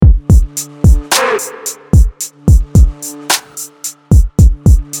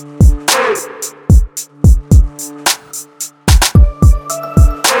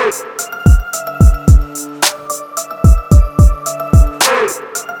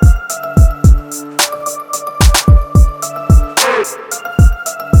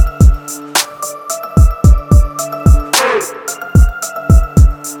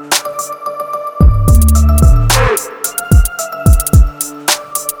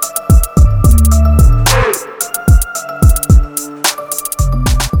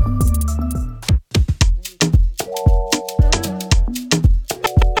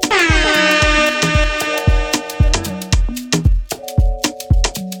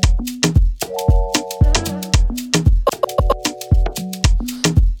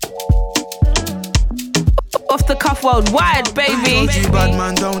Fols worldwide, baby. Who told you bad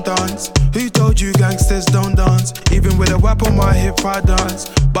man don't dance? Who told you gangsters don't dance? Even with a whip on my hip, I dance.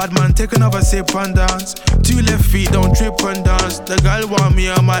 Bad man, take another sip and dance. 2 left feet, don't trip and dance. The girl want me,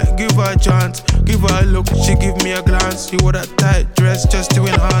 I might give her a chance. Give her a look, she give me a glance. She wore that tight dress just to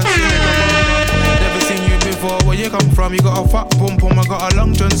enhance. Never seen you before, where you come from? You got a fat pum pum, I got a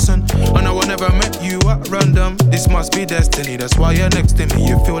long Johnson. I know I never met you at random. This must be destiny, that's why you're next to me.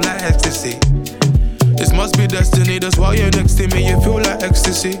 You feel like ecstasy. This must be destiny, that's why you're next to me. You feel like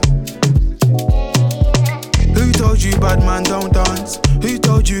ecstasy. Who told you bad man don't dance? Who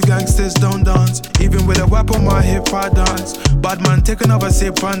told you gangsters don't dance? Even with a whip on my hip, I dance. Bad man, take another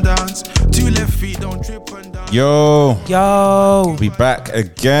sip and dance. 2 left feet, don't trip and dance. Yo, we back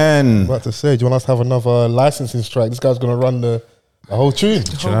again. About to say, do you want us to have another licensing strike? This guy's gonna run the whole tune.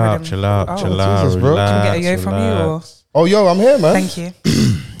 Chill out. Jesus, Relax, bro. Can we get a yo from you? Or? Oh, yo, I'm here, man. Thank you.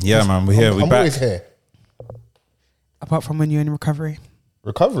 Yeah, man, we're here. We're I'm back. always here. Apart from when you're in recovery.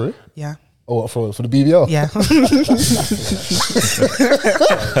 Recovery? Yeah. Oh, what, for the BBL? Yeah.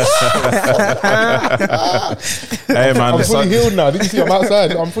 Hey, man, I'm fully healed now. Did you see I'm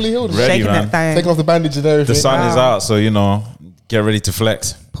outside? I'm fully healed. Ready, Shaking man. that thing. Taking off the bandage and everything. The sun is out, so you know, get ready to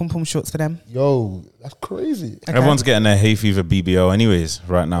flex. Pom pom shorts for them. Yo, that's crazy. Okay. Everyone's getting their hay fever BBL anyways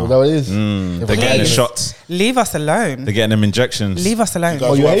right now. Is that what it is? They're getting the shots. Leave us alone. They're getting them injections. Leave us alone.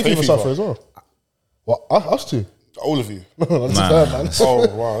 Oh, you're Hay hay fever fever? suffer as well? What? Us too? All of you. I just Nah. heard, man. Oh,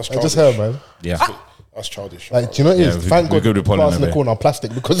 wow, that's I childish. just heard, man. Yeah. That's childish. Like, do you know what it Yeah, is? we- Thank we're God good with the plants in the pollen corner are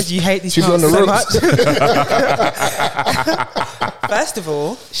plastic because You hate these she's on plants the so ropes. much. First of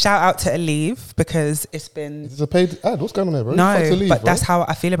all, shout out to Aleve because it's been It's a paid ad. What's going on there, bro? no, Fuck to leave, but bro. that's how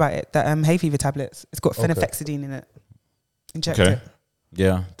I feel about it. That hay fever tablets. It's got Okay. phenylphexidine in it. Inject Okay. it.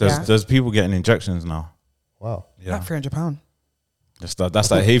 Yeah. Yeah. There's people getting injections now. Wow. Yeah. Like £300. That's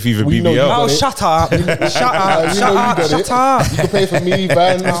that hay fever We know you BBL. got Oh, it. shut up! Shut up! You Shut know you up! got Shut it. up! You can pay for me,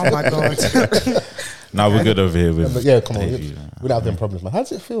 Vans. Oh my god! Now we're good over here with Yeah, come on. hay We fever. don't have them problems, man. How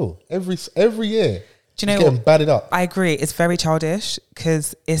does it feel? Every year. Do you know It's getting what? batted up. I agree. It's very childish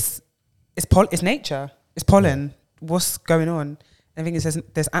because it's nature. It's pollen. What's going on? I think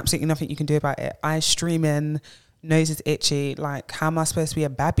there's absolutely nothing you can do about it. Eyes streaming, nose is itchy. Like, how am I supposed to be a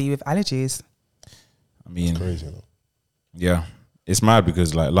babby with allergies? I mean, Crazy, you know? yeah. It's mad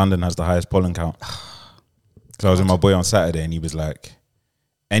because like London has the highest pollen count. So I was with my boy on Saturday and he was like,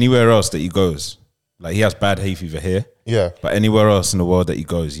 anywhere else that he goes, like he has bad hay fever here, Yeah. but anywhere else in the world that he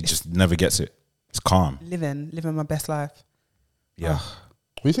goes, he just never gets it. It's calm. Living my best life. Yeah.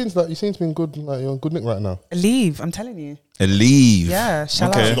 You seem to be in good, like, you're on good nick right now. Leave, I'm telling you. Leave. Yeah, shall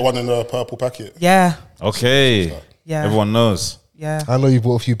Okay. I? The one in the purple packet. Yeah, Okay. yeah, Everyone knows. yeah. I know you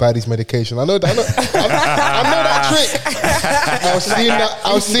bought a few baddies medication. I know that. I know that trick. I've seen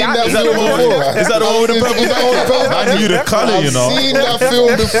that film before. Is that the one with the purple? Is that one with the purple? I knew the colour, you know. I've seen that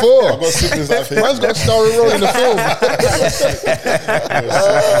film before. I've got siblings that think. Man's got a starring role in the film.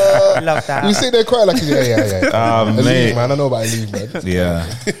 Love that. You sit there crying like, yeah. Mate. Leave, man. I know about leave, man. Yeah.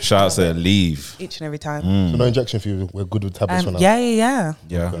 Shout out to leave. Each and every time. So no injection for you. We're good with tablets for now. Yeah.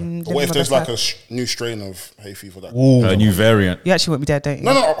 Yeah. But what if there's like a new strain of hay fever that? A new variant. You actually want me dead, don't you?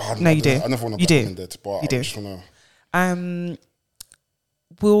 No, you do. I never want to You be do. dead, but You do. I just want to.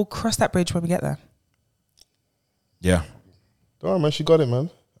 We'll cross that bridge when we get there. Yeah. Don't worry, man. She got it, man.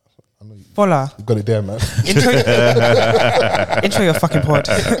 Voila. You got it there, man. Intro your fucking pod.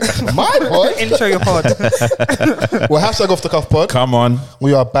 My pod. Intro your pod. Well, hashtag off the cuff pod. Come on.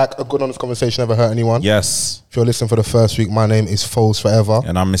 We are back. A good honest conversation never hurt anyone. Yes. If you're listening for the first week, my name is Fols Forever.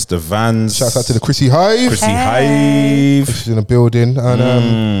 And I'm Mr. Vans. Shout out to the Chrissy Hive. Chrissy Hive. She's in the building.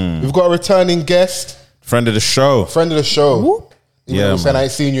 And we've got a returning guest, Friend of the show. friend of the show. You know Yeah, what I'm saying? man. I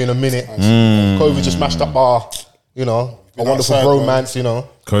ain't seen you in a minute. COVID just mashed up our, a wonderful outside, romance,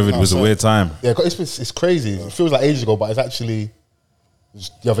 COVID was a weird time. Yeah, it's crazy. It feels like ages ago, but it's actually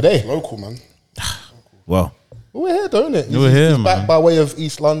just the other day. Local, man. Well, But we're here, don't it? We're here, He's man. back by way of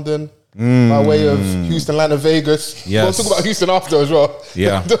East London, by way of Houston, Atlanta, Vegas. Yes. We'll talk about Houston after as well.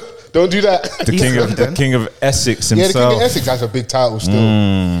 Yeah. Don't do that. the king of Essex Yeah, himself. the King of Essex has a big title still.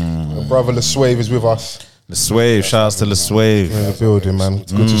 My brother Swave is with us The Swave. Shout out to the Swave. in the building, man.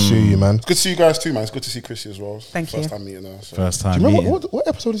 It's good to see you, man. It's good to see you guys too, man. It's good to see Chrissy as well. Thank you. First time meeting her. So. First Do time you remember meeting. what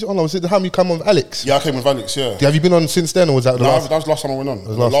episode is it on? Was it the time you come on with Alex? Yeah, I came with Alex. Yeah. Have you been on since then, or was that the No, last? that was the last time I went on.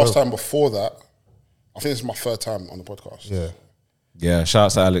 The last last show. time before that, I think this is my third time on the podcast. Yeah. Yeah, shout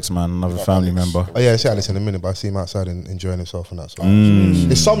out to Alex, man. Another family Alex. member. Oh yeah, I see Alex in a minute, but I see him outside and enjoying himself and that. So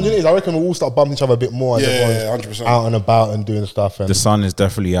it's something. I reckon we'll all start bumping each other a bit more. As Yeah, everyone's 100%. out and about and doing stuff. And The sun is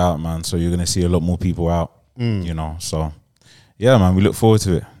definitely out, man. So you're going to see a lot more people out, So, yeah, man, we look forward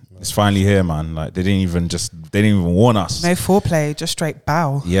to it. It's finally here, man. Like they didn't even warn us. No foreplay, just straight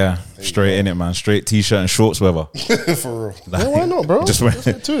bow. Yeah, straight in it, man. Straight t-shirt and shorts weather. For real. Yeah, why not, bro? Just Let's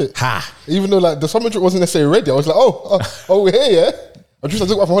went get to it. ha. Even though like the summer trip wasn't necessarily ready, I was like, oh, we're here, yeah. I took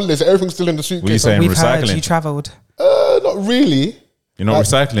back from holidays, so everything's still in the suitcase. What are you saying? We've heard Recycling? you travelled. Not really. You're not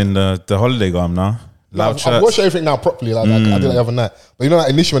recycling the holiday garb now. Loud I've shirts. watched everything now properly. Like I did that the other night. But you know, like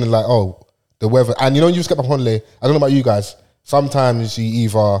initially, when it's like, oh, the weather, and you know, you just get back from holiday. I don't know about you guys. Sometimes you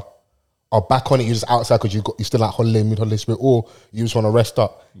either are back on it, you're just outside because you're still like holiday mood, holiday spirit, or you just want to rest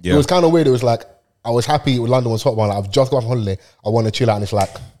up. Yeah. It was kind of weird. It was like I was happy London was hot, but like, I've just got back from holiday. I want to chill out, and it's like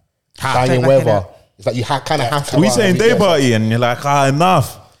banging Don't like weather. it. It's like you kind of have to. We go out saying and be day careful. party and you're like,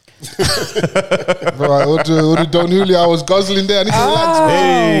 enough. Right, all the Don Julio, I was guzzling there. I need to relax. Bro.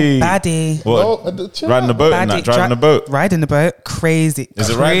 Hey. Baddie. What? No, chill Riding the out. boat and that? Driving the boat? Riding the boat. Crazy.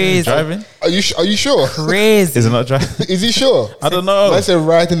 Is it Crazy. driving? Are you sure? Crazy. Is it not driving? Is he sure? I don't know. I said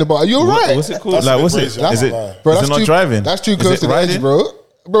riding the boat. Are you alright? What's it called? That's Like, a what's bit it? crazy. Is it? Bro, Is it not driving? That's too Is close it to the edge, riding? bro.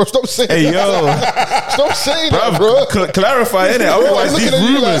 Bro, stop saying Hey that. yo, Stop saying that, bro, bro. clarify innit? Bro, I'm Otherwise looking these at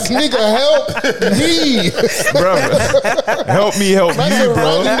you rumors, like, nigga, help me. bro. Help me, help Man you, said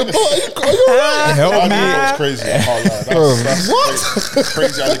bro. riding the boat. Are you alright? Help I me. know it's crazy. I can't lie. That's What?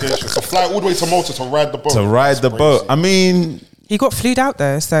 Crazy allegation. So fly all the way to Malta to ride the boat. To ride That's the crazy. boat. I mean, He got flued out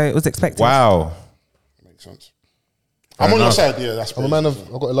though, so it was expected. wow. Makes sense. I'm on your enough. side. Yeah, that's I'm a crazy. man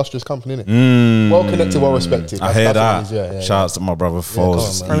I've got illustrious company, innit? Well connected, well respected. I hear That's that. what it is, yeah. Shout out to my brother come on,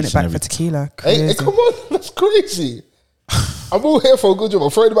 Fols. man. Throwing it back for tequila. Hey, Crazy. come on, that's crazy. I'm all here for a good job.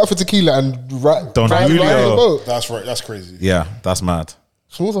 I'm throwing it back for tequila and Don ride Julio. the boat. That's right. That's crazy. Yeah, that's mad.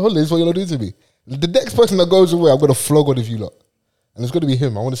 Small holidays, what you're gonna do to me? The next person that goes away, I'm gonna flog on of you lot, and it's gonna be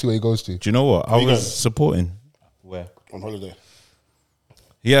him. I want to see where he goes to. Do you know what? I you was going? supporting. Where? On holiday.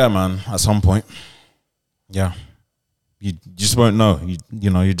 Yeah, man. At some point. Yeah. You just won't know.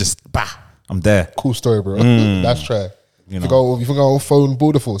 You know, you just I'm there. Cool story, bro. That's try. You You know. think I'll phone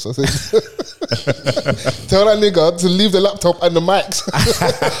Border Force? I said, tell that nigga to leave the laptop and the mics.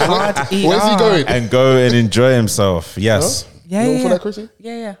 Where's he going? And go and enjoy himself. Yes. Yeah, You know yeah, for yeah. that, Chrissy?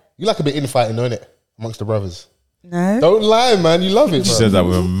 Yeah. You like a bit infighting, don't it? Amongst the brothers. No. Don't lie, man. You love it, She bro. said that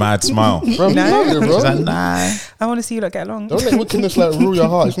with a mad smile. Bro, you love it, bro. She's like, nah. I want to see you lot get along. Don't let wickedness like rule your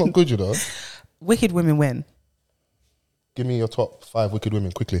heart. It's not good, you know. Wicked women win. Give me your top 5 wicked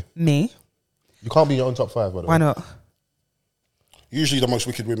women quickly. Me? You can't be your own top 5, by the way. Why not? Usually, the most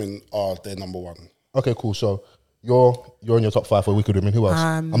wicked women are their number one. Okay, cool. So you're in your top 5 for wicked women. Who else?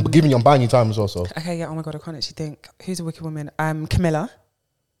 I'm buying you time as well. So Okay, yeah. Oh my god, I can't actually think. Who's a wicked woman? Camilla.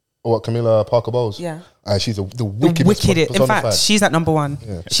 or what? Camilla Parker Bowles. Yeah. She's the The wickedest. wickedest. In fact, personified. she's at number one.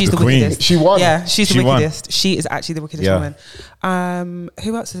 Yeah. She's The the queen. wickedest. She won. Yeah, she's She the won. wickedest. She is actually the wickedest Yeah. woman.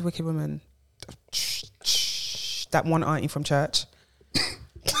 Who else is a wicked woman? That one auntie from church.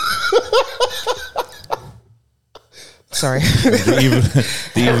 Sorry.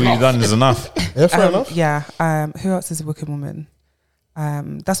 The evil you've done is enough. Yeah, fair enough. Yeah. Who else is a wicked woman?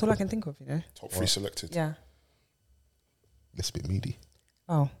 That's all I can think of. You know. Top 3 selected. Yeah. It's a bit meaty.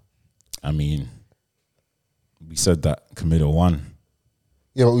 Oh. I mean, we said that Camilla won.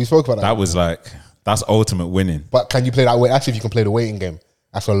 Yeah, but we spoke about that. That was like, that's ultimate winning. But can you play that way? Actually, if you can play the waiting game,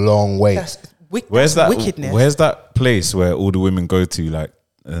 that's a long way. That's Where's that? wickedness? Where's that place where all the women go to, like,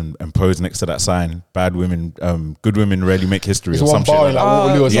 and pose next to that sign? Bad women, good women rarely make history, It's or one some shit. bar Like in that. like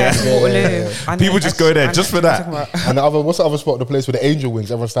Waterloo or yeah, something. Waterloo. I know- People just go there I just know for what that. you're talking about. And the other, what's the other spot? The place with the angel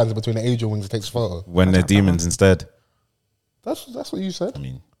wings. Everyone stands in between the angel wings and takes a photo. When they're demons instead. That's what you said. I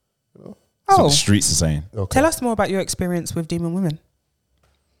mean, that's what Oh, the streets are saying. Okay. tell us more about your experience with demon women.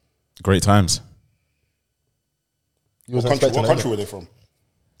 Great times. You was What country, expecting what that, country were they from?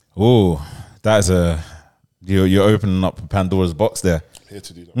 Oh, that is you're opening up Pandora's box there. Here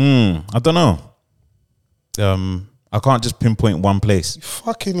to do that. I don't know. I can't just pinpoint one place.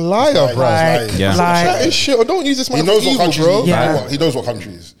 Fucking liar, Like, bro. like, Yeah. That is shit. Or don't use this He man knows for what evil, countries. bro. Yeah. He knows what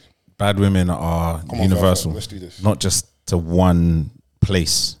countries. Bad women are Come on, universal. Velvet, let's do this. Not just to one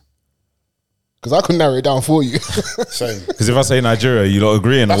place. Because I could narrow it down for you. Same. Because if I say Nigeria, you lot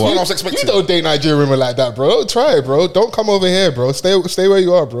agreeing or That's what I what? was You expecting. don't date Nigerian women like that, bro. Try it, bro. Don't come over here, bro. Stay where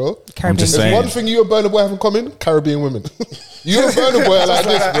you are, bro. Caribbean. just There's saying. one thing you and Burna Boy have in common: Caribbean women. You and Burna Boy are like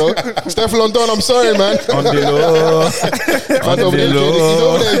this, bro. Steph London, I'm sorry, man. On the low. Man's over there, he's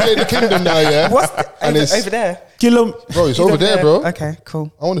over there in Jada Kingdom now, yeah. What's And it's over there? Kill him. bro, it's over there, bro. Okay,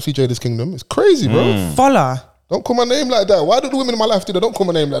 cool. I want to see Jada's Kingdom. It's crazy, bro. Follow. Don't call my name like that. Why do the women in my life do that? Don't call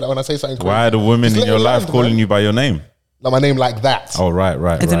my name like that when I say something crazy. Why are the women Just in let your it life land, calling man. you by your name? Like my name like that. Oh, right.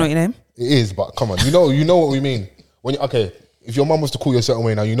 Is it not your name? It is, but come on. You know what we mean. When okay, if your mum was to call you a certain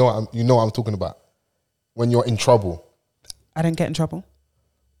way now, you know what I'm talking about. When you're in trouble. I don't get in trouble.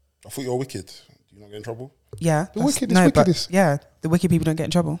 I thought you were wicked. Do you not get in trouble? Yeah. The wickedest. Yeah, the wicked people don't get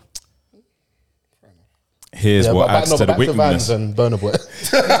in trouble. Here's what adds to the back to Vans wickedness. and BurnaBoy.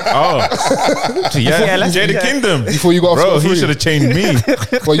 Oh, Yeah, let's Jada do that. Kingdom. Before you got off Bro, scot-free. he should have chained me.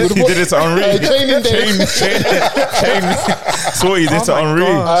 Well, you He did it to Henri. Chaining day. Chain me. That's what he did to my Henri.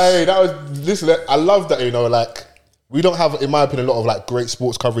 God. Aye, that was listen. I love that. You know, like we don't have, in my opinion, a lot of like great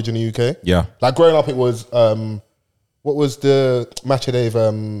sports coverage in the UK. Yeah. Like growing up, it was what was the match of the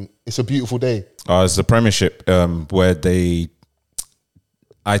day? It's a Beautiful Day. It's the Premiership where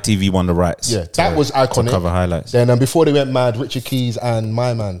ITV won the rights. Yeah, that was iconic. To cover highlights. Then before they went mad, Richard Keys and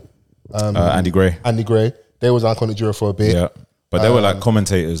my man Andy Gray. they was an iconic duo for a bit. Yeah. But they were like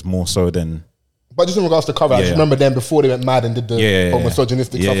commentators more so than... But just in regards to cover, I just remember them before they went mad and did the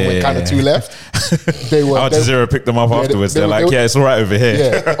misogynistic stuff and went kind of too left. They were. Al Jazeera picked them up afterwards. They're like, it's all right over here.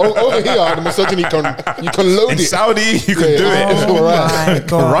 Yeah, over here, the misogyny you can load In it. Saudi, you can do it. It's all right. My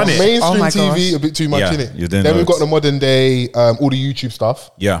God. Run it. Mainstream my TV, gosh. a bit too much, Yeah, innit? you're doing Then we've got loads. the modern day, all the YouTube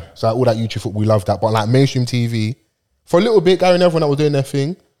stuff. Yeah. So like, all that YouTube football, we love that. But like mainstream TV, for a little bit, Gary and everyone that was doing their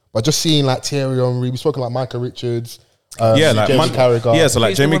thing, but just seeing like Thierry Henry, we spoken like Micah Richards, Like Jamie Carragher. Yeah, so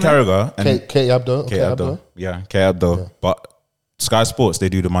like Who's the Jamie woman? Carragher and Katie Abdo. Kate Abdo. Yeah, Kate Abdo. But Sky Sports, they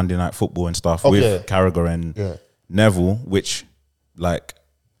do the Monday Night Football and stuff with Carragher and Neville, which like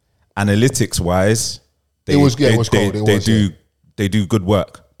analytics wise, It was cold. They do good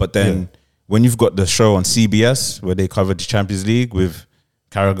work. But then when you've got the show on CBS where they covered the Champions League with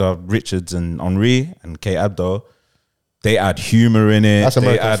Carragher, Richards and Henri and Kate Abdo, they add humor in it. That's they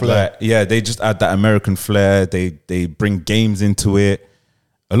American add flair. they just add that American flair. They bring games into it.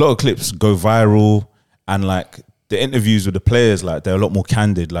 A lot of clips go viral, and like the interviews with the players, like they're a lot more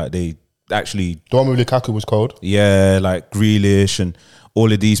candid. Like they actually, The one with Lukaku was cold. like Grealish and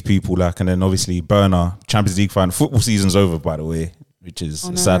all of these people, like, and then obviously Burner, Champions League final. Football season's over, by the way, which is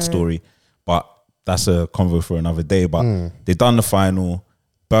a sad story, but that's a convo for another day. But they done the final.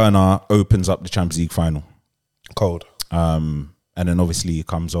 Burner opens up the Champions League final. Cold. And then obviously he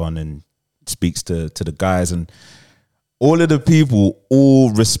comes on and speaks to the guys, and all of the people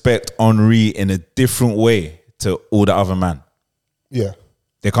all respect Henri in a different way to all the other man. Yeah.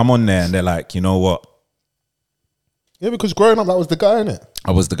 They come on there and they're like, you know what? Yeah, because growing up, that was the guy, innit?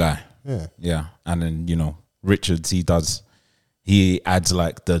 I was the guy. Yeah. Yeah. And then, you know, Richards, he adds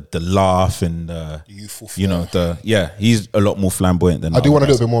like the laugh and Youthful you know, he's a lot more flamboyant than I do want a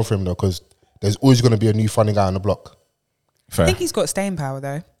guys. little bit more from him though, because there's always going to be a new funny guy on the block. Fair. I think he's got staying power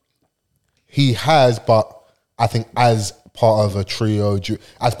though. He has, but I think as part of a trio,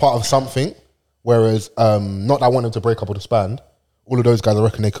 as part of something, whereas not that I want him to break up or disband, all of those guys, I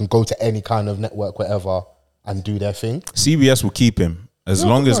reckon they can go to any kind of network, whatever, and do their thing. CBS will keep him as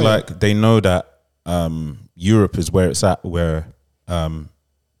long as like they know that Europe is where it's at, where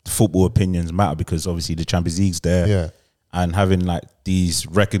football opinions matter, because obviously the Champions League's there, and having like these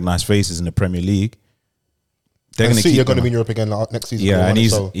recognized faces in the Premier League, they're going to keep. You're going to be in Europe again next season. Yeah, and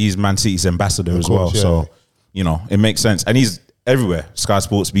he's Man City's ambassador as well, so you know it makes sense, and he's everywhere. Sky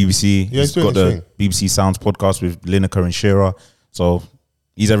Sports, BBC. Yeah, he's got the BBC Sounds podcast with Lineker and Shearer, so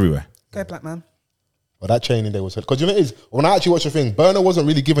he's everywhere. Go black man. But that training day was, because you know it is, when I actually watched the thing, Burner wasn't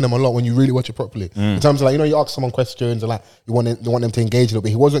really giving them a lot when you really watch it properly. In terms of like, you know, you ask someone questions and like you want them to engage a little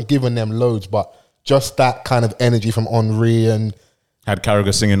bit. He wasn't giving them loads, but just that kind of energy from Henri and Had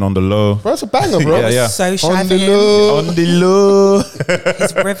Carragher singing on the low. bro, that's a banger, bro. Yeah. So shy On for the him. low. On the low.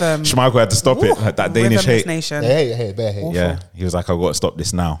 His rhythm. Schmeichel had to stop it. Like that Danish Rhythm hate. nation. Hey, bare hate. Yeah, he was like, I've got to stop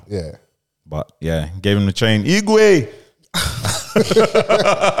this now. Yeah. But yeah, gave him the chain. Igwe.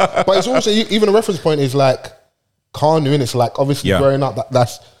 But it's also, even a reference point is like Kanu, and it's like obviously growing up,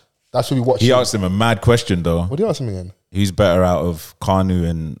 that's what we watch. He asked him a mad question though. What did you ask him again? Who's better out of Kanu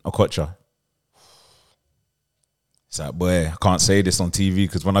and Okocha? It's like, boy, I can't say this on TV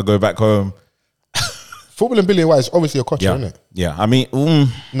because when I go back home. Football and billion wise, obviously a Okocha, isn't it? Yeah, I mean,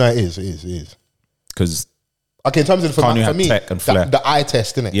 No, it is. because Okay, in terms of for Kanu had me, tech and flair. the eye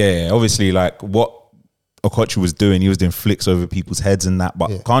test, innit? yeah, obviously, like what Okocha was doing, he was doing flicks over people's heads and that. But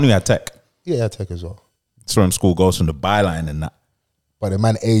Yeah. Kanu had tech. Yeah, tech as well. Saw him score goals from the byline and that. But the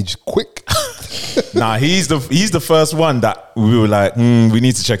man aged quick. Nah, he's the first one that we were like, we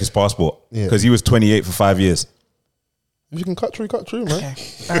need to check his passport Yeah. because he was 28 for 5 years. If you can cut through, man. Okay.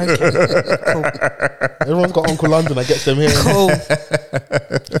 Cool. Everyone's got Uncle London that gets them here. Cool.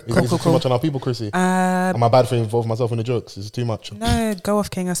 It's too much on our people, Chrissy. Am I bad for involving myself in the jokes? It's too much. No, go off,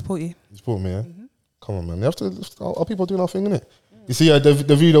 King. I support you. You support me, yeah? Come on, man. They have to, our people doing our thing, innit? You see,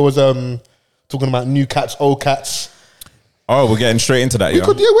 Davido was talking about new cats, old cats. Oh, we're getting straight into that. We're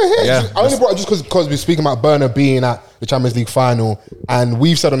here. Yeah, I only brought it just because we're speaking about Burner being at the Champions League final, and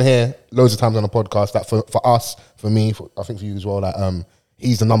we've said on here loads of times on the podcast that for us, for me, I think for you as well, that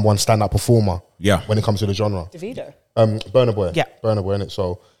he's the number one standout performer. Yeah. When it comes to the genre. Davido. BurnaBoy. Yeah. BurnaBoy, innit?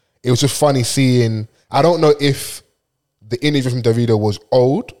 So it was just funny seeing. I don't know if the interview from Davido was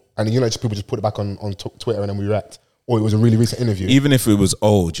old, and just people just put it back on Twitter and then we react, or it was a really recent interview. Even if it was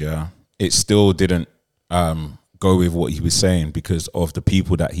old, it still didn't go with what he was saying because of the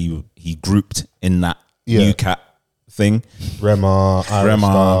people that he grouped in that new cat thing. Rema,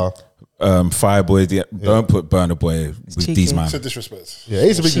 Fireboy. Don't put BurnaBoy with cheeky. these man. It's a disrespect. Yeah,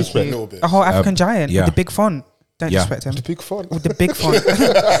 he's a big disrespect. A little bit. A whole African giant with the big font. Don't disrespect him. The big font. With the big font.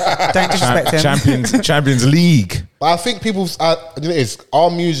 Don't disrespect him. Champions League. But I think people's, our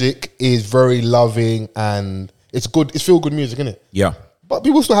music is very loving and it's good. It's feel good music, isn't it? Yeah. But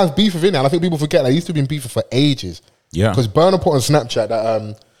people still have beef within it. And I think people forget that he used to be beefing for ages. Yeah. Because Burner put on Snapchat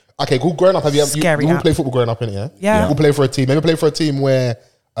that, okay, cool, growing up, you all play football growing up, innit? Yeah. You all play for a team. Maybe play for a team where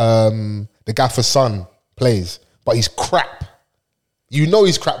the gaffer's son plays, but he's crap. You know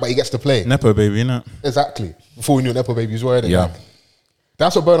he's crap, but he gets to play. Nepo baby, innit? Exactly. Before we knew Nepo baby was wearing it. Yeah. Like,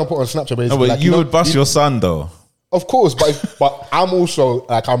 that's what Burner put on Snapchat, basically. No, but like, you would bust your son, though. Of course, but I'm also,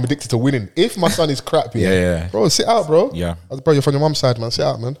 I'm addicted to winning. If my son is crap, Yeah. bro, sit out, bro. Yeah. Bro, you're from your mum's side, man. Sit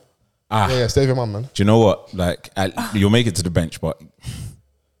out, man. Yeah, stay with your mum, man. Do you know what? Like, you'll make it to the bench, but...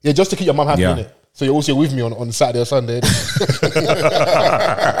 Yeah, just to keep your mum happy, Yeah. innit? So you're also with me on Saturday or Sunday.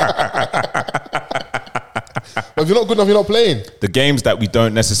 But if you're not good enough, you're not playing. The games that we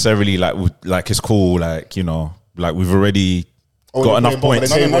don't necessarily like it's cool, like, we've already got enough points.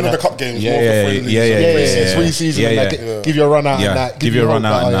 None of the cup games. Yeah. It's pre-season. Give you a run out and that. Give you a run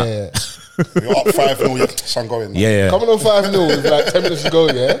out and that. You're up 5-0, son going. Yeah. Coming on 5-0 with like 10 minutes to go,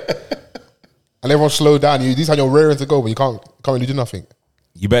 yeah? And everyone slow down. These are you're raring to go, but you can't really do nothing.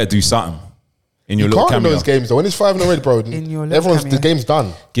 You better do something in your You little can't in cameo. those games though. When it's 5-0 already, bro, the game's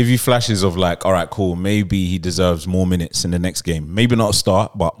done. Give you flashes of like, all right, cool. Maybe he deserves more minutes in the next game. Maybe not a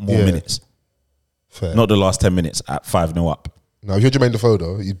start, but more minutes. Fair. Not the last 10 minutes at 5-0 up. No, if you're Jermaine Defoe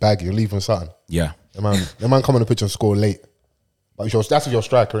though, you bag, you're leaving something. Yeah. The man come on the pitch and score late. But that's if you're a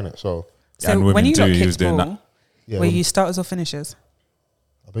striker, innit? So So and women when you too, lot he was kicked doing ball, that. were you starters or finishers?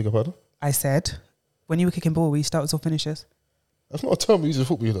 I beg your pardon? I said, when you were kicking ball, were you starters or finishers? That's not a term we use in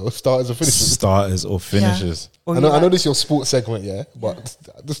football, though. Starters or finishers. Starters or finishers. Or I know this is your sports segment, yeah, but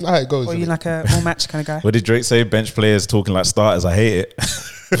that's not how it goes. Or you innit? like a all match kind of guy? What did Drake say? Bench players talking like starters. I hate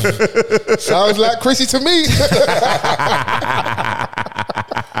it. Sounds like Chrissy to me.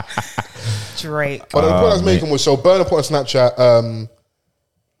 Drake. But the point I was making was, so Burner put on Snapchat,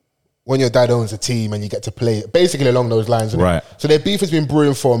 when your dad owns a team and you get to play, basically along those lines. Innit? Right. So their beef has been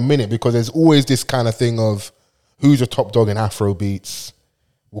brewing for a minute because there's always this kind of thing of who's your top dog in Afro beats.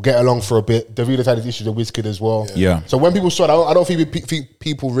 We'll get along for a bit. Davido's had his issues with Wizkid as well. Yeah. So when people saw it, I don't think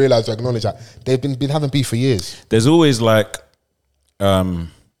people realize or acknowledge that they've been having beef for years. There's always like,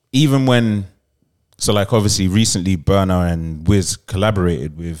 even when, so like obviously recently Burner and Wiz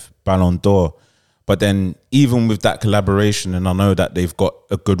collaborated with Ballon d'Or, but then even with that collaboration, and I know that they've got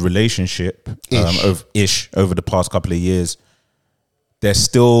a good relationship over the past couple of years, there's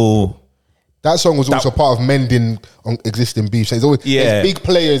still... That song was also part of mending on existing beef. So there's big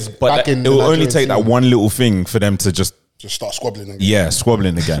players back in. It will only take that one little thing for them to just start squabbling again. Yeah,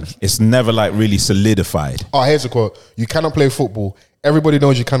 squabbling again. It's never like really solidified. Oh, here's a quote. You cannot play football. Everybody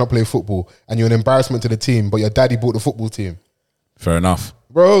knows you cannot play football and you're an embarrassment to the team, but your daddy bought the football team. Fair enough.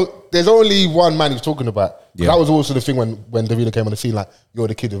 Bro, there's only one man he's talking about. Yeah. That was also the thing when Davido came on the scene, like, you're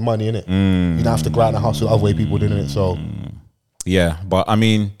the kid with money, innit? You don't have to grind and hustle the other way people did, innit? So... Yeah, but I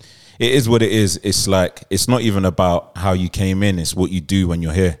mean... It is what it is. It's like, it's not even about how you came in. It's what you do when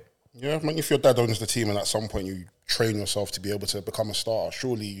you're here. Yeah, I mean, if your dad owns the team and at some point you train yourself to be able to become a star,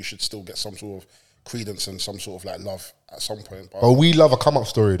 surely you should still get some sort of credence and some sort of like love at some point. But we love a come-up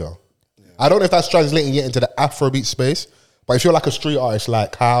story though. Yeah. I don't know if that's translating yet into the Afrobeat space, but if you're like a street artist,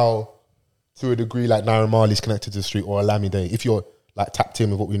 like how, to a degree, like Naira Marley's connected to the street or Olamide, if you're like tapped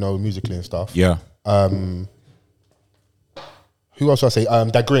in with what we know musically and stuff. Yeah. Who else do I say?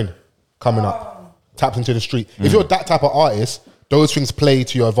 Dagrin. Coming up, tapped into the street. If you're that type of artist, those things play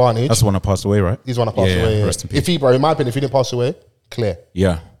to your advantage. That's the one that passed away, right? He's the one that passed away. Yeah. Rest in peace. If he, bro, in my opinion, if he didn't pass away, clear.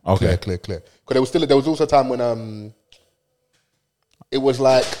 Yeah. Okay. Clear. Because there was also a time when it was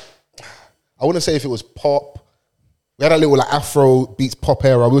like, I wouldn't say if it was pop. We had a little like Afro beats pop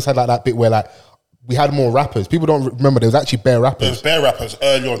era. We also had like that bit where like we had more rappers. People don't remember there was actually bare rappers. There was bare rappers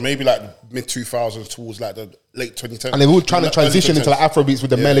early on, maybe like mid 2000s towards like the late 2010s. And they were all trying to transition into like Afro beats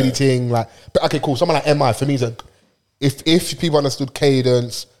with the melody thing. Like, but okay, cool. Someone like MI for me is if people understood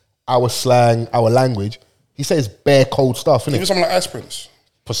cadence, our slang, our language, he says bare cold stuff, innit? Even someone like Ice Prince.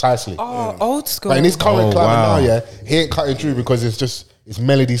 Precisely. Oh, old school. But in his current climate wow. now, he ain't cutting through because it's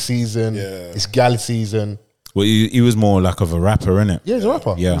melody season, it's gal season. Well, he was more like of a rapper, innit? Yeah, he's a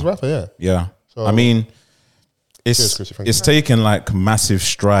rapper. Yeah. He's a rapper, yeah. Yeah. So- I mean, Cheers, Chrissy, thank it's you. taken like massive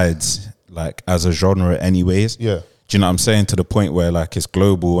strides, like as a genre, anyways. Yeah. Do you know what I'm saying? To the point where like it's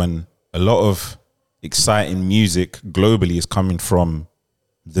global, and a lot of exciting music globally is coming from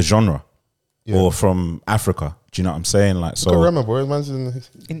the genre or from Africa. Do you know what I'm saying? Like, so Rema, boy, man's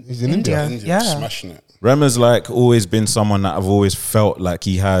he's in India. Yeah. Smashing it. Rema's like always been someone that I've always felt like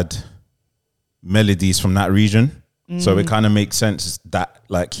he had melodies from that region. So it kind of makes sense that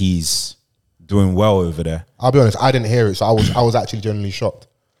like he's doing well over there. I'll be honest, I didn't hear it, so I was actually genuinely shocked.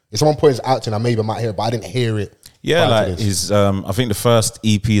 If someone points it out to me, I maybe might hear it, but I didn't hear it. Yeah, prior to like this. his I think the first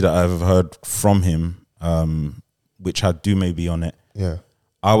EP that I've heard from him, which had Do Maybe on it, Yeah.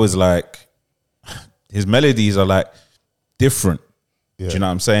 I was like, his melodies are like different. Yeah. Do you know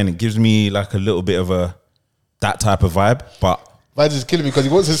what I'm saying? It gives me like a little bit of that type of vibe, but Vans is killing me because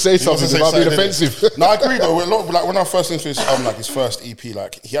he wants to say something without being offensive. No, I agree though. Like when I first listened to his like his first EP,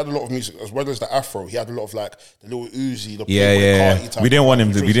 like he had a lot of music as well as the Afro. He had a lot of like the little Uzi, the yeah. Carti type We didn't of want him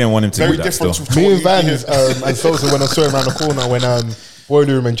vibe, to. which We didn't want him was to do very that. different Still. to Me and what he Vans did. and Sosa when I saw him around the corner when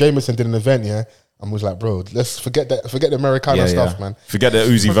Boiler Room and Jameson did an event, and was like, bro, let's forget the Americana stuff, man. Forget the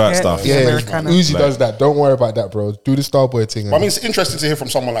Uzi Vert stuff. Yeah, Americana. Uzi does that. Don't worry about that, bro. Do the Starboy thing. But I mean, it's interesting to hear from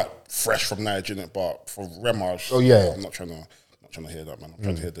someone like fresh from Nigeria, but for Rema, I'm not trying to hear that, man. I'm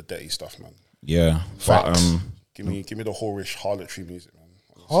trying to hear the dirty stuff, man. Yeah, but Give me the whorish harlotry music, man.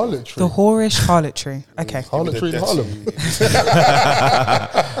 harlotry. The whorish harlotry. Okay. Harlotry in Harlem.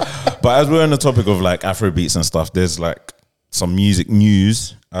 But as we're on the topic of like Afrobeats and stuff, there's like some music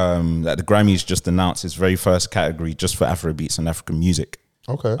news that the Grammys just announced its very first category just for Afrobeats and African music.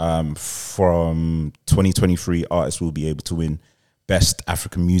 Okay. From 2023, artists will be able to win Best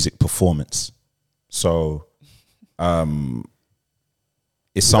African Music Performance. So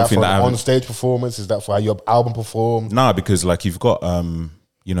it's something that on stage performance, is that for how your album performed? Nah, because like you've got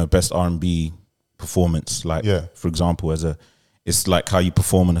Best R&B performance, like for example, it's like how you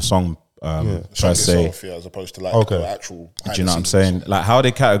perform in a song per se, as opposed to like the actual. Do you know what I'm saying? Like how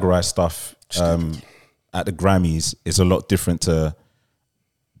they categorize stuff at the Grammys is a lot different to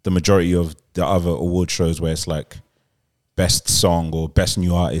the majority of the other award shows where it's like best song or best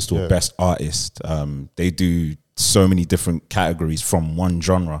new artist or best artist. They do so many different categories from one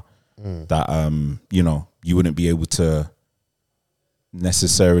genre that you wouldn't be able to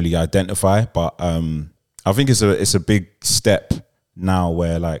necessarily identify. But I think it's a big step now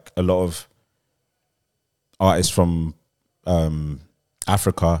where like a lot of artists from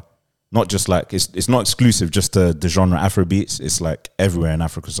Africa, not just like it's not exclusive just to the genre Afrobeats, it's like everywhere in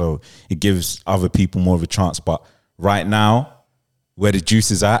Africa, so it gives other people more of a chance. But right now where the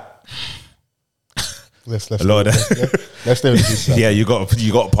juice is at, Let's a lot of let's stay with this. yeah, you got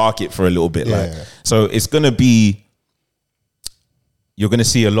to park it for a little bit, so it's gonna be, you're gonna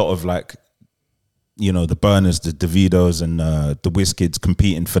see a lot of like, the Burners, the Davidos, and the WizKids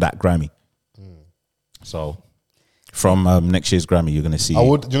competing for that Grammy. So from next year's Grammy, you're gonna see.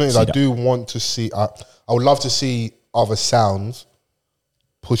 I do want to see. I would love to see other sounds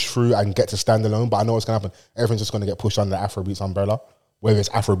push through and get to standalone, but I know what's gonna happen. Everything's just gonna get pushed under the Afrobeats umbrella, whether it's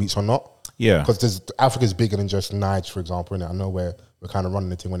Afrobeats or not. Yeah, because Africa's bigger than just Nige, for example. Innit? I know we're kind of running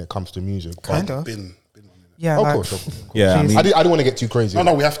the thing when it comes to music. Kind of. Been Yeah. Of Like, course. yeah. I mean, I didn't want to get too crazy.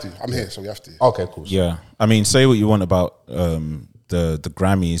 No, we have to. I'm here, so we have to. Okay, cool. yeah. I mean, say what you want about the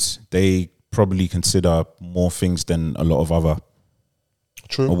Grammys, they probably consider more things than a lot of other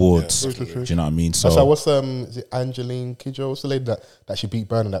awards. Yeah, true. Do you know what I mean? So that's like, what's is it Angeline Kidjo? What's the lady that she beat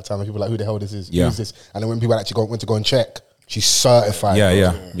Burner that time? And people were like, who the hell this is? Yeah. Who's this? And then when people actually went to go and check, she's certified.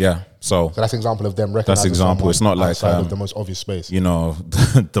 Yeah. So that's an example of them recognizing. That's example. It's not like outside of the most obvious space. the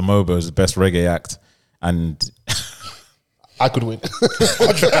Mobo is the best reggae act, and I could win.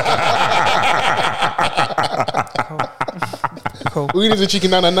 cool. We need a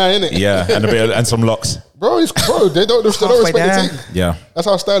chicken 999, innit? yeah, and a bit and some locks. Bro, they don't respect the thing. Yeah, That's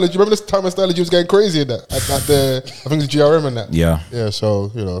how Stylogy. Remember this time when Stylogy was getting crazy in that at the I think it's GRM and that. yeah.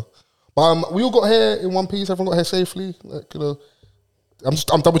 So but we all got here in one piece. Everyone got here safely. Like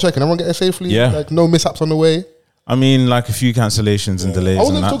I'm double checking. Everyone get here safely. Yeah. Like no mishaps on the way. I mean, like a few cancellations and delays. I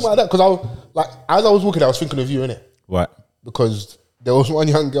wasn't and even talking about that because as I was walking, I was thinking of you, innit? What? Because there was one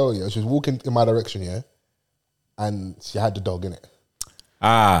young girl, she was walking in my direction, and she had the dog in it.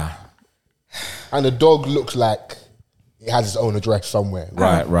 And the dog looks like it has its own address somewhere.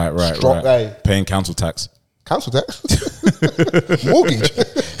 Right. Strong, Paying council tax. Council tax, mortgage,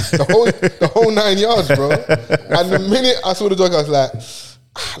 the whole 9 yards, bro. And the minute I saw the dog, I was like,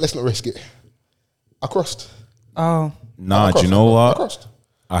 let's not risk it. I crossed. Oh. Nah, do you know what? I crossed.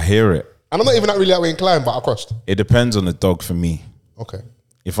 I hear it. And I'm not even that really that way inclined, but I crossed. It depends on the dog for me. Okay.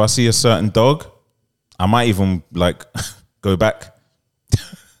 If I see a certain dog, I might even like go back.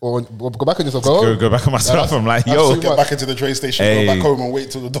 Or go back on yourself. Go back on myself. I'm like, yo. Get back into the train station, Hey. go back home and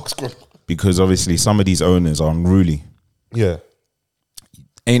wait till the dog's gone. Because obviously some of these owners are unruly. Yeah.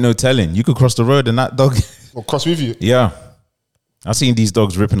 Ain't no telling. You could cross the road and that dog. Or cross with you. Yeah. I've seen these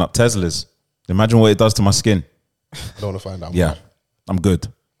dogs ripping up Teslas. Imagine what it does to my skin. I don't want to find out. Yeah. I'm good.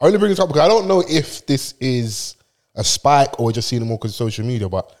 I only bring this up because I don't know if this is a spike or just seeing it more because of social media,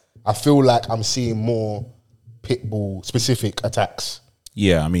 but I feel like I'm seeing more pit bull specific attacks.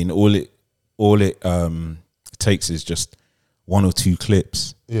 Yeah, I mean, all it takes is just one or two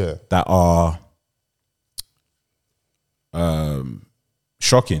clips that are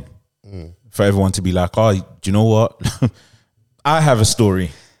shocking for everyone to be like, oh, do you know what? I have a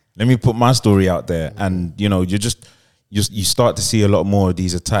story. Let me put my story out there. And, you know, you start to see a lot more of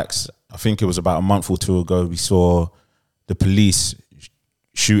these attacks. I think it was about a month or two ago, we saw the police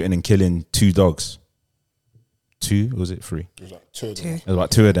shooting and killing 2 dogs. 2? Or was it 3? It was like 2 of them. It was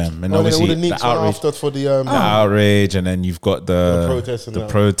about 2 of them. And obviously all the outrage after for the outrage, and then you've got the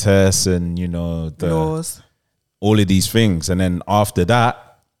protests and you know the laws, all of these things, and then after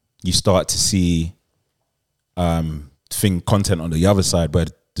that you start to see content on the other side where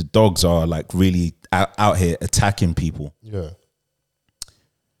the dogs are like really out here attacking people. Yeah,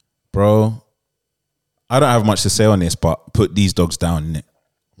 bro, I don't have much to say on this, but put these dogs down, innit?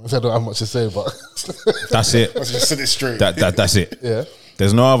 I don't have much to say, but that's it. Let's just set it straight. That's it. Yeah.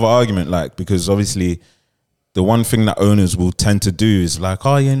 There's no other argument, like, because obviously the one thing that owners will tend to do is like,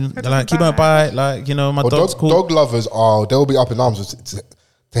 oh, yeah, they're like, keep on by it, like, you know, my dog's cool. Dog lovers they'll be up in arms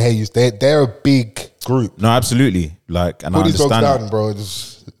to hear you. They're a big group. No, absolutely. Like, and put I these understand dogs down, bro.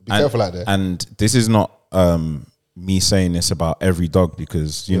 Just be careful out there. And this is not me saying this about every dog,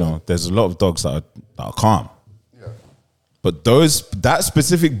 because you know there's a lot of dogs that are calm. But that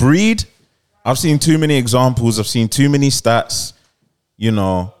specific breed, I've seen too many examples. I've seen too many stats. You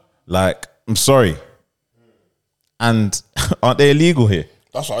know, like, I'm sorry. And aren't they illegal here?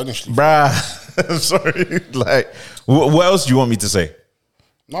 That's what I initially. Bruh, I'm sorry. Like, what else do you want me to say?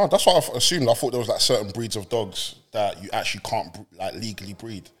 No, that's what I assumed. I thought there was like certain breeds of dogs that you actually can't like legally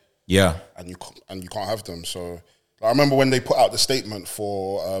breed. Yeah, and you can't have them. So I remember when they put out the statement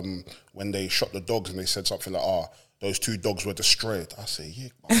for when they shot the dogs and they said something like, those 2 dogs were destroyed. I say,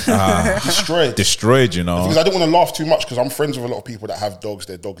 yeah, destroyed. You know, because I didn't want to laugh too much because I'm friends with a lot of people that have dogs.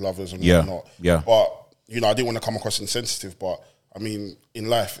 They're dog lovers and whatnot. Yeah. But you know, I didn't want to come across insensitive. But I mean, in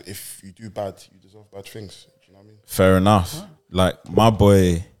life, if you do bad, you deserve bad things. Do you know what I mean? Fair enough. Like my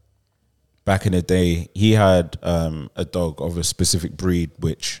boy, back in the day, he had a dog of a specific breed,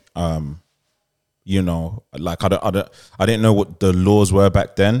 which you know, like I didn't know what the laws were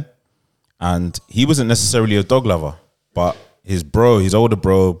back then. And he wasn't necessarily a dog lover, but his older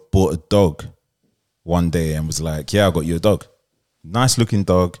bro bought a dog one day and was like, yeah, I got you a dog. Nice looking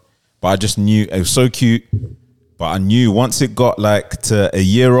dog. But I just knew, it was so cute. But I knew once it got like to a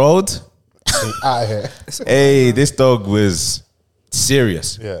year old, out here. Hey, this dog was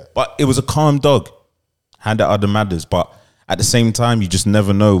serious. Yeah. But it was a calm dog. Had other matters. But at the same time, you just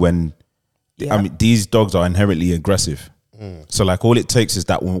never know when, I mean, these dogs are inherently aggressive. So like all it takes is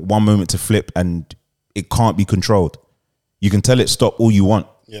that one moment to flip and it can't be controlled. You can tell it stop all you want.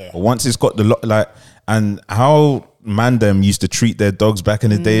 Yeah. But once it's got the like, and how Mandem used to treat their dogs back in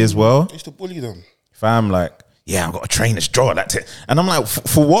the day as well. I used to bully them. Fam, like, yeah, I've got to train this jaw. That's it. And I'm like,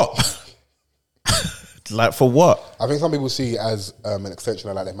 for what? Like, for what? I think some people see it as an extension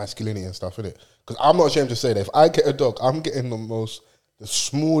of like their masculinity and stuff, innit? Because I'm not ashamed to say that if I get a dog, I'm getting the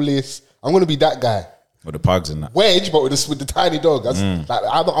smallest. I'm going to be that guy. With the pugs and that. Wedge, but with the tiny dog. That's, like,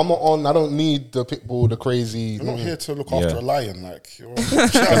 I'm not on. I don't need the pit bull, the crazy. You're not here to look after a lion, like.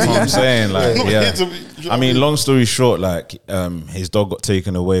 That's what I'm saying. Like, I mean, long story short, like, his dog got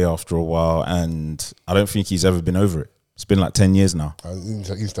taken away after a while, and I don't think he's ever been over it. It's been like 10 years now.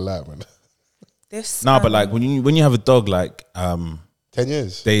 He's the lie, man. But like when you have a dog, like 10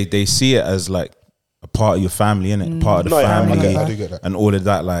 years, they see it as like a part of your family, innit? Part of the family, I do get that. And all of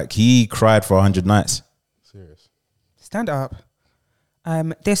that. Like he cried for 100 nights. Serious. Stand up.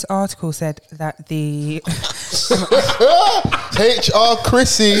 This article said that the HR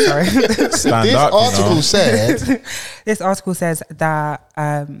Chrissy. This article says that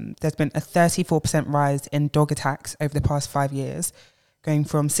there's been a 34% rise in dog attacks over the past 5 years. going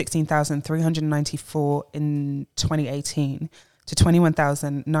from 16,394 in 2018 to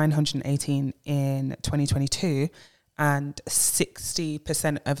 21,918 in 2022, and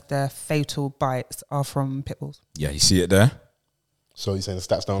 60% of the fatal bites are from pit bulls. Yeah, you see it there? So you're saying the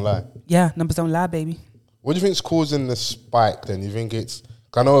stats don't lie? Yeah, numbers don't lie, baby. What do you think is causing the spike then? You think it's...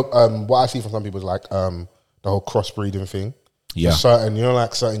 I know what I see from some people is like the whole crossbreeding thing. Yeah. Certain, you know,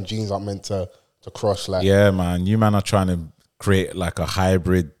 like certain genes aren't meant to cross. Like, yeah, man. You man are trying to create like a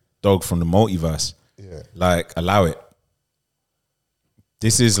hybrid dog from the multiverse. Yeah. Like, allow it.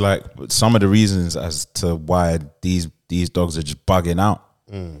 This is like some of the reasons as to why these dogs are just bugging out.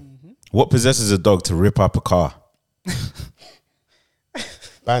 What possesses a dog to rip up a car?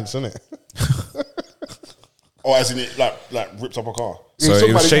 Vans, isn't it? Or as in it like rips up a car. So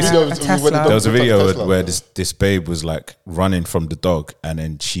it was chasing. a Tesla. There was a video where this babe was like running from the dog, and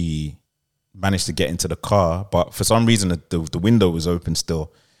then she managed to get into the car, but for some reason the window was open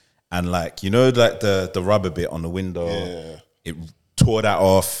still, and like, you know, like the rubber bit on the window, it tore that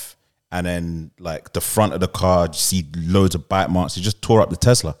off, and then like the front of the car, you see loads of bite marks. It just tore up the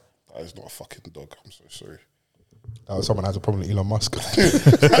Tesla. That is not a fucking dog. I'm so sorry. Someone has a problem with Elon Musk. That's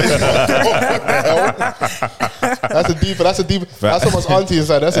someone's auntie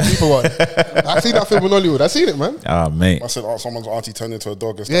inside. That's a deeper one. I've seen that film in Hollywood. I've seen it, man. Ah, mate. I said, someone's auntie turned into a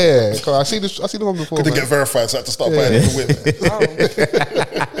dog. And Yeah, I see the one before. Couldn't get verified, so I had to start buying the whip.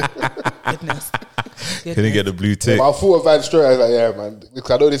 Goodness. Couldn't get the blue tick. But I thought of Vans straight. I was like, yeah, man.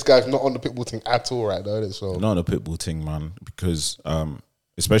 Because I know this guy's not on the pitbull thing at all right now. So Not the pitbull thing, man. Because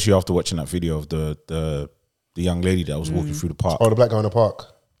especially after watching that video of the young lady that was walking through the park. Oh, the black guy in the park.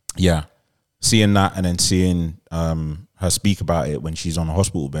 Yeah. Seeing that, and then seeing her speak about it when she's on a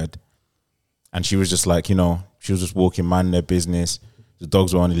hospital bed. And she was just like, you know, she was just walking, minding their business. The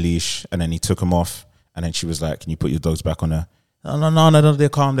dogs were on a leash, and then he took them off. And then she was like, can you put your dogs back on there? No, they're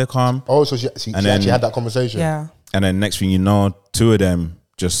calm. Oh, so she actually had that conversation. Yeah. And then next thing you know, two of them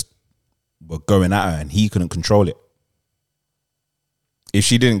just were going at her, and he couldn't control it. If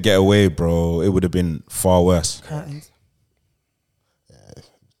she didn't get away, bro, it would have been far worse. Curtains.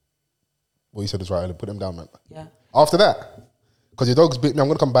 What you said is right. Put them down, man. Yeah. After that, because your dog's bit me, I'm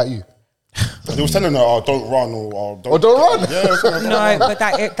going to come bite you. They was telling her, oh, don't run or don't run. Yeah, No, but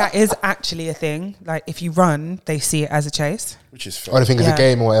that is actually a thing. Like, if you run, they see it as a chase. which is fair. Or they think it's a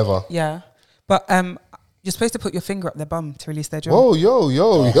game or whatever. Yeah. But you're supposed to put your finger up their bum to release their jaw. Whoa,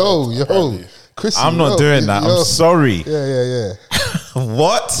 yo. Chrissy, I'm not doing that. I'm sorry. Yeah.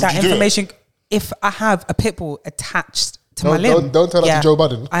 What? That information, if I have a pit bull attached to my limb. Don't tell that to Joe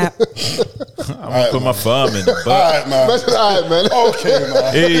Budden. I'm gonna put my thumb in the butt. All right, man. All right, man. Okay,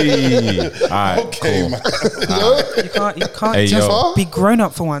 man. Hey. All right, Okay, cool. man. You can't Hey, just yo. be grown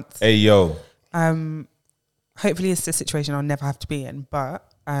up for once. Hey, yo. Hopefully it's a situation I'll never have to be in, but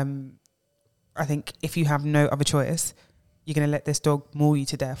I think if you have no other choice, you're gonna let this dog maul you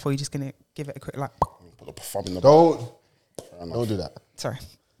to death, or you're just gonna give it a quick like. Put a thumb in the Don't do that. Sorry.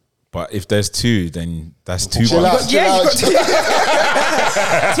 But if there's two, then that's two. Chill out. bucks. You got two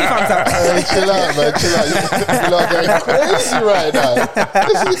thumbs up. Hey, chill out, man. Chill out. You lot going crazy right now.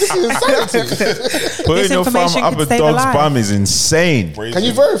 This is insanity. Putting your thumb information up could a save a dog's life. bum is insane. Can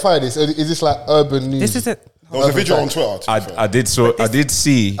you verify this? Is this like urban news? This is it. There was a video on Twitter. to be fair. I did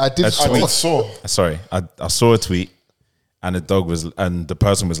see I did a tweet. saw. Sorry, I saw a tweet, and the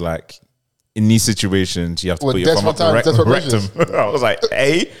person was like, in these situations, you have to put your thumb up the rectum. I was like,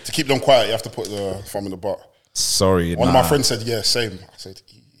 hey. To keep them quiet, you have to put the thumb in the butt. Sorry. One of my friends said, yeah, same. I said,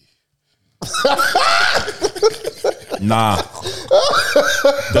 nah.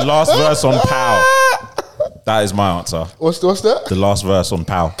 The last verse on Pow. That is my answer. What's that? The last verse on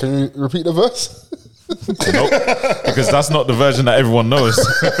Pow. Can you repeat the verse? Nope. Because that's not the version that everyone knows.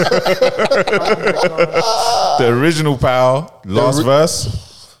 The original Pow, last verse.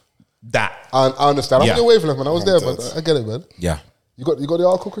 That. I understand. I'm Yeah. on your wavelength, man. I was there, but I get it, man. Yeah. You got the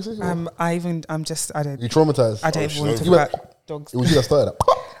article, Chrissy? I don't. You traumatized. I don't even want to You talk went- about dogs. It was you that started that.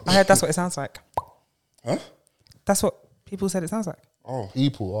 I heard that's what it sounds like. huh? That's what people said it sounds like. Oh.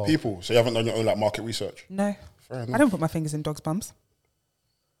 People. People. So you haven't done your own like market research? No. Fair enough. I don't put my fingers in dogs' bums.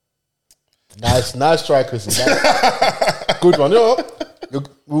 Nice try, Chrissy. Good one.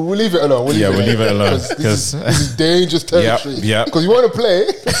 We'll leave it alone. We'll leave it alone. Because this is dangerous territory. Yep. Because you want to play.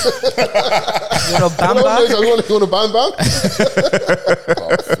 You know, bamba. You want to bang bang?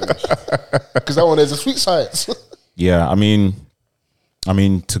 Because that one is a sweet science. Yeah, I mean,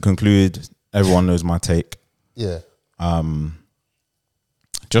 to conclude, everyone knows my take. Yeah.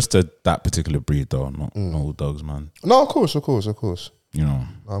 Just that particular breed, though, not all dogs, man. No, of course. You know,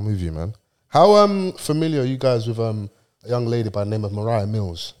 I'm with you, man. How familiar are you guys with a young lady by the name of Mariah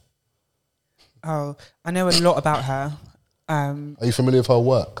Mills. Oh, I know a lot about her. Are you familiar with her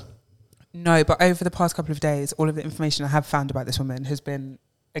work? No, but over the past couple of days, all of the information I have found about this woman has been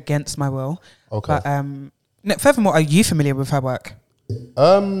against my will. Okay. But furthermore, are you familiar with her work?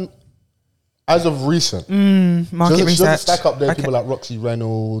 As of recent, Market she research. doesn't stack up there. People like Roxy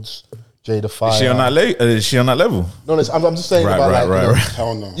Reynolds, Jada Fire. Is she on that level? No, I'm just saying Right, about right.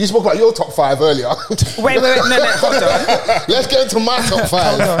 Hell no. You spoke about your top 5 earlier. Wait, no, hold on. Let's get into my top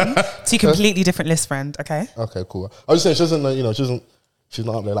 5. Hold on. Two completely different lists, friend. Okay. Okay, cool. I was just saying she doesn't, she's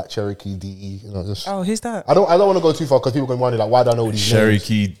not up there like Cherokee DE. Just. Oh, who's that? I don't want to go too far because people can wonder like, why do I know all these names?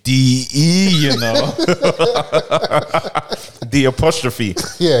 Cherokee DE, the apostrophe.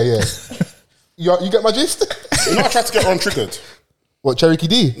 Yeah. You get my gist? I tried to get her on Triggered. What, Cherokee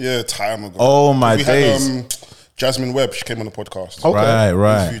D? Yeah, time ago. Oh my days. Had, Jasmine Webb, she came on the podcast. Okay.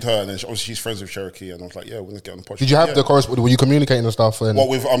 Right. Interviewed her, and then obviously she's friends with Cherokee, and I was like, yeah, we're gonna get on the podcast. Did you have the correspondence? Were you communicating and stuff? And What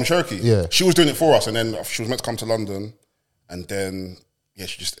with Cherokee? Yeah. She was doing it for us, and then she was meant to come to London, and then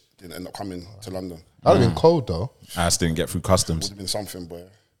she just didn't end up coming to London. That'd have been cold though. I just didn't get through customs. Would have been something, boy.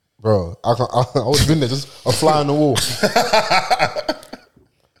 Bro, I would have been there, just a fly on the wall.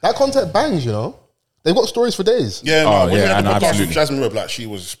 That content bangs, They've got stories for days. Yeah, when we had the podcast absolutely. with Jasmine Webb, like she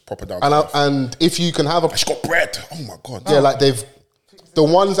was proper down. And if you can have she got bread. Oh my god. yeah, like the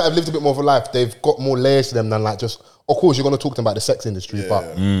ones that have lived a bit more of a life, they've got more layers to them than like just. Of course, you're going to talk to them about the sex industry,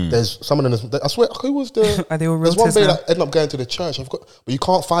 but there's some of them. I swear, who was the? Are they all There's one realtors babe now? that ended up going to the church. I forgot, but you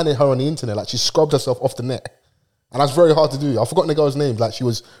can't find her on the internet. Like she scrubbed herself off the net, and that's very hard to do. I've forgotten the girl's name. Like she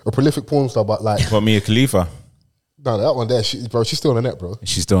was a prolific porn star, but like What, Mia Khalifa? no, that one there, she's still on the net, bro.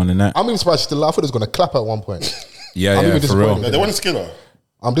 She's still on the net. I'm even surprised she's still. I thought it was going to clap at one point. Yeah, I'm even for real. disappointed. They want to skill her.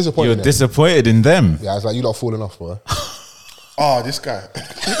 I'm disappointed. You're in it. disappointed in them. Yeah, I was like, you lot falling off, bro. Oh, this guy.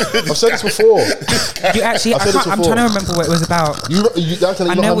 I've said this before. You actually, I've said it I'm before. trying to remember what it was about. You actually,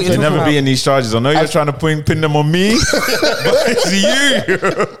 I know what There'll you're never talking be about. any charges. I know you're trying to pin them on me, but it's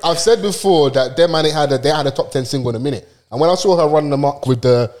you. I've said before that them man they had a top 10 single in a minute. And when I saw her running amok with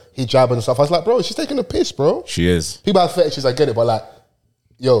the hijab and stuff, I was like, bro, she's taking a piss, bro. She is. People have fetishes, I get it, but like,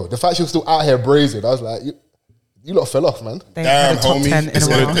 yo, the fact she was still out here brazen, I was like, you lot fell off, man. They Damn, had a top homie. 10 in It's a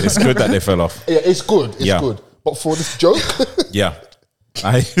while. good. It's good that they fell off. Yeah, it's good. It's Yeah. good. But for this joke, Yeah.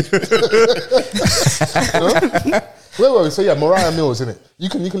 wait. So yeah, Mariah Mills, innit? You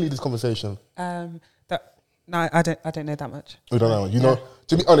can lead this conversation. No, I don't know that much. We don't know. You know,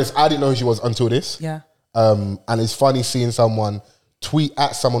 to be honest, I didn't know who she was until this. Yeah. And it's funny seeing someone tweet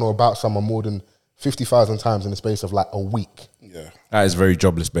at someone or about someone more than 50,000 times in the space of like a week. Yeah. That is very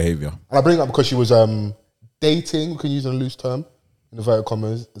jobless behavior. And I bring it up because she was dating, we can use a loose term, in inverted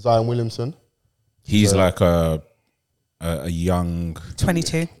commas, Zion Williamson. He's like a young,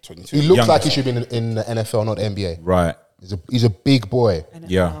 22. 22. He looks Young. like he should be in the NFL, not the NBA. right. He's a big boy. NFL,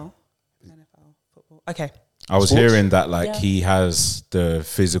 Yeah. NFL, football. Okay. I was Sports? hearing that like Yeah. he has the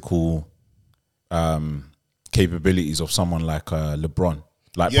physical capabilities of someone like LeBron.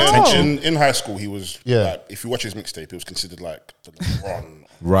 Like Yeah, potential. in high school, he was. Yeah. Like, if you watch his mixtape, he was considered like the LeBron.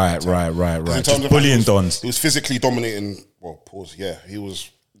 Right. In terms Just of bullying like, dons. He was physically dominating. Well, pause. Yeah, he was.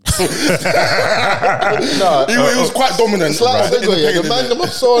 No, He was quite dominant. it's like right, in the yeah, paint, the man, innit? the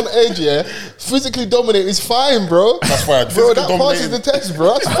so on edge, yeah, physically dominate is fine, bro. That's fine. Bro, Physically that passes the dominating. test,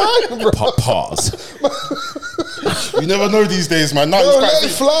 bro. That's fine, bro. Pause. You never know these days, man. No, Bro, he was, let quite,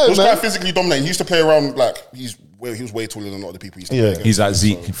 it fly, he was man. quite physically dominating. He used to play around like he was way taller than a lot of the people he used to play against. He's like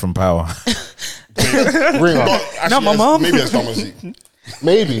Zeke from Power. Ring on. Actually, my mom. Maybe as dumb as Zeke.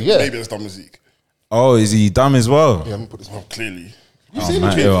 Maybe, yeah. Maybe as dumb as Zeke. Oh, is he dumb as well? Yeah, let me put this Oh, clearly. Oh,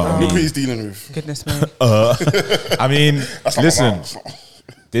 man, yo, I Look who mean- he's dealing with. Goodness me. I mean, That's not listen, my mom.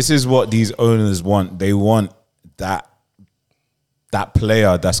 this is what these owners want. They want that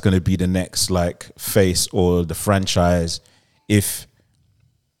player that's going to be the next like face or the franchise. If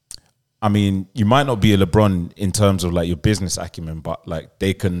I mean, you might not be a LeBron in terms of like your business acumen, but like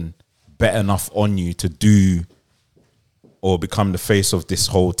they can bet enough on you to do or become the face of this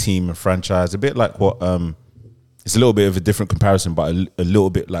whole team and franchise. A bit like what it's a little bit of a different comparison, but a little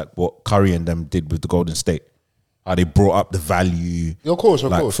bit like what Curry and them did with the Golden State. How they brought up the value. Of course, of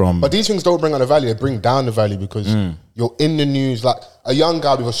like, course. From, but these things don't bring up the value; they bring down the value because you're in the news. Like a young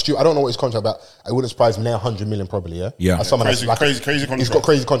guy with a I don't know what his contract, but it wouldn't surprise me. 100 million probably. Yeah, Yeah. As someone Crazy, that's like, crazy He's got contract.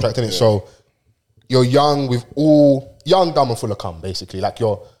 crazy contract in it. So you're young with all young, dumb, and full of cum. Basically, like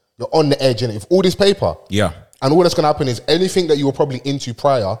you're on the edge in it with all this paper. yeah. And all that's going to happen is anything that you were probably into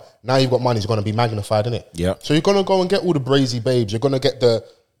prior, now you've got money, is going to be magnified, in it. Yeah. So you're going to go and get all the brazy babes. You're going to get the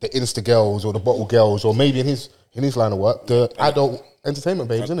Insta girls or the bottle girls, or maybe in his line of work, the adult entertainment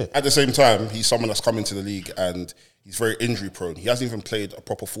babes, isn't it? At the same time, he's someone that's come into the league and he's very injury prone. He hasn't even played a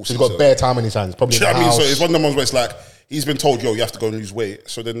proper full He's season. got bare time in his hands. Probably. Do you know what I mean? So it's one of the ones where it's like he's been told, yo, you have to go and lose weight.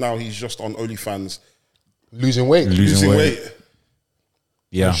 So then now he's just on OnlyFans losing weight. losing weight.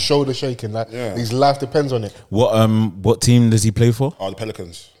 Yeah. Shoulder shaking. Like his life depends on it. What team does he play for? The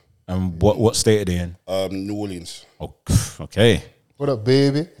Pelicans. And what state are they in? New Orleans. Oh, okay. What up,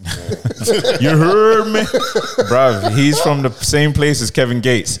 baby? You heard me, bruv. He's from the same place as Kevin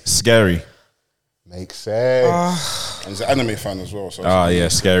Gates. Scary. Makes sense. And he's an anime fan as well. So Yeah,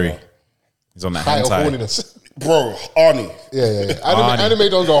 scary. He's on that Height of hentai. horniness. bro, Arnie. Yeah. Anime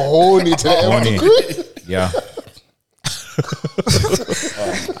dons are horny today. Horny. Yeah.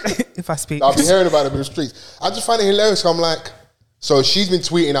 If I speak. I've been hearing about him in the streets. I just find it hilarious. I'm like, so she's been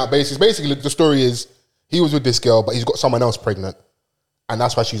tweeting out basically the story is he was with this girl, but he's got someone else pregnant. And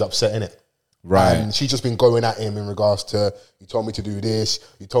that's why she's upset, innit? Right. And she's just been going at him in regards to, you told me to do this,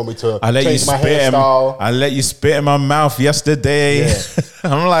 you told me to I let you change my spit hairstyle. I let you spit in my mouth yesterday. Yeah.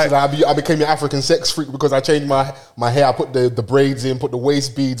 I'm like, I became an African sex freak because I changed my hair. I put the braids in, put the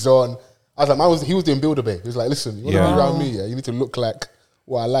waist beads on. I was like, he was doing Builder Bay. He was like, listen, you want to be around me, you need to look like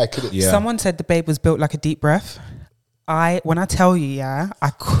what I like, innit? Yeah. Someone said the babe was built like a deep breath. When I tell you, I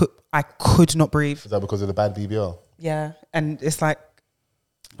could not breathe. Is that because of the bad BBL? Yeah, and it's like,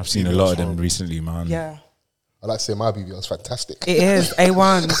 I've seen a lot of them recently, man. yeah. I like to say my BBL is fantastic. It is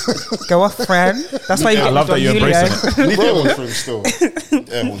A1. Go off, friend. That's why you I get love that you're embracing it. Leave the air horns for him still.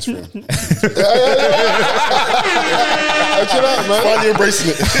 Air horns for him. Chill out, man. Finally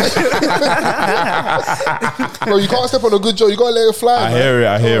embracing it. Bro, you can't step on a good joke. You gotta let it fly.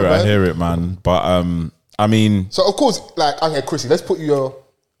 I hear it, man. But I mean, so of course, like, okay, Chrissy, let's put you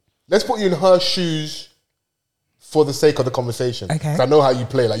in her shoes for the sake of the conversation. Okay. 'Cause I know how you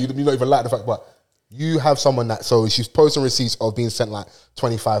play. Like, you don't even like the fact, but you have someone that, so she's posting receipts of being sent like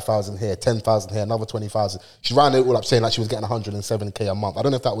 25,000 here, 10,000 here, another 20,000. She rounded it all up saying like she was getting 107K a month. I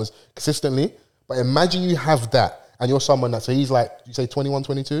don't know if that was consistently, but imagine you have that and you're someone that, so he's like, you say 21,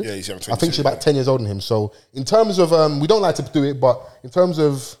 22? Yeah, he's young, I think she's 22, about 10 years older than him. So in terms of, we don't like to do it, but in terms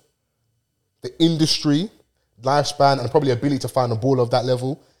of the industry, lifespan, and probably ability to find a ball of that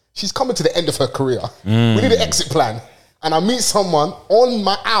level, she's coming to the end of her career. We need an exit plan. And I meet someone on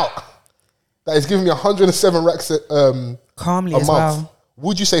my out that is giving me 107 racks Calmly a as month. well.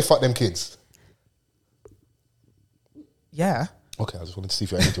 Would you say fuck them kids? Yeah. Okay, I just wanted to see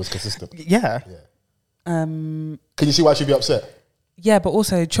if your energy was consistent. Yeah. Can you see why she'd be upset? Yeah, but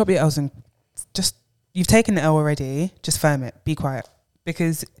also chop your L's and just, you've taken the L already, just firm it, be quiet.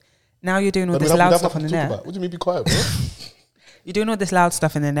 Because now you're doing all this loud stuff on the net. What do you mean be quiet, bro? You're doing all this loud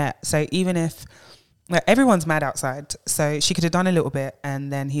stuff in the net. So even if, like, everyone's mad outside, so she could have done a little bit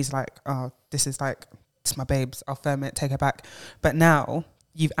and then he's like, oh, this is my babes, I'll firm it, take her back. But now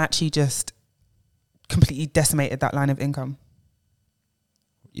you've actually just completely decimated that line of income.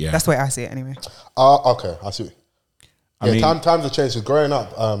 yeah. That's the way I see it anyway. Okay, I see. I Yeah, mean- times have changed. Because growing up,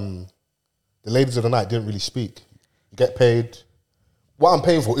 the ladies of the night didn't really speak. You get paid. What I'm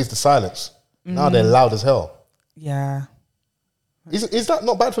paying for is the silence. Now they're loud as hell. Yeah. Is that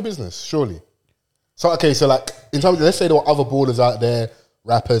not bad for business? Surely. So okay, so like in terms of, let's say there were other ballers out there,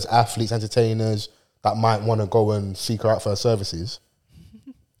 rappers, athletes, entertainers that might want to go and seek her out for her services.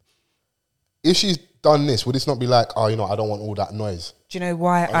 If she's done this, would this not be like, oh, you know, I don't want all that noise? Do you know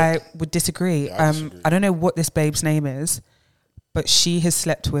why I would disagree? Yeah, I disagree. I don't know what this babe's name is, but she has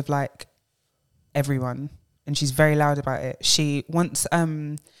slept with like everyone and she's very loud about it. She once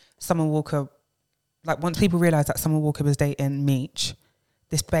Summer Walker, like once people realised that Summer Walker was dating Meech,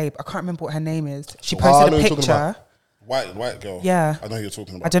 this babe, I can't remember what her name is. She I posted know a who you're talking picture. about. White girl. Yeah. I know who you're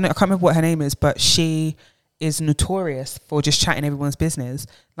talking about. I don't know, I can't remember what her name is, but she is notorious for just chatting everyone's business.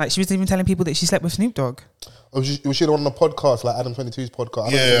 Like she was even telling people that she slept with Snoop Dogg. Was she on a podcast like Adam 22's podcast?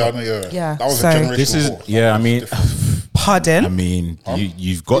 I know. Yeah, That was so- a generational. This is, war. yeah, I mean, Pardon? I mean,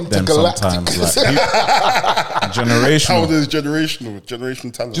 you've got them Intergalactic. sometimes. Like, How generational. is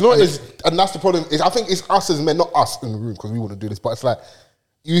generational talent? Do you know what it is? And that's the problem. Is I think it's us as men, not us in the room, because we wouldn't do this. But it's like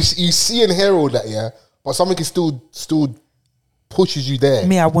you see and hear all that, yeah. But something is still pushes you there.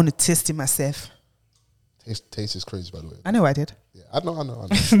 Me, I want to test it myself. Taste is crazy, by the way. I know I did. Yeah, I know.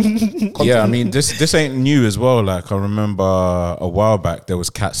 Yeah, I mean, this ain't new as well. Like I remember a while back there was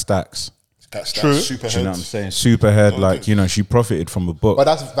Cat Stacks. That's True. super Do you know what I'm heads. saying? Superhead, like, you know, she profited from a book. But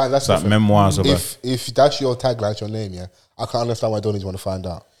that's It's like different. memoirs of her. If that's your tagline, it's your name, yeah, I can't understand why Donnie's want to find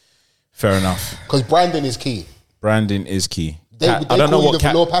out. Fair enough. Because branding is key. Branding is key. They I don't know call you what the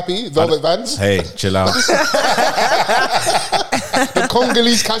Velour Pappy, Velvet Vans, Hey, chill out. the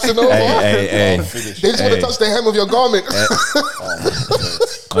Congolese Casanova. hey. They just want to touch the hem of your garment.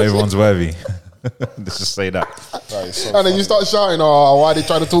 Not everyone's worthy. Let's just say that. And then you start shouting, "Oh, why are they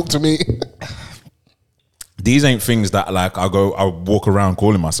trying to talk to me?" These ain't things that like I walk around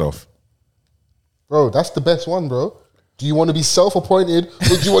calling myself. Bro, that's the best one, bro. Do you want to be self-appointed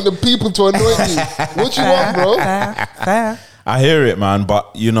or do you want the people to anoint you? What you want, bro? Fair. I hear it, man,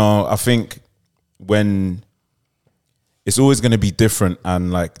 but you know, I think when it's always going to be different,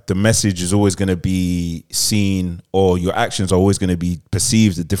 and like the message is always going to be seen, or your actions are always going to be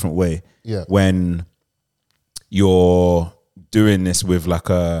perceived a different way. Yeah. When you're doing this with like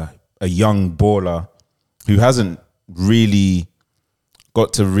a young baller who hasn't really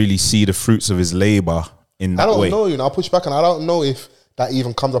got to really see the fruits of his labor in that way. I don't know, you know, I'll push back, and I don't know if that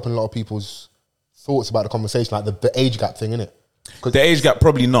even comes up in a lot of people's thoughts about the conversation, like the age gap thing, innit? The age gap,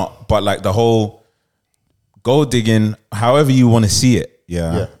 probably not, but like the whole gold digging, however you want to see it,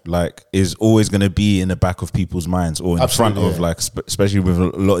 like is always going to be in the back of people's minds, or in front of like, especially with a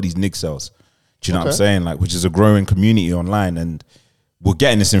lot of these nig cells. Do you know what I'm saying? Like, which is a growing community online, and we're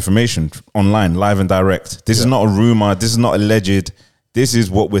getting this information online, live and direct. This is not a rumor. This is not alleged. This is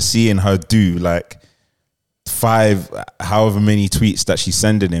what we're seeing her do. Like 5, however many tweets that she's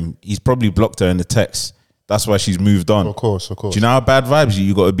sending him, he's probably blocked her in the text. That's why she's moved on. Of course. Do you know how bad vibes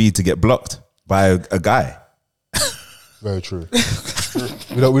you got to be to get blocked by a guy? Very true.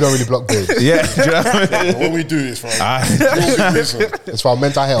 we don't really block babes. Yeah. Do you know what I mean? What we do is for It's for our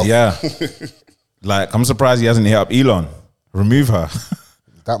mental health. Yeah. Like, I'm surprised he hasn't hit up Elon. Remove her.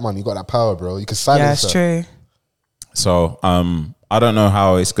 That man, you got that power, bro. You can silence her. Yeah, it's true. So, I don't know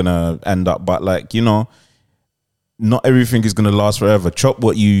how it's going to end up, but like, you know, not everything is going to last forever. Chop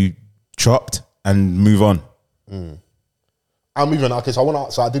what you chopped and move on. I'm moving. Okay, so I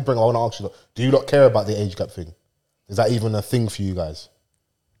want to ask you, do you not care about the age gap thing? Is that even a thing for you guys?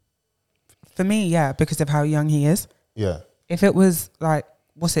 For me, yeah, because of how young he is. Yeah. If it was like,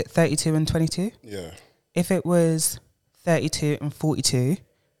 what's it, 32 and 22? Yeah. If it was 32 and 42,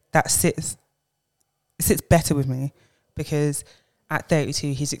 it sits better with me, because at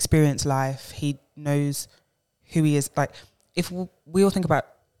 32 he's experienced life. He knows who he is. Like, if we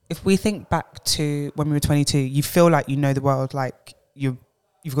think back to when we were 22, you feel like you know the world, like you've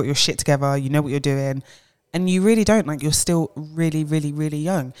got your shit together, you know what you're doing, and you really don't. Like, you're still really, really, really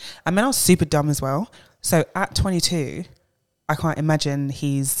young. I mean, I was super dumb as well. So at 22, I can't imagine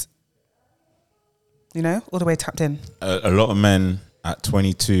he's, you know, all the way tapped in. A lot of men at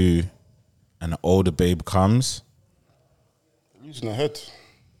 22, and an older babe comes, losing her head.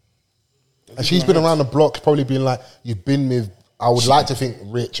 And she's been around the block, probably been like, you've been with, I would like to think,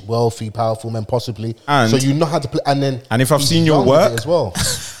 rich, wealthy, powerful men, possibly. And so you know how to play. And if I've seen your work as well,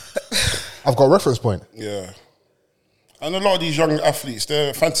 I've got a reference point. Yeah. And a lot of these young athletes,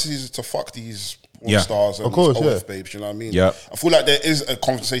 their fantasies to fuck these porn stars and of course, these older babes, you know what I mean? Yeah. I feel like there is a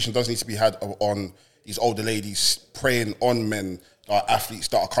conversation does need to be had on these older ladies preying on men, athletes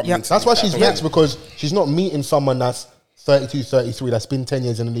that are coming into. That's why she's next, because she's not meeting someone that's 32, 33, that's been 10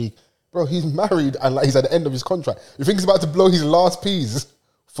 years in the league. Bro, he's married and like he's at the end of his contract. You think he's about to blow his last peas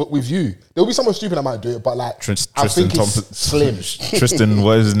with you? There'll be someone stupid that might do it, but like, I think it's slim. Tristan,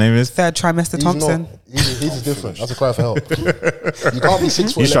 what his name is? Third trimester Thompson. He's different. That's a cry for help. You can't be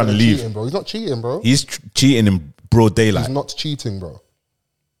 6 foot. He's trying to leave. Cheating, bro. He's not cheating, bro. He's cheating in broad daylight. He's not cheating, bro.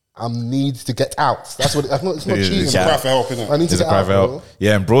 I need to get out. It's not cheating. It's a cry for help, isn't it? I need to It's a get cry out, for help. bro.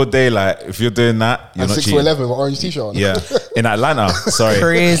 Yeah, in broad daylight, if you're doing that, you're And not 6 cheating. 4'11" with an orange t-shirt on. Yeah, in Atlanta. Sorry.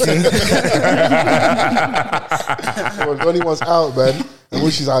 Crazy. When he wants out, man. And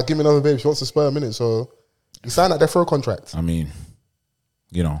when she's like, give me another babe, she wants to spur a minute. So he signed that there for a contract. I mean,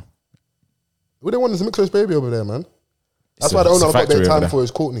 you know. What they want is a mixed baby over there, man. That's why the owner I've got their time for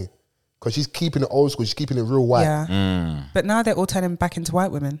is Courtney. Because she's keeping it old school, she's keeping it real white. Yeah. But now they're all turning back into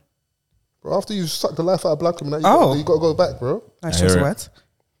white women. Bro, after you suck the life out of black women, you got to go back, bro. That's just words.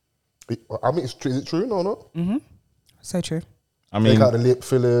 I mean, is it true? No, not. Mm-hmm. So true. I mean, take out the lip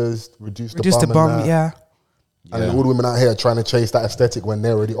fillers, reduce the the bum, bum, yeah. And then all the women out here are trying to chase that aesthetic when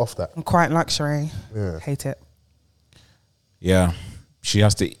they're already off that. And quite luxury. Yeah. Hate it. yeah, she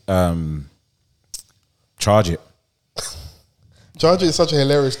has to charge it. Charge it is such a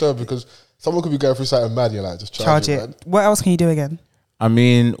hilarious term because someone could be going through something mad. You're like, just charge it. Man. What else can you do again? I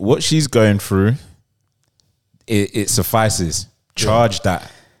mean, what she's going through, it suffices. Charge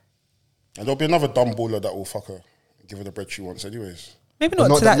that. And there'll be another dumb baller that will fuck her and give her the bread she wants anyways. Maybe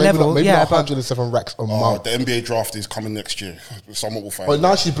not to that level. Maybe yeah, not 107 racks a month. The NBA draft is coming next year. Someone will find But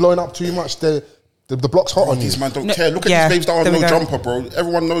now she's blowing up too much. The block's hot on you. These man don't care. Look at these babes that are no jumper, bro.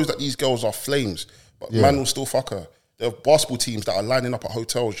 Everyone knows that these girls are flames. But man will still fuck her. There are basketball teams that are lining up at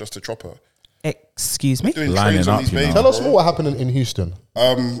hotels just to chop her. Excuse me? Doing Lining trains on up, these you know. babes, Tell us bro. more what happened in Houston.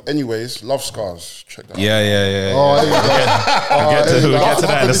 Anyways, Love Scars. Check that out. Yeah. Oh, there you go. We'll get to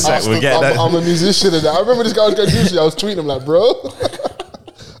that in a sec. We'll get that. I'm a musician and that. I remember this guy was going to Houston. I was tweeting him like, bro,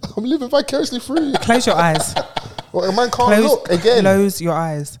 I'm living vicariously free. Close your eyes. Well, a man can't look again. Close your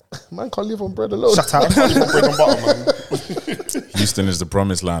eyes. Man can't live on bread alone. Shut up. Bread and butter, man. Houston is the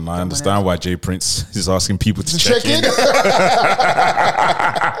promised land. I understand why Jay Prince is asking people to Check check in.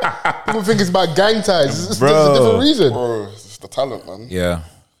 People think it's about gang ties. It's Bro. a different reason. Bro, it's the talent, man. Yeah,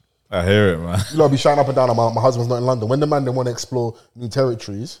 I hear it, man. You lot be shouting up and down. My husband's not in London. When the man they want to explore new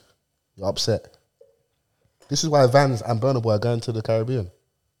territories, you're upset. This is why Vans and BurnaBoy are going to the Caribbean.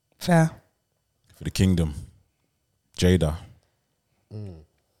 Fair. For the kingdom, Jada.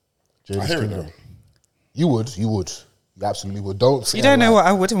 Jada's I hear it kingdom. though. You would. You absolutely would. Don't say You don't it know like- what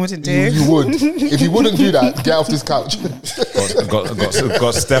I would and wouldn't do. You would. If you wouldn't do that, get off this couch.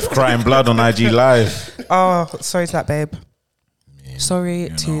 Got Steph crying blood on IG Live. Oh, sorry to that babe. Sorry you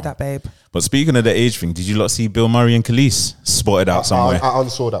to know. that babe. But speaking of the age thing, did you lot see Bill Murray and Khalees spotted out somewhere? I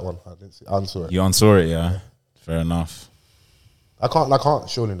unsaw that one. I didn't see. I unsaw it. You unsaw it, yeah? Fair enough. I can't.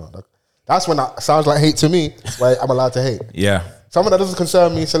 Surely not. That's when that sounds like hate to me. Where I'm allowed to hate. Yeah. Something that doesn't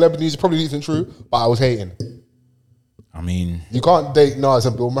concern me. Celebrity news probably isn't true, but I was hating. I mean, You can't date Nas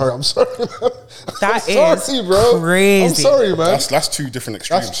and Bill Murray. I'm sorry, man. That I'm is sorry, bro. crazy. I'm sorry, man. That's two different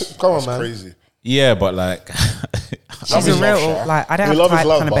extremes. Come on, That's man. crazy. yeah, but like, She's Love a is love, real, Sha. like, I don't have Love type is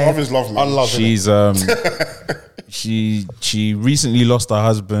love, kind of but babe. love is love, man. Unlove, she's she recently lost her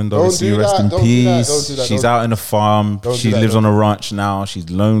husband. Don't Obviously, do rest that, in don't do that, peace. don't do that, She's don't- out in a farm. don't She do that, lives don't on a ranch now. She's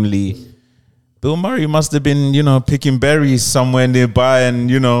lonely. Bill Murray must have been, picking berries somewhere nearby, and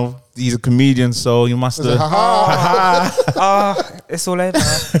he's a comedian, so he must have. It's all over.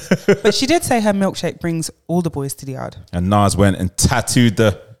 But she did say her milkshake brings all the boys to the yard. And Nas went and tattooed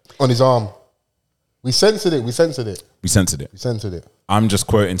on his arm. We censored it. We censored it. I'm just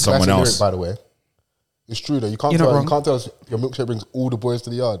quoting someone Classic else. lyric, by the way. It's true though. You can't You're not tell. wrong. You can't tell us your milkshake brings all the boys to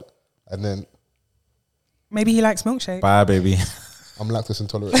the yard, and then Maybe he likes milkshake. Bye, baby. I'm lactose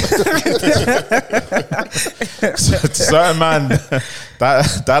intolerant. Certain man,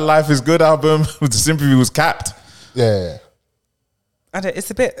 that Life is Good album with the sympathy was capped. Yeah. It's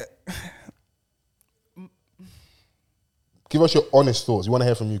a bit. Give us your honest thoughts. We want to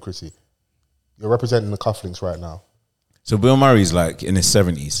hear from you, Chrissy. You're representing the cufflinks right now. So Bill Murray's like in his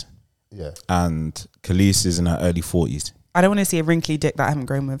 70s Yeah. and Khalees is in her early 40s. I don't want to see a wrinkly dick that I haven't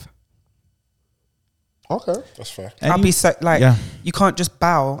grown with. Okay. That's fair. And I'll you- be so like, yeah. you can't just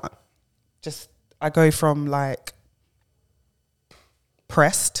bow. I go from like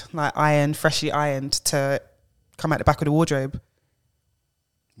pressed, like ironed, freshly ironed, to come out the back of the wardrobe.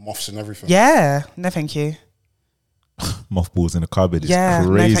 Moths and everything. Yeah, no, thank you. Mothballs in the cupboard is Yeah,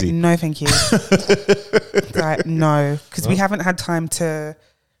 crazy. no, thank you. Like, no, because we haven't had time to.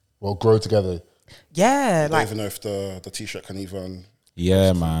 Well, grow together. Yeah, I don't like even know if the t-shirt can even.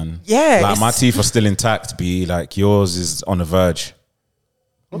 Yeah, man. Yeah, Like my it's- teeth are still intact, B. Like yours is on the verge.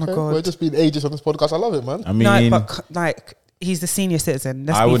 oh my Okay. god. We're just being ageist on this podcast. I love it, man. I mean, No, but like he's the senior citizen.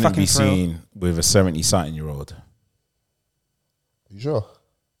 Let's I be wouldn't fucking be for real. seen with a 70-something-year-old. You sure?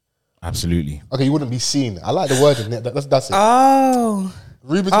 Absolutely. Okay, you wouldn't be seen. I like the word in it. That's it. Oh,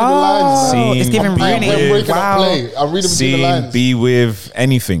 Read between the lines, man. Seen, it's giving be Rooney. I'm breaking Wow. up play. I'm reading between the Seen, lines. be with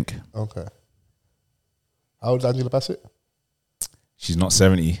anything. Okay. How old is Angela Bassett? She's not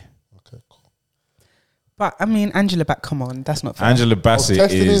 70. Okay, cool. But I mean, Angela Back, come on, that's not fair. Angela Bassett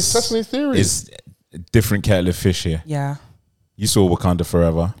testing his theory. is a different kettle of fish here. Yeah. You saw Wakanda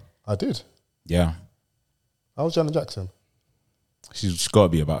Forever. I did. Yeah. How was Janet Jackson? She's got to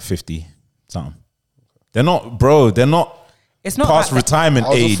be about 50 something. They're not It's not past like retirement I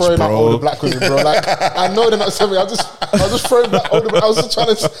was age, just throwing out older bro. black women, bro. Like I know they're not 70. I was just throwing back older. I was just trying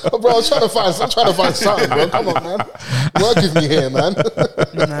to find something, bro. Come on, man. Work with me here, man.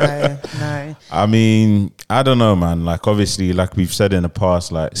 no. I mean, I don't know, man. Like, obviously, like we've said in the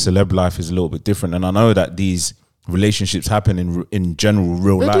past, like celeb life is a little bit different, and I know that these relationships happen in general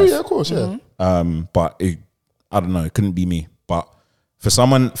real They life. do, yeah, of course, yeah. But I don't know. It couldn't be me. But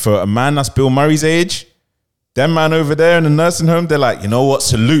for a man that's Bill Murray's age, them man over there in the nursing home, they're like, you know what?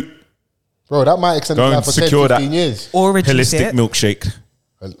 Salute. Bro, that might extend Go his and life for 10, secure 15 that. years. Or reduce Holistic it. milkshake.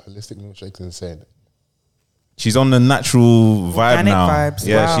 Holistic milkshake's insane. She's on the natural vibe Organic now. vibes,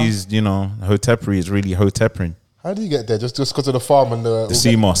 Yeah, wow. she's, Hotepery is really Hoteperin. How do you get there? Just because of the farm and The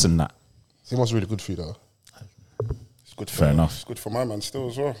sea moss and that. sea moss is really good for you, though. It's good for Fair enough. It's good for my man still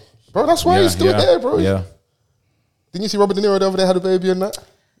as well. Bro, that's why he's still there, bro. Yeah. Didn't you see Robert De Niro the other day had a baby and that?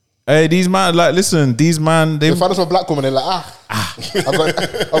 Hey, these man, like, listen, these man, They find us a black woman. They're like, I've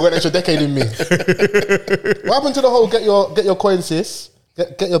got an extra decade in me. What happened to the whole get your coin, sis?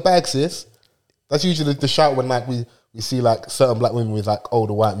 Get your bag, sis. That's usually the shout when like we see like certain black women with like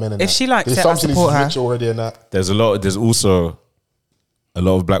older white men. And If that. she likes There's it, I something support her. rich already in that. There's also a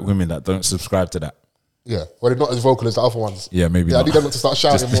lot of black women that don't subscribe to that. Yeah, well, they're not as vocal as the other ones. Yeah, maybe I not. need them to start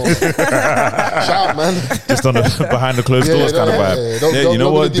shouting more. Shout, man. Just on the behind the closed doors kind of vibe. Don't You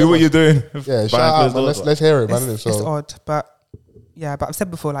know what? Do what you're doing. Yeah, behind shout out, closed man. doors. Let's hear it, man. It's So odd, but I've said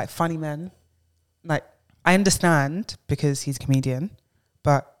before, like funny men, like I understand because he's a comedian,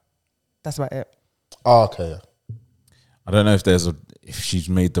 but that's about it. oh, okay, yeah. I don't know if she's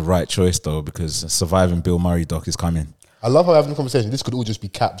made the right choice though, because Surviving Bill Murray doc is coming. I love how we're having a conversation. This could all just be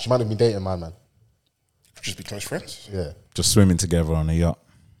cap. She might have been dating my man. Just be close friends. Yeah. Just swimming together on a yacht.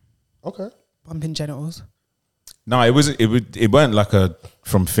 Okay. Bumping genitals. No, it weren't like a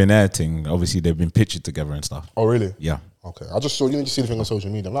from thin air thing. Obviously, they've been pictured together and stuff. Oh, really? Yeah, Okay. I just saw you just see the thing on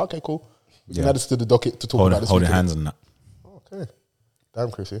social media. I'm like, okay, cool. We can Yeah. add this to the docket to talk about this. holding weekend. hands on that. Okay. Damn,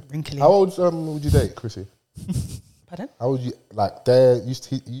 Chrissy. Wrinkly. How old would you date, Chrissy? Pardon? How would you like?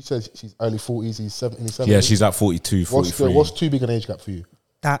 You said she's early 40s. He's 70s. Yeah, she's at 42, 43. What's too big an age gap for you?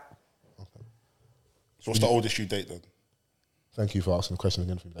 That. So what's the oldest you date then? Thank you for asking the question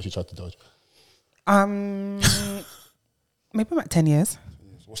again for me. I should try to dodge. Maybe about 10 years.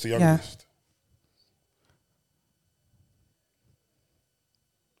 What's the youngest?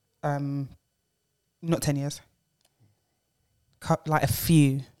 Not 10 years. Like a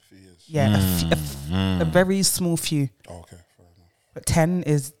few. Few years. Yeah, a very small few. Oh, okay. Fair enough. But 10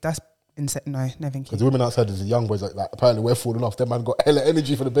 that's insane. No, thank you. Because the women outside, there's the young boys like apparently we're falling off. Them man got hella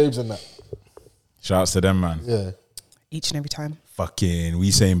energy for the babes and that. Shouts to them, man. Yeah. Each and every time. Fucking,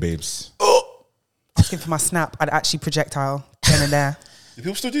 we saying babes. Asking for my snap, I'd actually projectile then and there. Do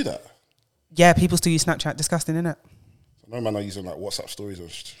people still do that? Yeah, people still use Snapchat. Disgusting, innit? No man are using like WhatsApp stories and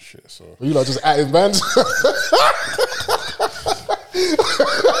shit. So Well, you like just adding bands.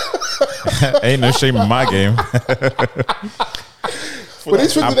 Ain't no shame in my game. But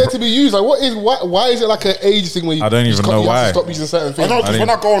these things are there to be used. Like, why is it like an age thing where you I don't you just even can't- know you have why. to stop using certain I things? know because I when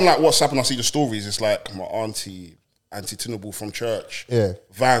didn't- I go on like WhatsApp and I see the stories, it's like my auntie Tinable from church. Yeah.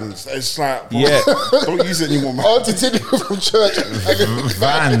 Vans. It's like bro, Yeah. don't use it anymore, man. Auntie Tinny from church.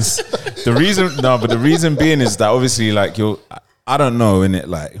 Vans. The reason being is that obviously, like, I don't know, innit?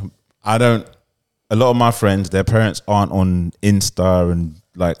 Like, a lot of my friends, their parents aren't on Insta and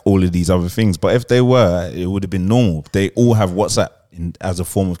like all of these other things. But if they were, it would have been normal. They all have WhatsApp as a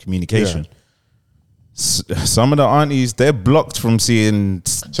form of communication. Yeah. Some of the aunties, they're blocked from seeing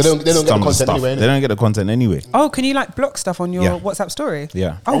So they don't get the some of content stuff. anyway, innit? They don't get the content anyway. Oh, can you like block stuff on your Yeah. WhatsApp story?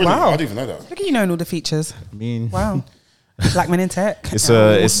 Yeah. Oh, wow. I didn't even know that. Look at you knowing all the features. I mean, Wow. Black men in tech. it's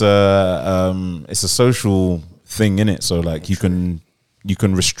a social thing, innit? So like you can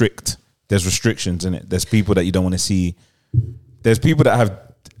restrict. There's restrictions in it. There's people that you don't want to see. There's people that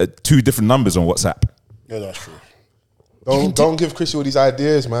have 2 different numbers on WhatsApp. Yeah, that's true. Don't give Chrissy all these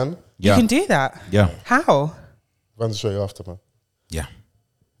ideas, man. Yeah, You can do that. yeah, How? Run straight after, man. yeah.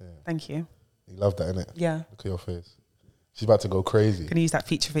 Thank you. You love that, innit? Yeah. Look at your face. She's about to go crazy. Gonna use that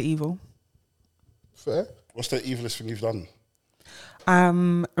feature for evil. Fair. What's the evilest thing you've done?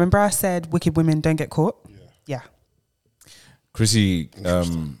 Remember I said wicked women don't get caught? Yeah. Chrissy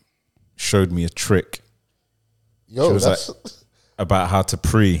showed me a trick. She Yo, was that's... about how to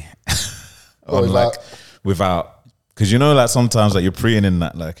pre on it's like like- without, because you know, like sometimes like you're preing in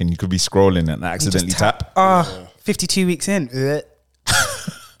that, like, and you could be scrolling and accidentally tap. 52 weeks in.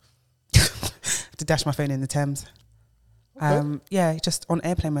 To dash my phone in the Thames. Yeah, just on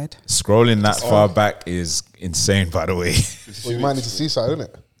airplane mode. Scrolling that far back is insane, by the way. Well, you might need to see something,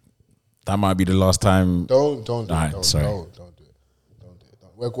 innit? That might be the last time. Don't do Alright, it. Don't sorry. do it. Don't do it.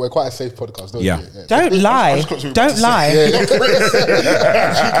 We're quite a safe podcast. Don't Yeah. do it. Don't lie. Don't lie.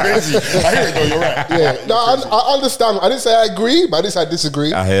 Crazy. I hear it though, you're right. Yeah. No, I understand. I didn't say I agree, but I didn't say I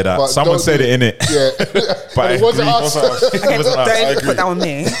disagree. I hear that. But Someone don't said do it, innit? Yeah. But I it wasn't agree. us. Okay, I don't agree. put that on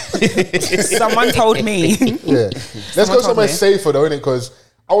me. Someone told me. Yeah. Let's go told somewhere me. safer though, innit? Because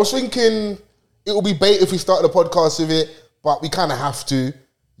I was thinking it would be bait if we started the podcast with it, but we kind of have to.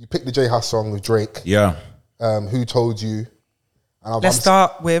 You picked the J Huss song with Drake. Yeah. Who told you? And Let's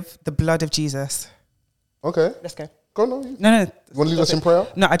start with the blood of Jesus. Okay. Let's go. Go on. No. You No. want to lead us in prayer?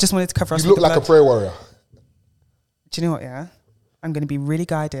 No, I just wanted to cover us You with look the like a blood. prayer warrior. Do you know what, yeah? I'm going to be really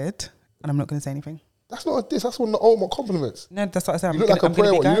guided and I'm not going to say anything. That's not a diss. That's one of the ultimate compliments. No, that's what I said. You look like a I'm gonna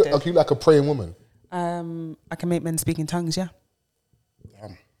prayer be warrior. You guided. look like a praying woman. I can make men speak in tongues, yeah.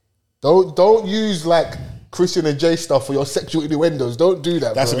 Don't use like Christian and Jay stuff for your sexual innuendos. Don't do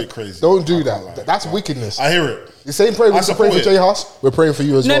that. That's bro. a bit crazy. Don't do that. That's wickedness. I hear it. The same prayer we're praying for Jay Huss, we're praying for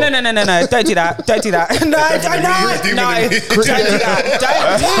you as well. No. Don't do that. Don't do that. No. Don't do that.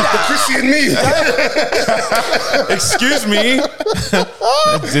 The Chrissy in me. Excuse me.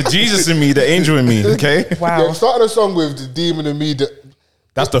 The Jesus in me, the angel in me. Okay. Wow. Yeah, starting a song with the demon in me.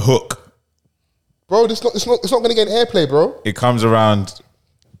 That's the hook. Bro, it's not going to get airplay, bro. It comes around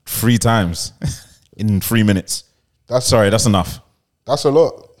 3 times in 3 minutes. That's enough. That's a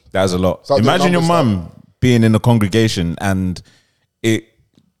lot. That's a lot. Start doing Imagine your numbers, mum being in the congregation and it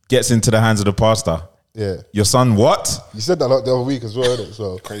gets into the hands of the pastor. Yeah. Your son, what? You said that like the other week as well, innit?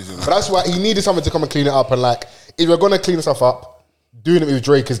 So Crazy. But that's why he needed someone to come and clean it up. And like, if you're gonna clean stuff up, doing it with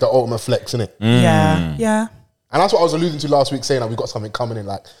Drake is the ultimate flex, innit? Yeah. And that's what I was alluding to last week, saying that we got something coming in.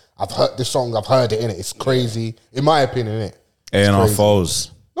 Like, I've heard this song, I've heard it, innit? It's crazy, in my opinion, innit? A&R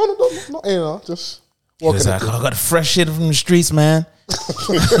Fols. No, not A&R. Just He's like, I got fresh shit from the streets, man.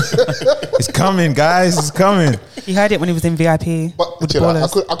 It's coming, guys. It's coming. He heard it when he was in VIP. But with you the know,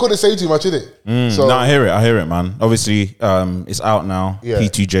 ballers. I couldn't say too much, innit? So No, I hear it, man. Obviously, it's out now. Yeah.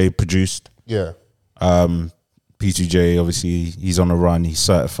 P2J produced. yeah, P2J, obviously, he's on a run. He's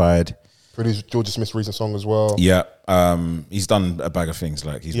certified. produced Georgia Smith's recent song as well. Yeah. He's done a bag of things.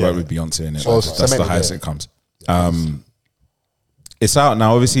 Like, he's worked with Beyonce in it. So Like, that's the cemented, highest yeah. it comes. It's out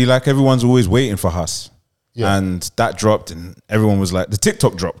now. Obviously, like, everyone's always waiting for Huss. Yeah. And that dropped, and everyone was like, the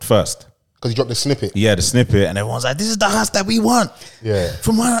TikTok dropped first. Because he dropped the snippet. Yeah, the snippet, and everyone's like, this is the Huss that we want. Yeah.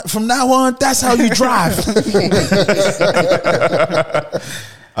 From now on, that's how you drive.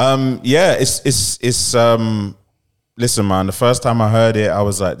 Yeah, it's listen, man, the first time I heard it, I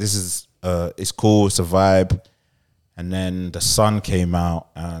was like, this is it's cool, it's a vibe. And then The Sun came out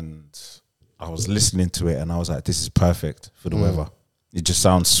and I was listening to it and I was like, this is perfect for the weather. It just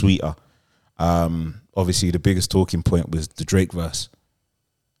sounds sweeter. Obviously the biggest talking point was the Drake verse.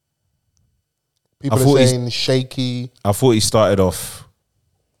 People I thought are saying shaky. I thought he started off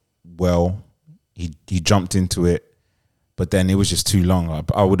well. He jumped into it, but then it was just too long.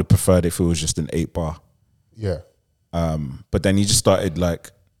 I would have preferred if it was just an 8-bar. Yeah. But then he just started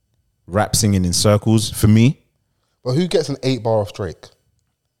like rap singing in circles for me. But who gets an 8-bar off Drake?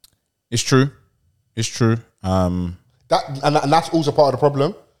 It's true. It's true. And that's also part of the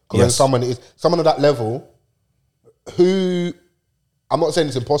problem. Because Yes. when someone at that level, who, I'm not saying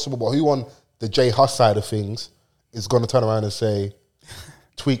it's impossible, but who on the J Huss side of things is going to turn around and say,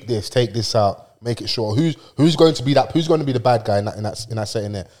 tweak this, take this out, make it short. Who's going to be the bad guy in that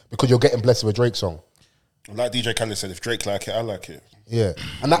setting there? Because you're getting blessed with a Drake song. Like DJ Khaled said, if Drake like it, I like it. Yeah,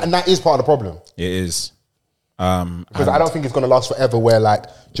 and that is part of the problem. It is. Because I don't think it's going to last forever. Where like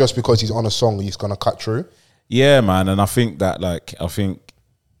just because he's on a song, he's going to cut through. Yeah, man. And I think that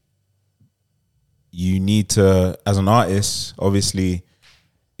you need to, as an artist, obviously,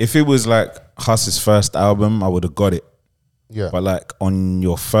 if it was like Huss's first album, I would have got it. Yeah, But like on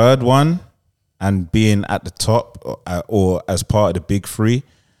your third one and being at the top or as part of the big three,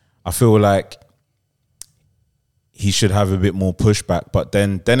 I feel like he should have a bit more pushback. But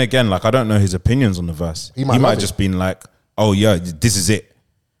then again, like, I don't know his opinions on the verse. He might just been like, oh yeah, this is it.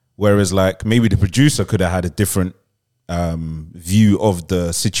 Whereas like maybe the producer could have had a different view of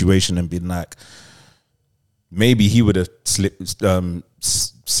the situation and been like, maybe he would have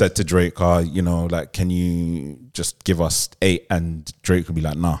said to Drake, you know, like, can you just give us 8? And Drake would be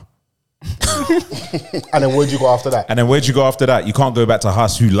like, nah. and then where'd you go after that? You can't go back to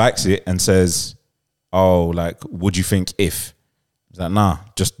Huss, who likes it and says, oh, like, what do you think if? He's like, nah,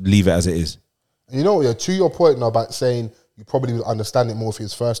 just leave it as it is. And you know, yeah, to your point now about saying you probably would understand it more for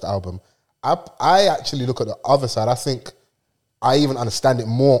his first album, I actually look at the other side. I think I even understand it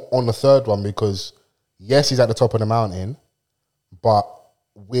more on the third one because, yes, he's at the top of the mountain, but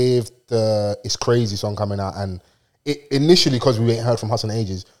with the It's Crazy song coming out, and it initially, because we ain't heard from Huss in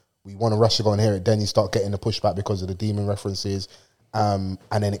ages, we want to rush to go and hear it. Then you start getting the pushback because of the demon references. And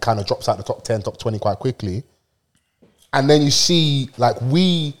then it kind of drops out the top 10, top 20 quite quickly. And then you see, like,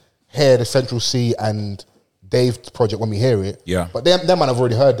 we hear the Central C and Dave's project when we hear it. Yeah. But them man have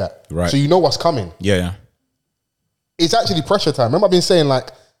already heard that. Right. So you know what's coming. Yeah. It's actually pressure time. Remember I've been saying,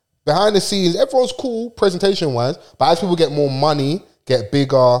 like, behind the scenes, everyone's cool presentation-wise, but as people get more money, get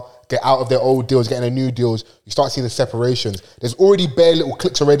bigger, get out of their old deals, get into new deals, you start seeing the separations. There's already bare little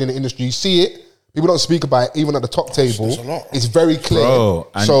clicks already in the industry. You see it. People don't speak about it, even at the top table. There's a lot. It's very clear. Bro,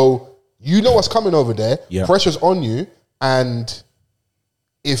 so you know what's coming over there. Yeah. Pressure's on you. And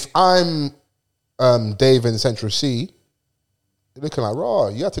if I'm Dave in Central C, You're looking like, raw,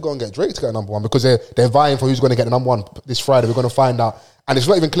 you have to go and get Drake to get number one because they're vying for who's going to get the number one this Friday. We're going to find out. And it's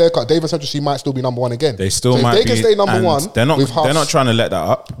not even clear cut. David Central C might still be number one again. They still so might if they can be, stay number one. They're not trying to let that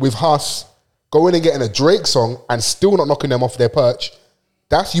up. With Huss going and getting a Drake song and still not knocking them off their perch,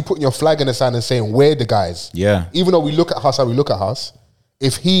 that's you putting your flag in the sand and saying, we're the guys. Yeah. Even though we look at Huss how we look at Huss,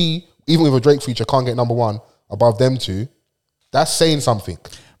 if he, even with a Drake feature, can't get number one above them two, that's saying something.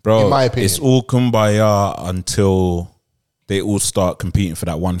 Bro, in my opinion. It's all kumbaya until they all start competing for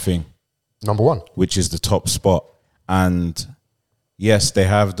that one thing. Number one. Which is the top spot. And yes, they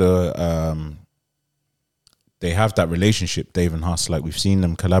have that relationship, Dave and Huss. Like we've seen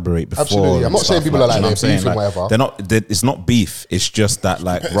them collaborate before. Absolutely. I'm not saying people are like they're beefing, whatever. It's not beef. It's just that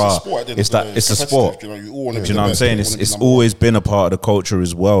like it's a sport. You know, do you know what I'm saying? It's always been a part of the culture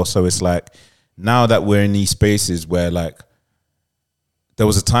as well. So it's like now that we're in these spaces where like there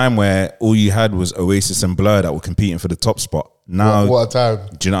was a time where all you had was Oasis and Blur that were competing for the top spot. Now, what a time.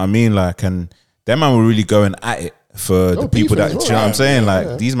 Do you know what I mean? Like, and them man were really going at it for the people that, do you know what I'm saying?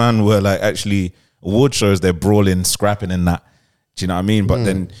 Like, these man were like actually award shows, they're brawling, scrapping in that. Do you know what I mean? But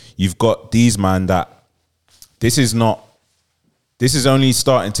then you've got these man that this is only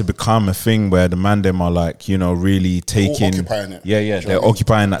starting to become a thing where the man them are like, you know, really taking, occupying it. They're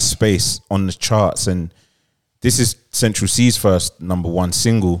occupying that space on the charts. And this is Central C's first number one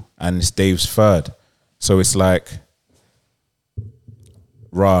single and it's Dave's third. So it's like,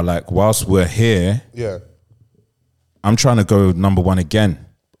 like whilst we're here, I'm trying to go number one again.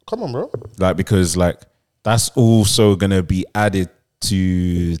 Come on, bro. Like, because like that's also gonna be added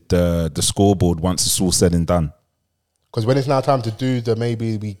to the scoreboard once it's all said and done. Because when it's now time to do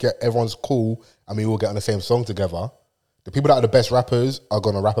maybe we get everyone's cool and we all get on the same song together, the people that are the best rappers are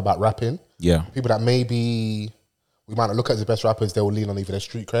gonna rap about rapping. Yeah. People that maybe we might not look at as the best rappers, they will lean on either their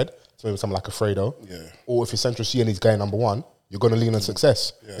street cred, so maybe someone like Alfredo. Yeah. Or if it's Central C and he's going number one, you're gonna lean on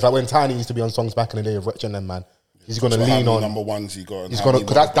success. Yeah. It's like when Tiny used to be on songs back in the day of Rich and them, man. He's going to lean on number ones. He's going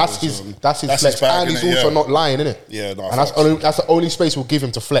because that's his flex, and he's also not lying, innit? Yeah, no, and that's the only space we'll give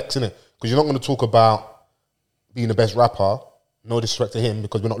him to flex, innit? Because you're not going to talk about being the best rapper. No disrespect to him,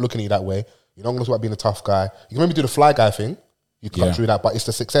 because we're not looking at you that way. You're not going to talk about being a tough guy. You can maybe do the fly guy thing. You cut through that, but it's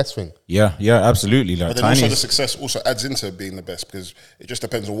the success thing. Yeah, absolutely. Like, but then also the success also adds into being the best, because it just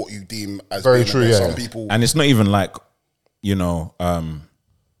depends on what you deem as very being true. The best. Yeah, some people, and it's not even like, you know,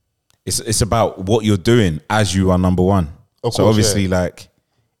 it's about what you're doing as you are number one. So obviously, like,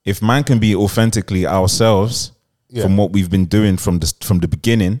 if man can be authentically ourselves from what we've been doing from the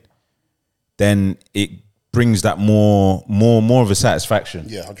beginning, then it brings that more of a satisfaction.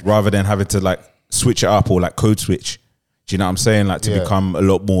 Yeah, 100%. Rather than having to like switch it up or like code switch. Do you know what I'm saying? Like to become a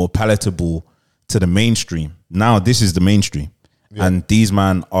lot more palatable to the mainstream. Now this is the mainstream, and these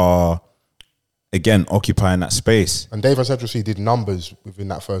man are again occupying that space. And Dave and Central C did numbers within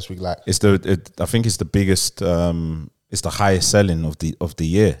that first week. Like I think it's the biggest. It's the highest selling of the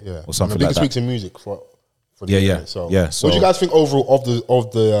year, or something like that. The biggest weeks in music for the year. So So what do you guys think overall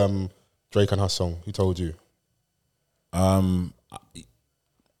of the Drake and Huss song? Who told you?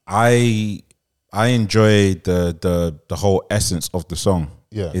 I enjoy the whole essence of the song.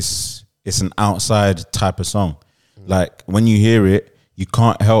 Yeah, it's an outside type of song. Like when you hear it, you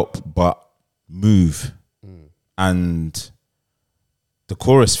can't help but move, and the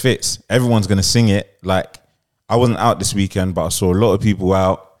chorus fits. Everyone's gonna sing it. Like, I wasn't out this weekend, but I saw a lot of people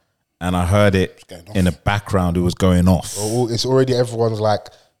out, and I heard it in the background. It was going off. It's already everyone's like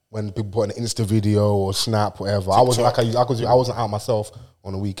when people put an Insta video or Snap, whatever. I wasn't out myself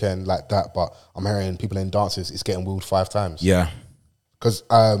on the weekend like that, but I'm hearing people in dances. It's getting wheeled 5 times. Yeah, because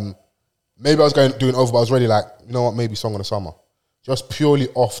maybe I was doing over, but I was really like, you know what? Maybe Song of the Summer, just purely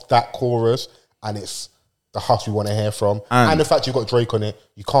off that chorus, and it's the Huss we want to hear from, and the fact you've got Drake on it.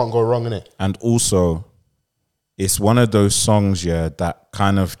 You can't go wrong in it. And also, it's one of those songs, that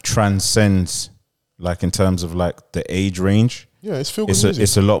kind of transcends, like in terms of like the age range. Yeah, it's feel good music.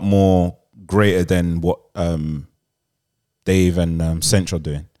 It's a lot more greater than what Dave and Central are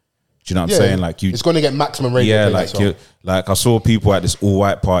doing. Do you know what I'm saying? Like it's going to get maximum radio. Yeah, like I saw people at this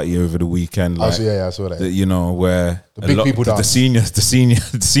all-white party over the weekend. Like, I saw that. You know, where the big people, the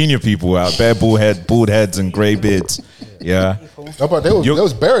senior people were out, bare bald heads and grey beards. Yeah, no, but they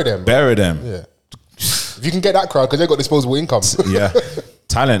was bury them. Bury them. Yeah. If you can get that crowd, because they got disposable income. Yeah.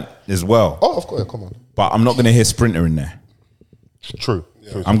 Talent as well. Oh, of course, come on. But I'm not going to hear Sprinter in there. True.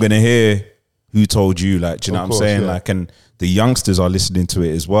 I'm going to hear Who Told You, like, do you know what I'm saying? Like, and the youngsters are listening to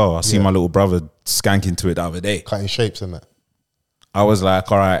it as well. I see my little brother skanking to it the other day. Cutting shapes in that. I was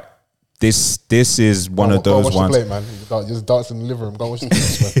like, all right, this is one of those ones. Plate, man. Just dance in the living room. Go watch the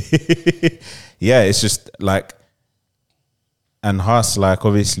games, man. Yeah, it's just like, and Huss, like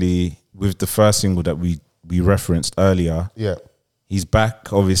obviously with the first single that we referenced earlier, he's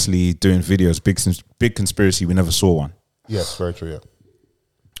back obviously doing videos. Big Conspiracy, we never saw one. Yes, very true. Yeah.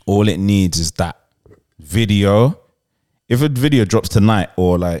 All it needs is that video. If a video drops tonight,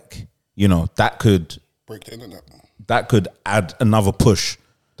 or like, you know, that could break the internet. That could add another push.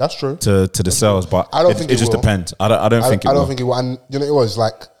 That's true to the sales, but I don't think it just depends. I don't think it will. And you know, it was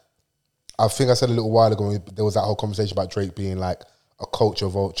like, I think I said a little while ago, there was that whole conversation about Drake being like a culture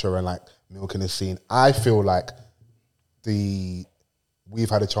vulture and like milking the scene. I feel like we've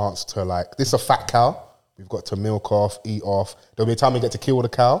had a chance to like, this is a fat cow. We've got to milk off, eat off. There'll be a time we get to kill the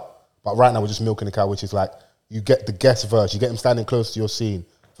cow, but right now we're just milking the cow, which is like, you get the guest verse, you get him standing close to your scene.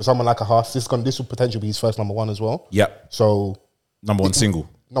 For someone like a Huss, this will potentially be his first number one as well. Yep. So number one single,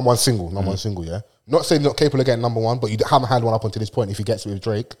 yeah. Not saying not capable of getting number one, but you haven't had one up until this point. If he gets it with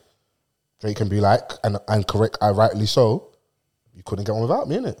Drake can be like, and correct, rightly so, you couldn't get one without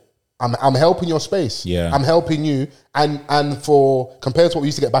me, innit? I'm helping your space. Yeah. I'm helping you. And for, compared to what we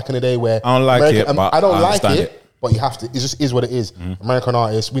used to get back in the day where I don't like it, but I don't like it, but you have to, it just is what it is. American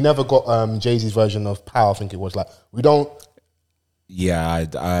artists, we never got Jay-Z's version of Power, I think it was. Like, we don't. Yeah,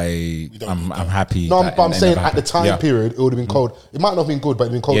 I'm happy. No, but I'm saying at the time period, it would have been cold. It might not have been good, but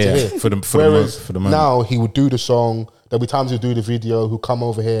it'd been cold to hear. For the moment. Now he would do the song. There'll be times he'll do the video. He'll come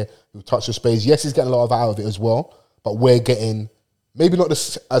over here. He'll touch the space. Yes, he's getting a lot of out of it as well. But we're getting maybe not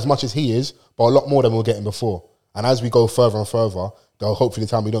as much as he is, but a lot more than we were getting before. And as we go further and further, there'll hopefully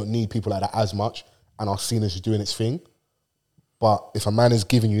time we don't need people like that as much, and our scene is doing its thing. But if a man is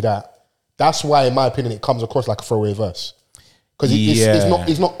giving you that, that's why, in my opinion, it comes across like a throwaway verse. Because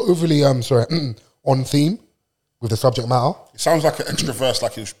it's not overly on theme with the subject matter. It sounds like an extra verse,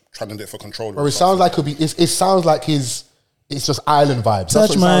 like he was trying to do it for control. Or it sounds like it sounds like it's just island vibes.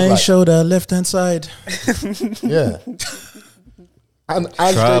 Touch my shoulder, left hand side. Yeah. And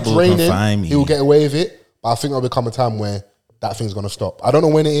as it's raining, he will get away with it. But I think there'll become a time where that thing's gonna stop. I don't know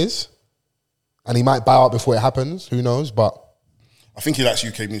when it is, and he might bow out before it happens. Who knows? But I think he likes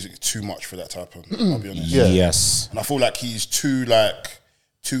UK music too much for that to happen. I'll be honest. Yeah. Yes. And I feel like he's too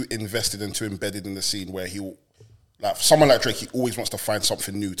invested and too embedded in the scene where he'll, like, for someone like Drake, he always wants to find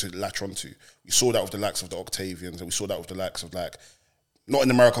something new to latch onto. We saw that with the likes of the Octavians, and we saw that with the likes of, like, not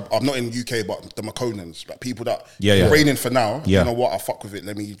in America, I'm not in UK, but the McConans, like people that are reigning for now. You know what? I fuck with it.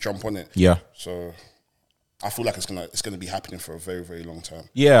 Let me jump on it. Yeah. So I feel like it's gonna be happening for a very, very long time.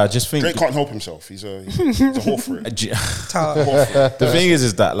 Yeah, I just think Drake can't help himself. He's a whore for it. The thing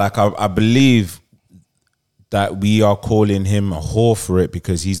is that, like, I believe that we are calling him a whore for it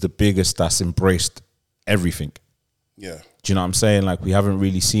because he's the biggest that's embraced everything. Yeah. Do you know what I'm saying? Like, we haven't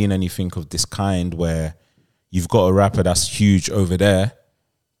really seen anything of this kind where you've got a rapper that's huge over there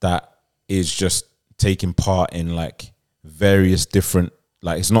that is just taking part in like various different,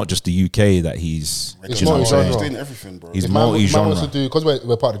 like, it's not just the UK that he's, he's doing everything, bro. He's multi-genre. Because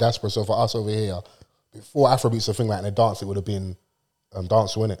we're part of the diaspora, so for us over here, before Afrobeat's a thing like in a dance, it would have been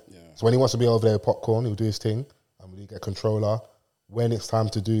dancehall, innit? Yeah. So when he wants to be over there with Popcorn, he'll do his thing, and we get Controller. When it's time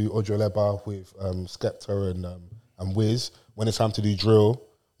to do Audio Leba with Skepta and Wiz, when it's time to do drill,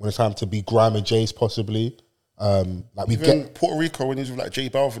 when it's time to be Grime and Jace possibly, like we get Puerto Rico when he's with like J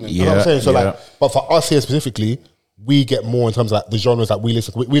Balvin. You know what I'm saying? So like, but for us here specifically, we get more in terms of like the genres that we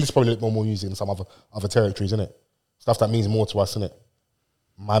listen. We listen probably a little more music in some other territories, innit? Stuff that means more to us, innit?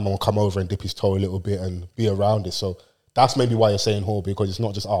 My man will come over and dip his toe a little bit and be around it. So that's maybe why you're saying whore, because it's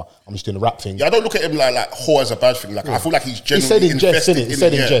not just I'm just doing a rap thing. Yeah, I don't look at him like whore as a bad thing. Like I feel like he's genuinely invested in it.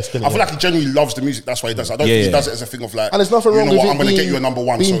 I feel like he genuinely loves the music. That's why he does it. I don't think he does it as a thing of like, and there's nothing wrong with it. I'm going to get you a number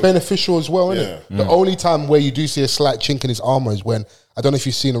one. Being beneficial as well, isn't it? The only time where you do see a slight chink in his armor is when, I don't know if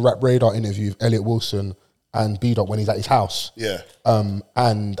you've seen a Rap Radar interview with Elliot Wilson and B-Dot when he's at his house. Yeah.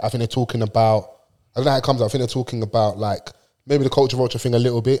 And I think they're talking about, I don't know how it comes out, I think they're talking about like maybe the culture vulture thing a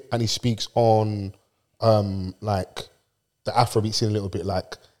little bit, and he speaks on like the Afrobeat scene a little bit,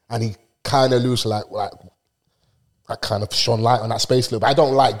 like, and he kind of lose like kind of shone light on that space a little bit. I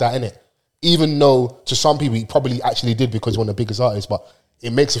don't like that, innit? Even though to some people he probably actually did because he's one of the biggest artists, but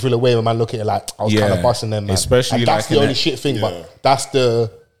it makes you feel away when man look at it like I was kind of busting them, man. Especially and that's like the only shit thing, but that's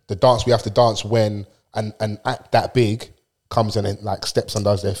the dance we have to dance when and act that big comes and then like steps and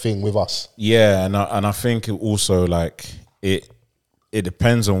does their thing with us. Yeah, and I think it also like it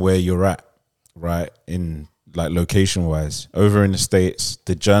depends on where you're at, right? In like location wise, over in the States,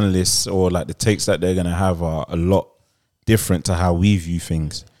 the journalists or like the takes that they're gonna have are a lot different to how we view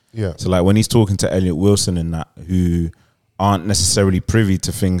things. Yeah. So like when he's talking to Elliot Wilson and that, who aren't necessarily privy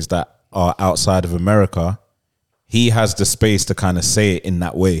to things that are outside of America, he has the space to kind of say it in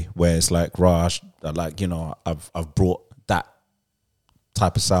that way, where it's like, Raj, like, you know, I've brought that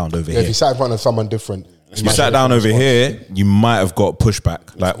type of sound over here. If you sat in front of someone different, If you sat down over here, you might have got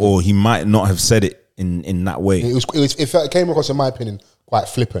pushback, like, or he might not have said it in that way. It came across, in my opinion, quite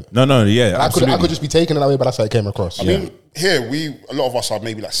flippant. No, yeah, I could just be taking it that way, but that's how it came across. I mean, here a lot of us are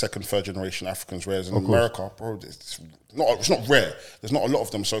maybe like second, third generation Africans, whereas in America, bro, it's not rare. There's not a lot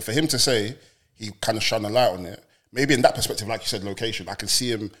of them. So for him to say he kind of shone a light on it, maybe in that perspective, like you said, location, I can see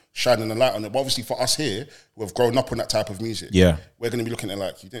him shining a light on it. But obviously for us here, who have grown up on that type of music, we're going to be looking at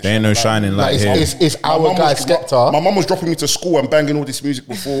like, you didn't there ain't no shining light here. It's our guy Skepta. My mum was dropping me to school and banging all this music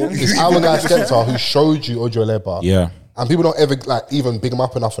before. It's our guy Skepta who showed you Ojo Leba. Yeah. And people don't ever like even big him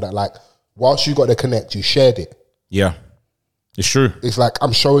up enough for that. Like, whilst you got the connect, you shared it. Yeah. It's true. It's like,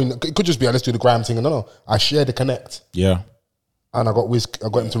 I'm showing, it could just be, let's do the gram thing. No, I shared the connect. Yeah. And I got him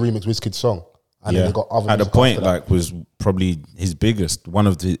to remix Wizkid's song. And then they got other at the music point, after that. like, was probably his biggest, one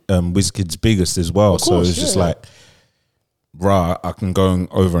of the Wizkid's biggest as well. Of course, so it's just like, rah, I can go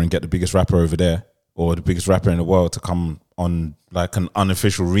over and get the biggest rapper over there, or the biggest rapper in the world to come on like an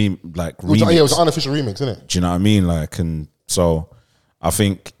unofficial remix. It was an unofficial remix, isn't it? Do you know what I mean? Like, and so I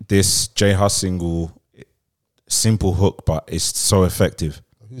think this J Hus single, simple hook, but it's so effective.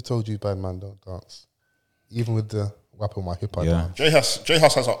 Who told you bad man don't dance? Even with the whap on my hip, I dance. J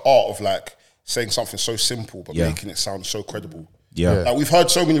Hus has an art of like saying something so simple but making it sound so credible. Yeah. Like we've heard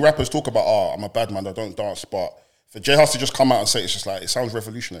so many rappers talk about, I'm a bad man, I don't dance, but for J Hus to just come out and say it's just like, it sounds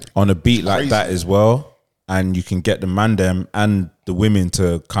revolutionary. On a beat like that as well, and you can get the man them and the women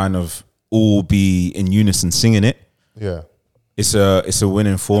to kind of all be in unison singing it. Yeah. It's a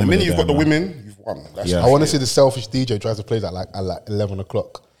winning formula. The minute you've got the women, you've won. I want to see the selfish DJ tries to play that at like 11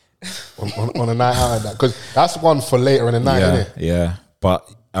 o'clock on a night out, because that's one for later in the night, isn't it? Yeah. But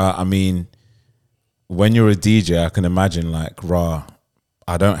I mean, when you're a DJ, I can imagine like,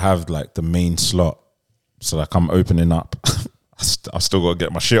 I don't have like the main slot, so like I'm opening up. I still got to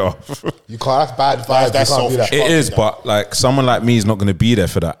get my shit off. You can't. That's bad vibes. That's you can't do that. It is, but like someone like me is not going to be there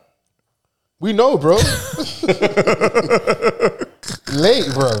for that. We know, bro.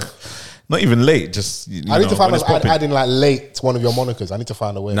 Late, bro. Not even late. Just I need to find out adding like late to one of your monikers. I need to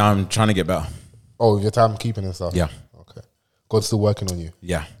find a way. No, I'm trying to get better. Oh, your timekeeping and stuff. Yeah. Okay. God's still working on you.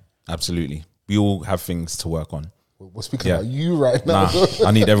 Yeah, absolutely. We all have things to work on. We're speaking about you right now. Nah,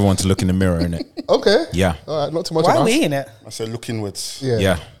 I need everyone to look in the mirror, innit? Okay. Yeah. All right. Not too much. Why on are us. we in it? I said look inwards.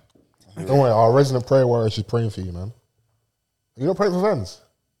 Yeah. Don't worry. Our resident prayer warrior is praying for you, man. You not praying for Vans?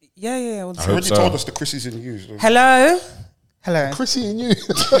 Yeah. You already told us the Chrissy's in you. So. Hello. Chrissy and you.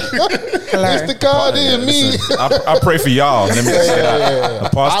 Hello. It's the God in me. Listen, I pray for y'all. Let me just say that. The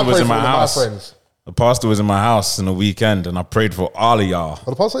pastor was in my house. The pastor was in my house on the weekend, and I prayed for all of y'all. Oh,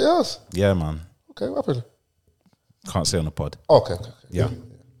 the pastor at yours? Yeah, man. Okay, what happened? Can't say on the pod. Okay. Yeah.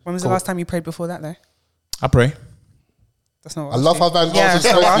 When was the last time you prayed before that, though? I pray. That's not what I love how Vans answers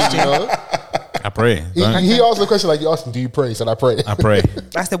that's not what I questions, you asked know? I pray. He asked the question like you asked him, do you pray? He said, I pray. I pray.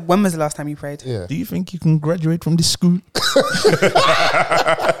 I said, when was the last time you prayed? Yeah. Do you think you can graduate from this school? You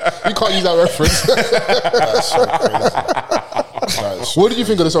can't use that reference. That's so crazy. What did you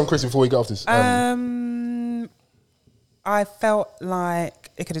think of the song, Chris, before we get off this? I felt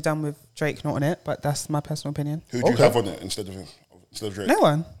like it could have done with Drake not on it, but that's my personal opinion. Who do you have on it instead of him? Instead of Drake? No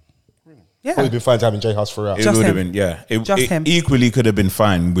one. Yeah. Probably been fine to having J House throughout. It Just would have him. been, yeah. Just him. Equally could have been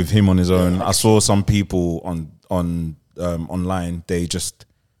fine with him on his own. I saw some people on online, they just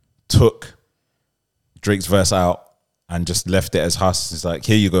took Drake's verse out and just left it as Hus. It's like,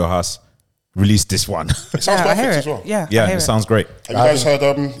 here you go, Hus. Release this one. It sounds I perfect hear it. as well. Yeah. I Yeah, hear it sounds great. Have you guys heard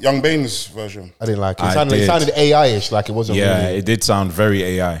Young Bane's version? I didn't like it. I It did. sounded AI-ish, like it wasn't Yeah, really. it did sound very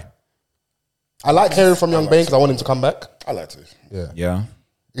AI. I like hearing from Young Bane because I want him to come back. I liked it. Yeah. Yeah.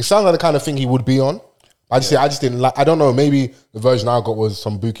 It sounded like the kind of thing he would be on. I just didn't like, I don't know, maybe the version I got was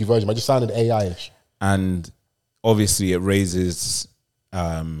some bookie version, but it just sounded AI-ish. And obviously it raises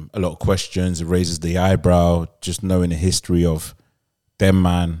a lot of questions. It raises the eyebrow, just knowing the history of them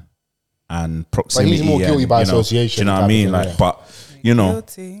man and proximity. But he's more guilty and, by you know, association. Do you know what I mean? type of Like, thing, yeah. but you know,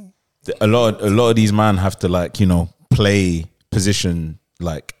 Guilty. a lot of these men have to like, you know, play position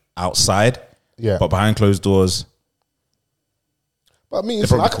like outside. Yeah. But behind closed doors. But I mean,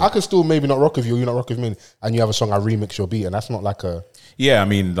 listen, I can still maybe not rock with you, or you not rock with me, and you have a song I remix your beat, and that's not like a... Yeah, I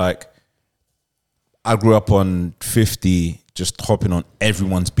mean, like, I grew up on 50, just hopping on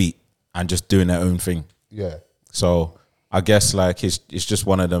everyone's beat and just doing their own thing. Yeah. So I guess like it's just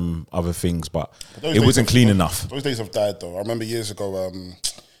one of them other things, but it wasn't clean enough. Those days have died though. I remember years ago,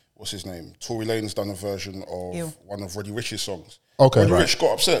 what's his name? Tory Lane's done a version of one of Roddy Rich's songs. Okay, Roddy right. Rich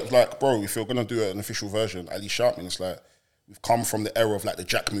got upset, like, bro, if you're gonna do an official version, at least shout me. And it's like, we've come from the era of like the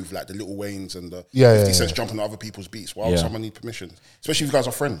Jack move, like the Lil Waynes and the 50 Cents jumping on other people's beats. Why would someone need permission? Especially if you guys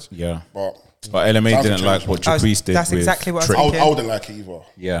are friends. Yeah. But LMA didn't like what Jacquees did. That's exactly what I was thinking. I wouldn't like it either.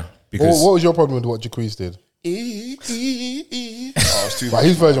 Yeah. Because what was your problem with what Jacquees did? It's too But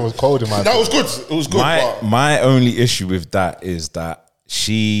his version was cold in my That was good. It was good. my only issue with that is that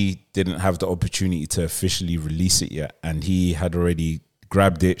she didn't have the opportunity to officially release it yet, and he had already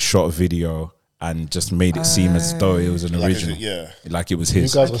grabbed it, shot a video, and just made it seem as though it was an original. Like it was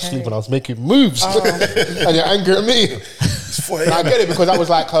his. You guys were sleeping. I was making moves, and you're angry at me. And I get it because that was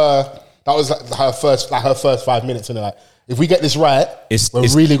like her. That was like her first 5 minutes, and like, if we get this right, we're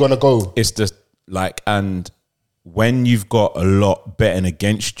really gonna go. It's just like, and when you've got a lot betting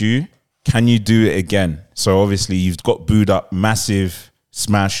against you, can you do it again? So obviously you've got booed up, massive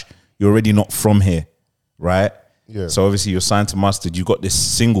smash. You're already not from here, right? Yeah. So obviously you're signed to Mustard. You got this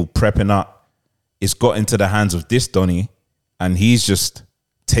single prepping up. It's got into the hands of this Donny, and he's just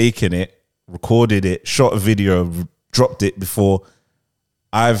taken it, recorded it, shot a video, dropped it before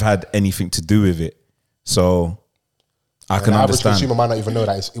I've had anything to do with it. So I can understand. The consumer might not even know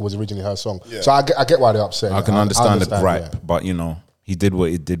that it was originally her song. Yeah. So I get why they're upset. I can understand the gripe, but you know, he did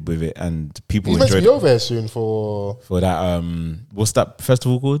what he did with it, and people enjoyed it. He's meant to be over here soon for that. What's that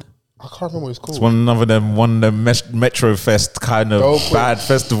festival called? I can't remember what it's called. It's one of them Metro Fest kind of bad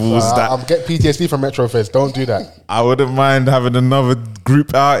festivals. I'm get PTSD from Metro Fest. Don't do that. I wouldn't mind having another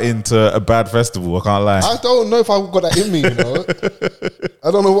group out into a bad festival. I can't lie. I don't know if I've got that in me. You know,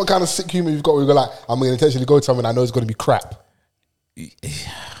 I don't know what kind of sick humor you've got. Where you go like, I'm going to intentionally go to something I know is going to be crap.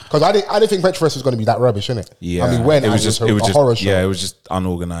 Because I didn't think Metro Fest was going to be that rubbish, innit? Yeah, I mean, when it was just a horror show. Yeah, it was just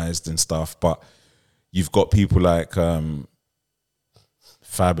unorganized and stuff. But you've got people like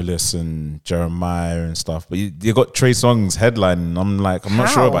Fabulous and Jeremiah and stuff, but you got Trey Songz headlining. I'm like, I'm not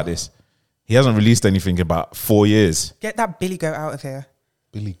sure about this. He hasn't released anything in about 4 years. Get that Billy Goat out of here.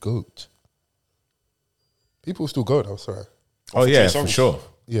 Billy Goat. People still go though, sorry. Oh yeah, for sure.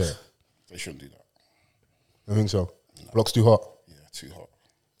 Yeah. They shouldn't do that. I think so. No. Block's too hot. Yeah, too hot.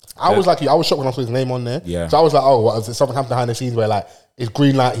 I was like, I was shocked when I saw his name on there. Yeah. So I was like, oh, what, is something happened behind the scenes where like it's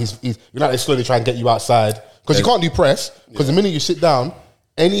green light, he's you know, they slowly try and get you outside. Because you can't do press, because the minute you sit down,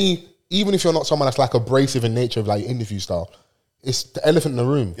 even if you're not someone that's like abrasive in nature of like interview style, it's the elephant in the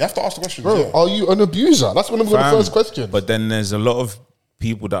room. You have to ask the question. Bro, are you an abuser? That's one of the first questions. But then there's a lot of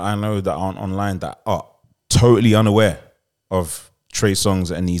people that I know that aren't online that are totally unaware of Trey Songz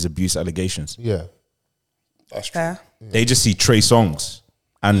and these abuse allegations. Yeah. That's true. Yeah. They just see Trey Songz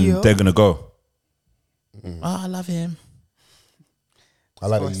and they're gonna go, oh, I love him. I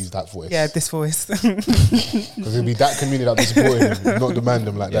like to use that voice. Yeah, this voice. Because it'll be that community that be supporting him, not demand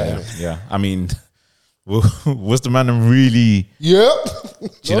them like that. Innit? Yeah, I mean, what's the man really? Yep.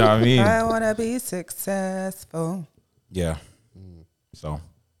 Do you know what I mean? I want to be successful. Yeah. So.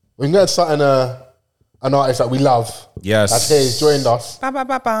 We're going to start an artist that we love. Yes. That's here, he's joined us. Ba, ba,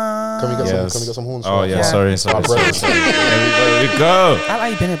 ba, ba. Can we get some horns? Oh, yeah, sorry. There we go. How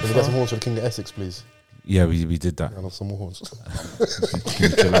long you been here before? Can we get some horns for the King of Essex, please? Yeah, we did that. I love some more horns.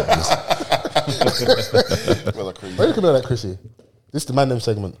 Why are you coming at that, Chrissy? This is the Man Them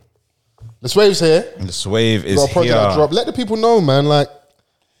segment. The Swave's here. And the Swave is got a project that dropped. Let the people know, man. Like,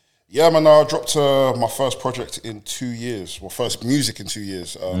 yeah, man. I dropped my first project in 2 years. Well, first music in 2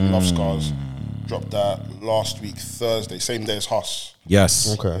 years. Love Scars. Dropped that last week, Thursday, same day as Huss.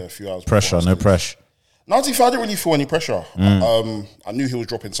 Yes. Okay. Yeah, a few hours. Pressure, no pressure. No, to be fair, I didn't really feel any pressure. I knew he was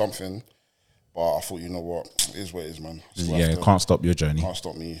dropping something. But I thought, you know what, it is what it is, man. Yeah, it can't stop your journey. Can't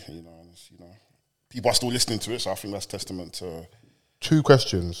stop me, you know. People are still listening to it, so I think that's testament to. 2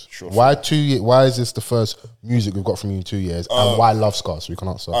 questions. Sure. Why 2 years? Why is this the first music we've got from you in 2 years? And why Love Scars? So we can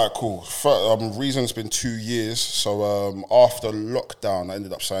answer. All right, cool. Reason it's been 2 years. So after lockdown, I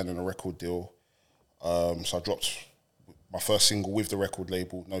ended up signing a record deal. So I dropped my first single with the record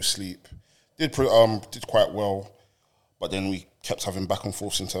label, No Sleep. Did quite well, but then we kept having back and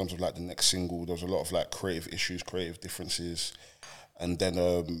forth in terms of like the next single. There was a lot of like creative issues, creative differences, and then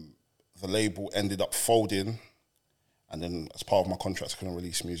the label ended up folding, and then as part of my contract, I couldn't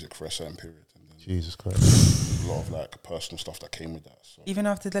release music for a certain period. And then Jesus Christ, a lot of like personal stuff that came with that. So. Even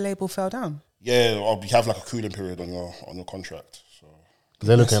after the label fell down? Yeah, you have like a cooling period on your contract. So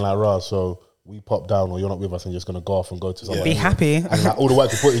they're looking like Raz, so we pop down or you're not with us and you're just going to go off and go to something. Be happy. And like all the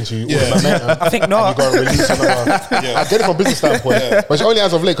work you put into you, all the momentum. I think not. And you go and release another. I get it from a business standpoint. But it's only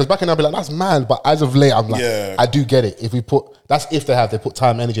as of late, because back then I'd be like, that's mad. But as of late, I'm like, I do get it. If we put, that's if they put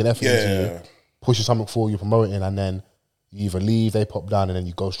time, energy and effort into you, pushing something for you, promoting, and then you either leave, they pop down, and then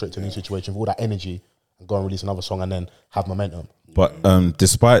you go straight to a new situation with all that energy and go and release another song and then have momentum. But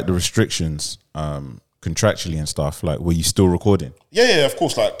despite the restrictions, contractually and stuff, like, were you still recording? Yeah, of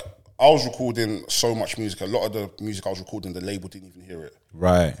course. Like, I was recording so much music. A lot of the music I was recording, the label didn't even hear it.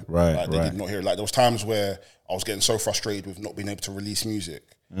 Right. Like, they did not hear it. Like, there was times where I was getting so frustrated with not being able to release music.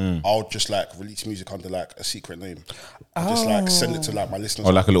 I'll just like release music under like a secret name. Just like send it to like my listeners.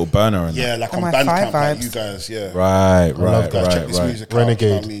 Or like a little burner. And yeah, like on my Bandcamp, Five like you guys, yeah. Right. Check this music out. Renegade. You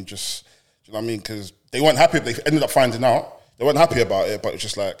know what I mean? Just, you know what I mean? Because they weren't happy. They ended up finding out. They weren't happy about it, but it's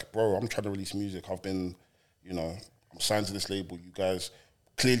just like, bro, I'm trying to release music. I've been, you know, I'm signed to this label. You guys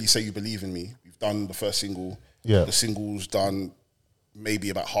clearly say you believe in me. We've done the first single. Yeah. The single's done maybe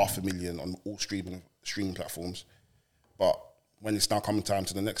about 500,000 on all streaming platforms. But when it's now coming time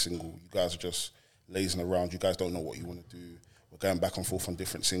to the next single, you guys are just lazing around. You guys don't know what you want to do. We're going back and forth on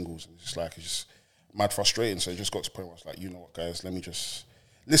different singles. And it's just mad frustrating. So it just got to the point where I was like, you know what, guys, let me just...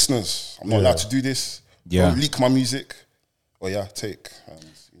 Listeners, I'm not allowed to do this. Don't leak my music. Or take...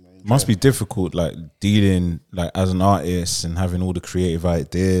 Must be difficult, like, dealing, like, as an artist and having all the creative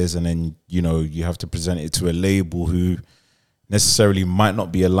ideas, and then, you know, you have to present it to a label who necessarily might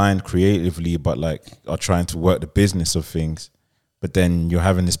not be aligned creatively, but, like, are trying to work the business of things. But then you're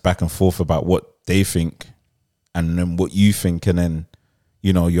having this back and forth about what they think and then what you think, and then,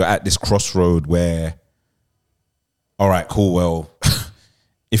 you know, you're at this crossroad where, all right, cool, well,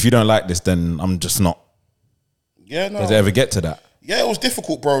 if you don't like this, then I'm just not. Yeah, no. Does it ever get to that? Yeah, it was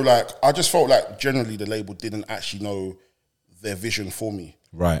difficult, bro. Like, I just felt like generally the label didn't actually know their vision for me.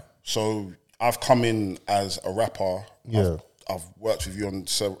 Right. So I've come in as a rapper. Yeah. I've worked with you on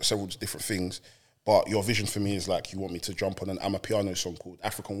several different things, but your vision for me is like you want me to jump on an Amapiano song called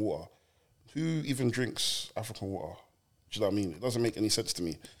African Water. Who even drinks African water? Do you know what I mean? It doesn't make any sense to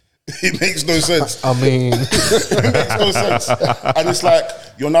me. It makes no sense. I mean, it makes no sense. And it's like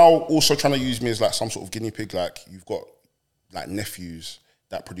you're now also trying to use me as like some sort of guinea pig. Like you've got like nephews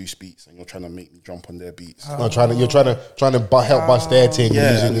that produce beats, and you're trying to make me jump on their beats. you're trying to help bust their thing.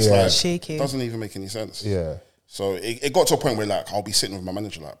 Yeah, and it's like shaky. Doesn't even make any sense. Yeah. So it got to a point where like I'll be sitting with my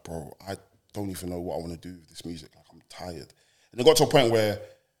manager like, bro, I don't even know what I want to do with this music. Like I'm tired. And it got to a point where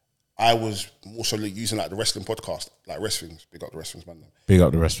I was also using like the wrestling podcast, like Wrestlings. Big up the Wrestlings, man. Big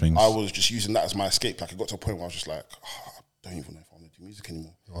up the Wrestlings. I was just using that as my escape. Like it got to a point where I was just like, I don't even know if I want to do music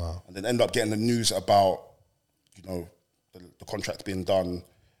anymore. Wow. And then end up getting the news about, you know, the contract being done.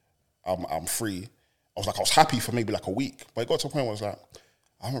 I'm free. I was happy for maybe like a week, but it got to a point where I was like,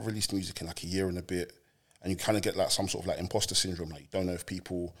 I haven't released music in like a year and a bit, and you kind of get like some sort of like imposter syndrome. Like you don't know if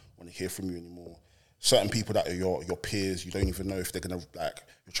people want to hear from you anymore. Certain people that are your peers, you don't even know if they're gonna like.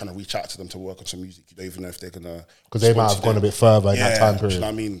 You're trying to reach out to them to work on some music. You don't even know if they're gonna, because they might have gone a bit further in that time period. You know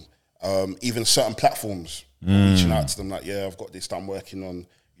what I mean? Even certain platforms reaching out to them like, I've got this that I'm working on.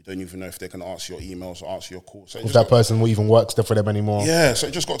 You don't even know if they're going to answer your emails or answer your calls. So if that person will even work for them anymore. Yeah, so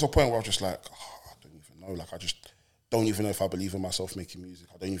it just got to a point where I was just like, I don't even know. Like, I just don't even know if I believe in myself making music.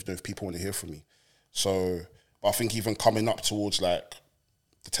 I don't even know if people want to hear from me. So, but I think even coming up towards like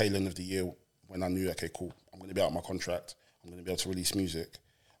the tail end of the year when I knew, okay, cool, I'm going to be out of my contract. I'm going to be able to release music.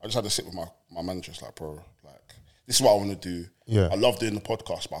 I just had to sit with my manager. It's like, bro, like, this is what I want to do. Yeah. I love doing the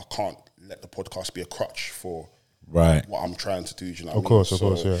podcast, but I can't let the podcast be a crutch for what I'm trying to do, do you know what I mean? Of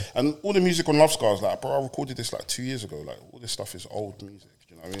course, yeah. And all the music on Love Scars, like, bro, I recorded this like 2 years ago. Like, all this stuff is old music,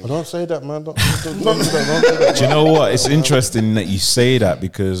 do you know what I mean? Don't say that, man. Don't say that. Do you know what? It's interesting that you say that,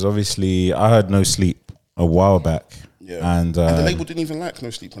 because obviously I heard No Sleep a while back. Yeah. And the label didn't even like No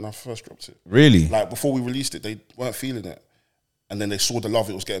Sleep when I first dropped it. Really? Like, before we released it, they weren't feeling it. And then they saw the love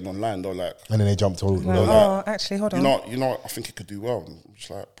it was getting online. They were like... And then they jumped all... Like, actually, hold on. You know, I think it could do well. And I'm just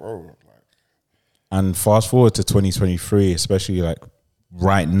like, bro, like... And fast forward to 2023, especially like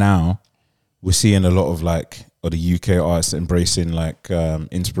right now, we're seeing a lot of like of the UK artists embracing like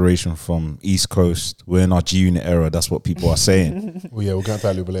inspiration from East Coast. We're in our G Unit era. That's what people are saying. Well, yeah, we're going to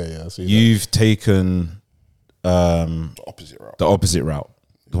tell you later. Yeah, I see You've taken the opposite route. The opposite route,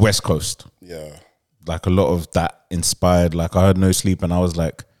 the West Coast. Yeah. Like a lot of that inspired. Like I heard No Sleep, and I was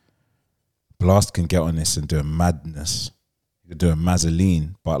like, Blast can get on this and do a madness. You could do a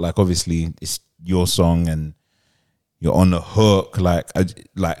mazzoline, but like obviously it's your song and you're on the hook, like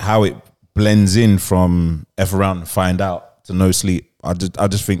how it blends in from F Around and Find Out to No Sleep. I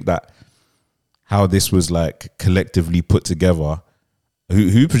just think that how this was like collectively put together.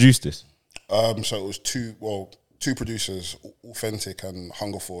 Who produced this? So it was two producers, Authentic and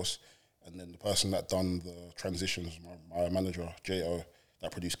Hunger Force, and then the person that done the transitions, my manager Jo,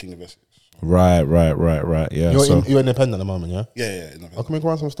 that produced King of Essex. Right. Yeah, you're independent at the moment, yeah? Yeah. I can make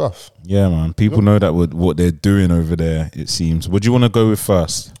around some stuff. Yeah, man. People know that what they're doing over there, it seems. What do you want to go with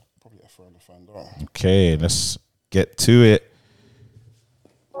first? Probably F Around and Find Out. Okay, let's get to it.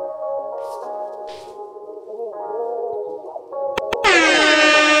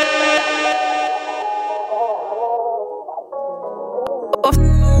 Off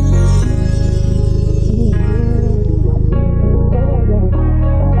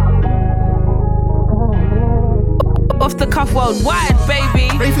the cuff worldwide, baby.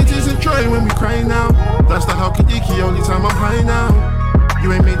 Faith isn't joy when we cry now. That's the how Kidiki, only time I'm high now.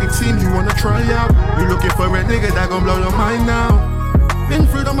 You ain't made the team, you wanna try out. You looking for a nigga that gon' blow your mind now. Been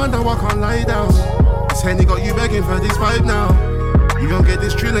through the man that I can't lie down. This Henny got you begging for this vibe now. You gon' get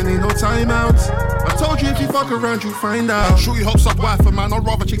this drilling, ain't no timeouts. I told you if you fuck around, you find out. Shorty hops up wife, man. I'd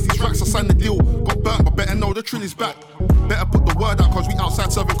rather chase these racks or sign the deal. Got burnt, but better know the trill is back. Better put the word out, cause we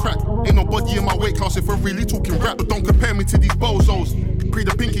outside serving crack. Ain't nobody in my weight class if we're really talking rap. But don't compare me to these bozos. Pre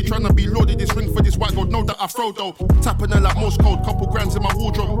the pinky, tryna be loaded. This ring for this white gold, know that I throw though. Tapping her like Morse code, couple grands in my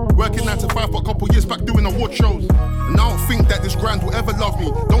wardrobe. Working 9 to 5, but a couple years back doing award shows. And I don't think that this grand will ever love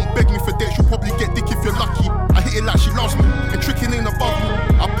me. Don't beg me for dates, you'll probably get dick if you're lucky. I hit it like she loves me, and tricking ain't above me.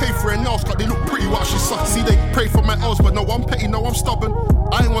 I pay for her nails, cause they look pretty while she suck. See, they pray for my L's, but no, I'm petty, no, I'm stubborn.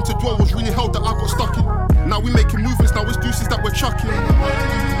 I ain't want to dwell, was really hell that I got stuck in. Now we making movements, now it's deuces that we're chucking.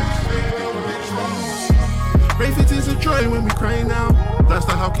 Rafe, it is a joy when we cry now. That's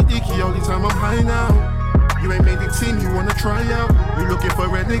the how Kidiki, only time I'm high now. You ain't made the team, you wanna try out. You looking for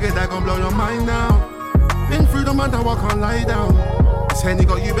a nigga that gon' blow your mind now. Been through the man that I can't lie down. This Henny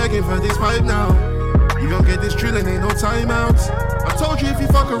got you begging for this vibe now. You gon' get this drilling, ain't no timeouts. I told you if you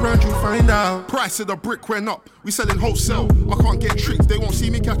fuck around, you find out. Price of the brick went up, we selling wholesale. I can't get tricked, they won't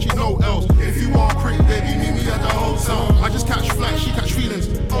see me catching no L's. If you want prick, baby, meet me at the hotel. I just catch flash, she catch feelings.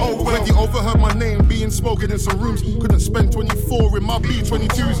 Oh, already overheard my name being spoken in some rooms. Couldn't spend 24 in my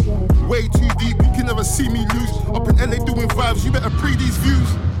B22s. Way too deep, you can never see me lose. Up in LA doing vibes, you better pre these views.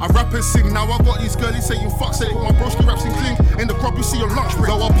 I rap and sing, now I got these girlies saying fuck sake. My broski raps in clink, in the crop you see on lunch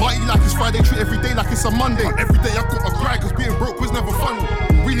break. So I party like it's Friday, treat every day like it's a Monday. Every day I got a cry, cause being broke was never funny.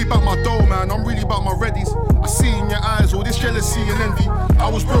 I'm really about my dough, man, I'm really about my readies. I see in your eyes all this jealousy and envy. I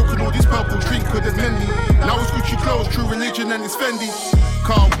was broken, all this purple drink couldn't mend me. Now it's Gucci clothes, true religion and it's Fendi.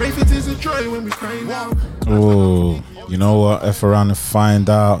 Carl, Rafe, it is a joy when we cry now. Oh, you know what? F around and find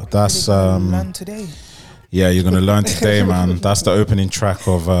out. That's learn today. Yeah, you're gonna learn today, man. That's the opening track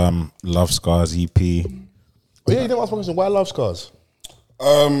of Love Scars EP. Oh yeah, you didn't ask my question. Why Love Scars?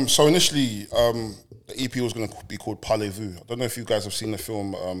 So initially, the EP was gonna be called Parlez-vous. I don't know if you guys have seen the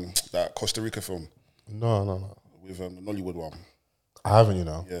film, that Costa Rica film. No. With the Nollywood one. I haven't, you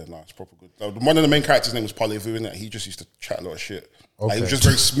know. Yeah, no, it's proper good. One of the main characters' name was Parlez-vous, innit? He just used to chat a lot of shit. Okay. Like, he was just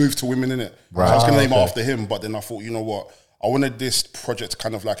very smooth to women, innit? Right. So I was gonna name it after him, but then I thought, you know what? I wanted this project to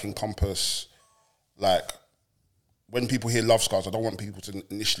kind of like encompass, like, when people hear Love Scars, I don't want people to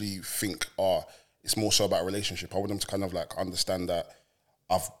initially think, it's more so about a relationship. I want them to kind of like understand that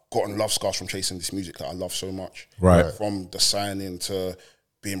I've gotten love scars from chasing this music that I love so much. Right. From the signing to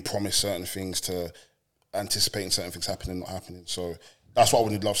being promised certain things to anticipating certain things happening, not happening. So that's what I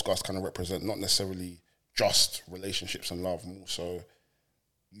wanted Love Scars to kind of represent, not necessarily just relationships and love, more so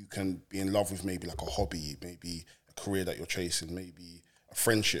you can be in love with maybe like a hobby, maybe a career that you're chasing, maybe a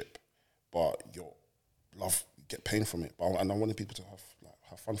friendship, but your love, you get pain from it. And I wanted people to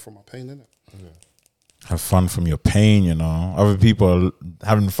have fun from my pain, innit? Yeah. Have fun from your pain, you know. Other people are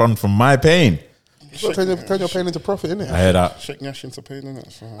having fun from my pain. You turn your pain into profit, innit? I heard that. Shake Nash into pain,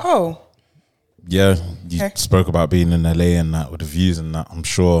 innit? So. Oh. Yeah, you spoke about being in LA and that with the views and that. I'm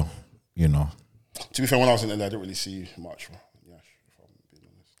sure, you know. To be fair, when I was in LA, I didn't really see much Nyash, if I'm being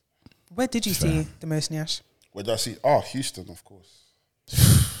honest. Where did you see the most Nyash? Where did I see? Houston, of course.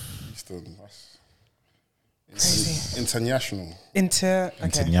 Houston, that's crazy. International.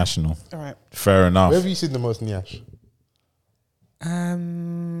 International. All right. Fair enough. Where have you seen the most Nyash?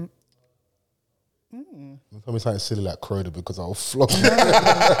 Tell me something silly like Croder because I'll flog you.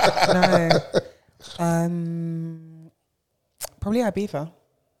 No. Probably Ibiza.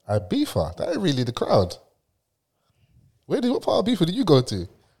 Ibiza? That ain't really the crowd. What part of Ibiza did you go to?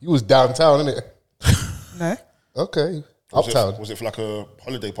 You was downtown, innit? No. Okay. Uptown. Was it for like a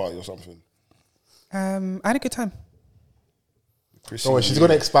holiday party or something? I had a good time. Chrissy, oh, she's going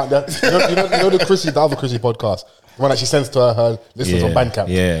to expand that. You know the Chrissy, the other Chrissy podcast, the one that she sends to her listeners on Bandcamp.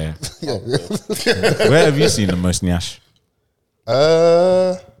 Yeah. Where have you seen the most Nyash?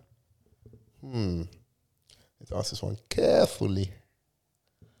 Let's ask this one carefully.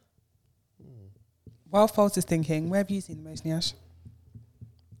 While Fols is thinking, where have you seen the most Nyash?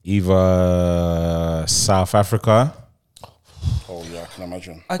 Either South Africa. Oh yeah, I can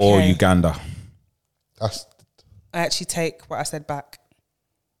imagine. Okay. Or Uganda. I actually take what I said back.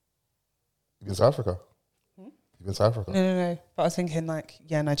 You've been to Africa? You've been to Africa? No. But I was thinking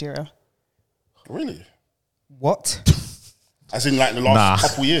Nigeria. Really? What? As in like the last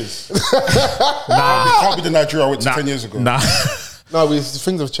couple years? Nah. It can't be the Nigeria I went to 10 years ago. Nah. No,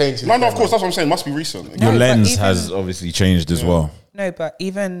 things have changed. No, of course, that's what I'm saying. Must be recent. Your No, lens even- has obviously changed as well. No, but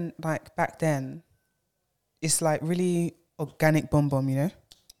even like back then, it's like really organic bomb, you know?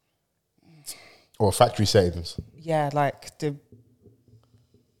 Or factory settings. Yeah, like the,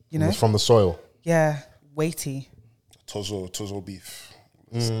 you know? It's from the soil. Yeah, weighty. Tozo beef.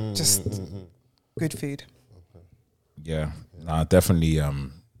 Just good food. Yeah, nah, definitely.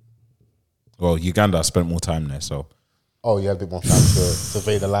 Well, Uganda, I spent more time there, so. Oh, you had a bit more time to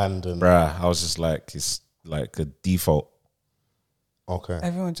survey the land and. Bruh, I was just like, it's like a default. Okay.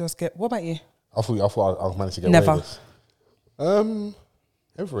 Everyone just get. What about you? I thought I managed to get Never. away with this.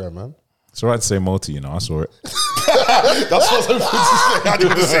 Everywhere, man. It's alright to say multi, you know, I saw it. That's what I was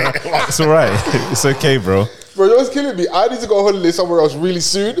going to say. It's alright. It's okay, bro. Bro, you're just killing me. I need to go on holiday somewhere else really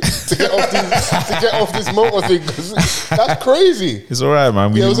soon to get off this motor thing. 'Cause that's crazy. It's alright,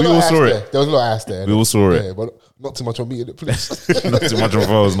 man. We There was a lot all of ass saw there. it. There was a lot of ass there. We all saw it. Yeah, but not too much on me in it, please. Not too much on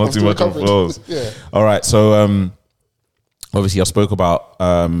Fols. Not I'm too still much on recovering. Fols. Yeah. All right. So obviously I spoke about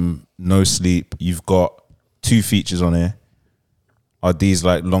No Sleep. You've got 2 features on here. Are these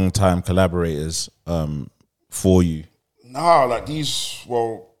like long time collaborators for you? Nah, like these.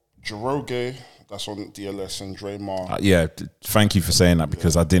 Well, Jeroge, that's on DLS, and Draymar. Yeah. Thank you for saying that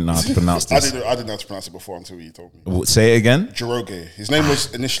because I didn't know how to pronounce I this. didn't know how to pronounce it before until you told me. Say it again. Jeroge. His name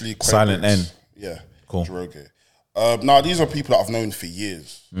was initially Silent Quaker. N. Yeah, Cool. Jeroge. Now these are people that I've known for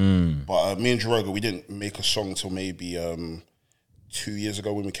years. But me and Jeroge, we didn't make a song till maybe 2 years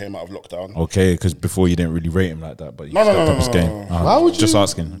ago when we came out of lockdown. Okay, because before you didn't really rate him like that, but you No, stepped up no, his no, game. no, no. Why would Just you-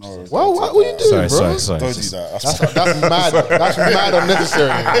 asking. Well, what are you doing, bro? Sorry. Don't do that. That's mad. That's mad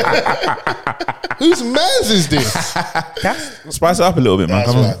unnecessary. Whose man's is this? Spice it up a little bit, man.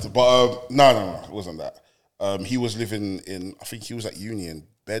 That's Come on. right. But no, it wasn't that. He was living in, I think he was at Uni in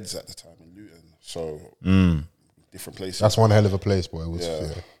Beds at the time in Luton. So different places. That's one hell of a place, boy. It was, Yeah.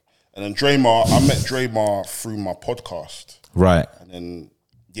 yeah. And then Draymar, I met Draymar through my podcast. Right. And then,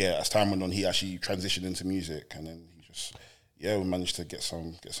 as time went on, he actually transitioned into music. And then he just, we managed to get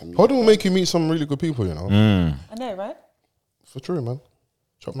some music. Podden will make you meet some really good people, you know. I know, right? For true, man.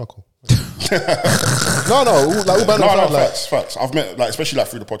 Chop knuckle. no, like all band like, Facts. I've met, like, especially like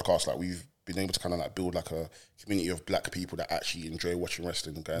through the podcast, like we've been able to kind of like build like a community of black people that actually enjoy watching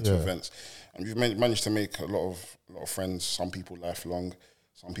wrestling and going to events. And we've managed to make a lot of friends. Some people lifelong,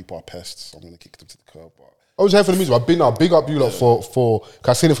 some people are pests. So I'm gonna kick them to the curb. But I was here for the music. I've been big up you lot for cause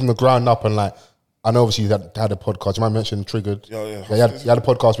I've seen it from the ground up and like I know obviously you had a podcast. You might mention Triggered. Yeah. You had a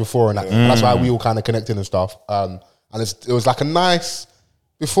podcast before and that. And that's why we all kind of connected and stuff. And it was like a nice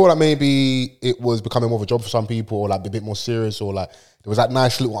before that maybe it was becoming more of a job for some people or like a bit more serious or like there was that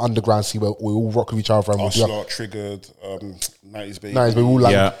nice little underground scene where we all rock with each other and Slot, Triggered, 90s Baby. nice, but we all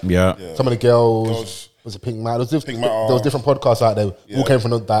like Yeah. some of the girls was it Pink Matter? There was different podcasts out there. All came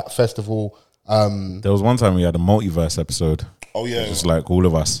from that festival. There was one time we had a multiverse episode. Oh yeah, Just like all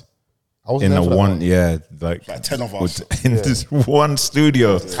of us I wasn't in there the for that one, like 10 of us. in this one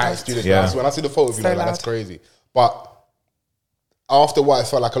studio. tight studio. Yeah. So when I see the photo of you, So like, loud. that's crazy. But after a while, it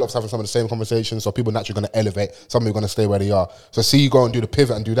felt like a lot of having some of the same conversations. So people naturally going to elevate. Some are going to stay where they are. So see you go and do the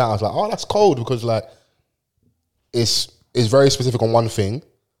pivot and do that. I was like, oh, that's cold because like it's very specific on one thing,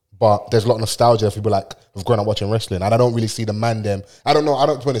 but there's a lot of nostalgia for people like who've grown up watching wrestling. And I don't really see the man them. I don't know.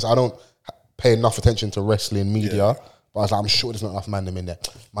 To be honest, I don't pay enough attention to wrestling media. But I was like, I'm sure there's not enough man them in there.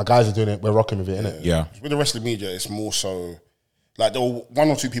 My guys are doing it. We're rocking with it, innit? Yeah. With the wrestling media, it's more so like there were 1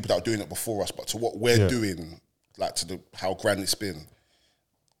 or 2 people that were doing it before us, but to what we're doing, like to how grand it's been,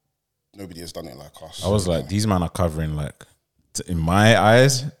 nobody has done it like us. I was like, these men are covering like, in my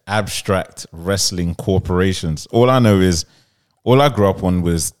eyes, abstract wrestling corporations. All I know is, all I grew up on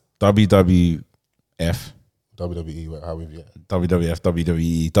was WWF, WWE, how we've WWF,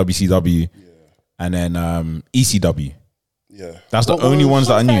 WWE, WCW, and then ECW. Yeah. That's the What only was- ones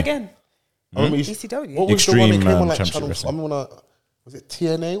that I knew. Again, I remember ECW. What was Extreme, the one that came on like Championship channel? Wrestling. I remember was it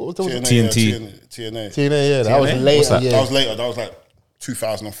TNA? What was the TNT. TNA. TNA? Yeah, that was TNA? later. What's that? Yeah, That was later. That was like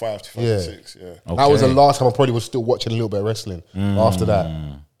 2005, 2006. Yeah. that was the Okay. last time I probably was still watching a little bit of wrestling. After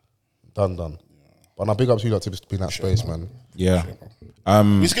that, done. But now big up to you lot to be in that space, man. Yeah. We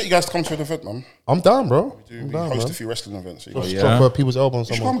need to get you guys to come to an event, man. I'm down, bro. We I'm down, host man. a few wrestling events. So you Just guys- yeah. drop people's elbow on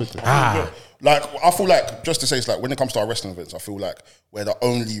someone Come. quickly. Like I feel like just to say, it's like when it comes to our wrestling events, I feel like we're the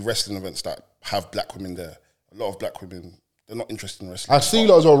only wrestling events that have black women there. A lot of black women, they're not interested in wrestling. I see you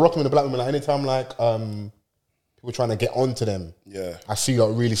lot as well rocking with the black women. Like anytime like people trying to get onto them, Yeah, I see you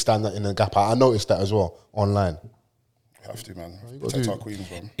lot really stand that in the gap. I noticed that as well online. we have to, man. Protect our queens,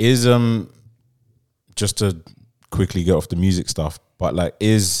 man. Is just to quickly get off the music stuff, but like,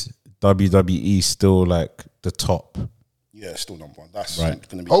 is WWE still like the top Yeah, it's still number one. That's Right.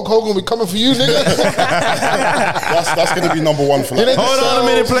 gonna be. Hulk Hogan will be coming for you, nigga. That's gonna be number one for like. Hold on a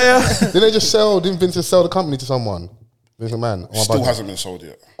minute, player. Didn't they just sell? Didn't Vince sell the company to someone? Vince McMahon. Still hasn't been sold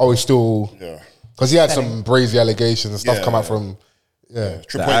yet. Oh, it's still. Yeah. Because he had some brazy allegations and stuff come out from. Yeah.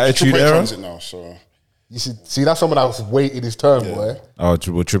 Triple Attitude H Era? runs it now, so You see, that's someone that was waiting his turn, boy. Oh,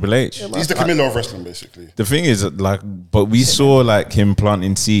 Triple H. he's the Camilo of wrestling, basically. The thing is, like, but we saw like him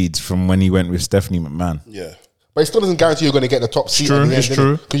planting seeds from when he went with Stephanie McMahon. Yeah. But it still doesn't guarantee you're going to get the top seat. true, At the it's end,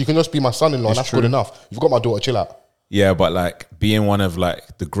 true. Because you can just be my son-in-law, and that's true. good enough. You've got my daughter, chill out. Yeah, but like being one of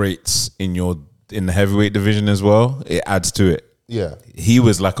like the greats in the heavyweight division as well, it adds to it. Yeah. He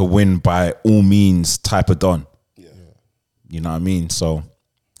was like a win by all means type of don. Yeah. You know what I mean? So,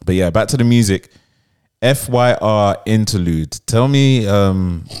 but yeah, back to the music. FYR interlude. Tell me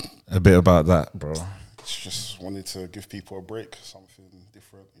a bit about that, bro. Just wanted to give people a break, something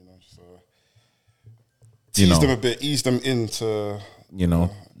different, you know, just You tease know. them a bit, ease them into,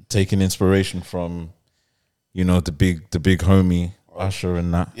 Taking inspiration from, the big homie Usher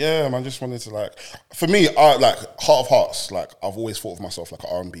and that. yeah, man, just wanted to like, for me, I like heart of hearts, like I've always thought of myself like an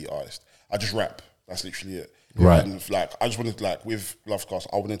R&B artist. I just rap. That's literally it. Right. And like, I just wanted to, like, with Love Scars,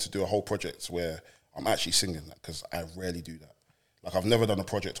 I wanted to do a whole project where I'm actually singing that, because I rarely do that. Like, I've never done a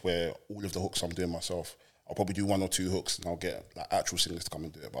project where all of the hooks I'm doing myself. I'll probably do 1 or 2 hooks and I'll get like actual singers to come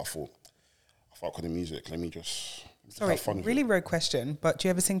and do it. But I thought, I fuck with the music. Let me just Sorry, have fun with really it. rogue question, but do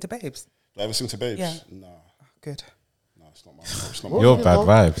you ever sing to babes? Do I ever sing to babes? Yeah. Nah. Good. No, it's not my. It's not my. You're bad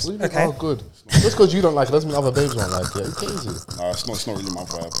vibes. Okay. Oh, good. Just because you don't like it doesn't mean other babes don't like it. You're crazy. Nah, it's not really my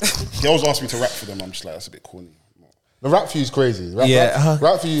vibe. Girls ask me to rap for them. I'm just like, that's a bit corny. The rap for you is crazy. Rap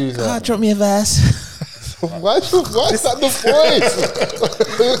for you is. drop me a verse. Why is that the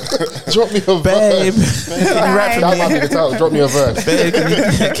voice? Drop me a Babe, verse. can you rap That might be the title. Drop me a verse.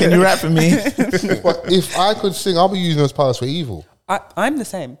 Babe, can you rap for me? But if I could sing, I'll be using those powers for evil. I'm the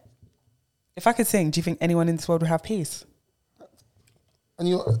same. If I could sing, do you think anyone in this world would have peace? And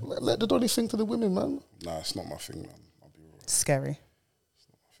you let the Donny sing to the women, man. Nah, it's not my thing, man. I'll be real. Scary.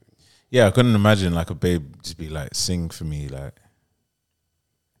 Yeah, I couldn't imagine like a babe just be like, sing for me, like.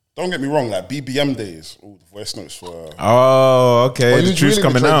 Don't get me wrong, like BBM days, all the voice notes were. Oh, okay. Oh, the you truth's really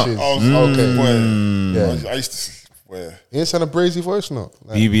in the coming out. trenches. Okay. Boy, Yeah. I used to, where You ain't send a brazy voice note.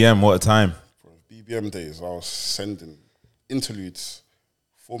 Like, BBM, what a time. for BBM days, I was sending interludes,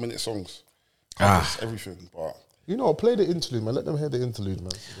 4-minute songs, covers, everything. But you know, play the interlude, man. Let them hear the interlude,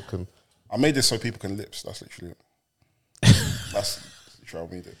 man. They can- I made this so people can lips. That's literally it. That's literally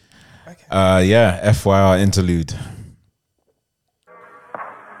how I made it. Yeah, FYR interlude.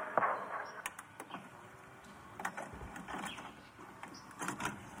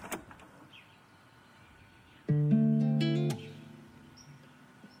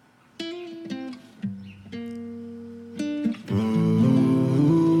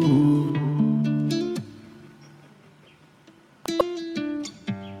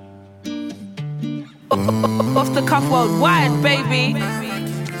 Off the cuff worldwide, baby.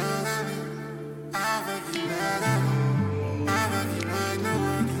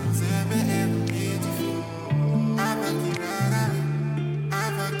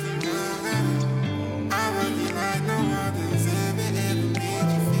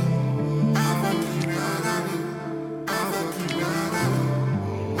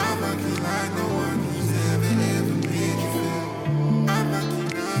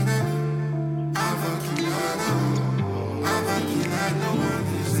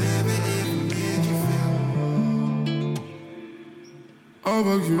 I'll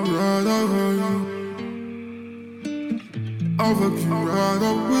fuck you right over you. I'll fuck you right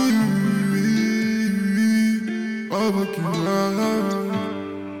over you. I'll fuck you right over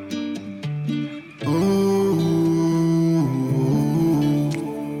you. Oh.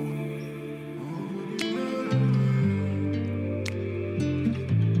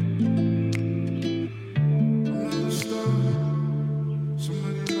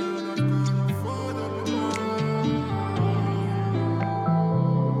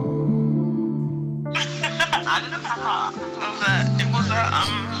 I didn't pack up. It was a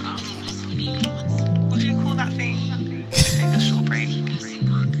what do you call that thing? Take a short break.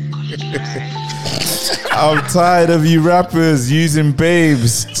 I'm tired of you rappers using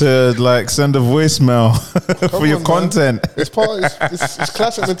babes to like send a voicemail for your on, man. content. It's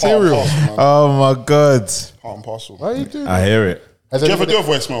classic material. Oh my god, Part and parcel. Why are you doing I hear it. that? Would you ever do a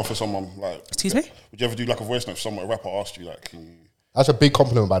voicemail for someone? Like, Excuse me? would you ever do like a voice note for someone, a rapper asked you, like, can you? That's a big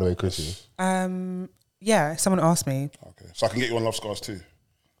compliment, by the way, Chrissy. Yeah, someone asked me. Okay. So I can get you on Love Scars too.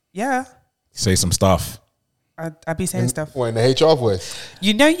 Yeah, Say some stuff. I'd be saying stuff. Or in the HR voice.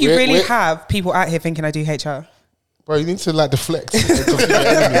 You know, you Wait, really wait. have people out here thinking I do HR. Bro, you need to like deflect. You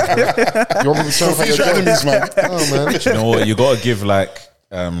want me to show your enemies, man? Oh man. You know what? You gotta give like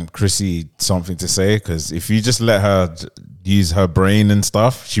Chrissy something to say, because if you just let her use her brain and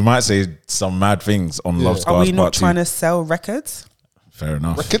stuff, she might say some mad things on Love Scars. Are we not Part trying 2. to sell records? Fair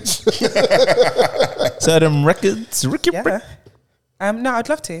enough. Records? Sell them records. Ricky. Yeah. No, I'd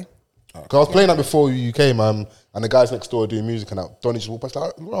love to. Cause I was playing that before you came, and the guys next door doing music, and that Donnie just walked past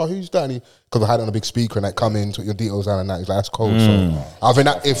like, "Oh, who's that?" Because I had it on a big speaker, and come in, took your details down, and that. He's like, "That's cool." So I think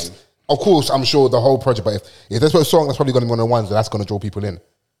that if, of course, I'm sure the whole project, but if there's a song that's probably going to be one of the ones that's going to draw people in.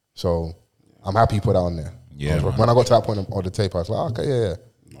 So I'm happy you put that on there. Yeah. When I got to that point of the tape, I was like, okay, yeah.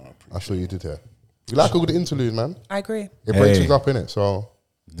 I saw you did there. You like a good interlude, man. I agree. It breaks things up in it. So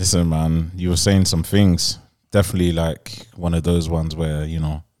listen, man, you were saying some things. Definitely like one of those ones where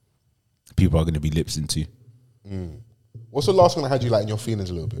people are going to be lips into. What's the last song that had you like in your feelings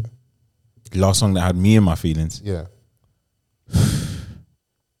a little bit? Last song that had me in my feelings. Yeah.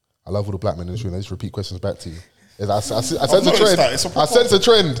 I love all the black men in this room. I just repeat questions back to you. I sense a trend. I sense a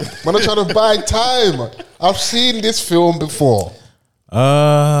trend. Man, I'm trying to buy time. I've seen this film before.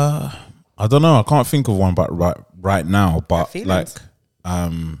 I don't know. I can't think of one, but right now. But like,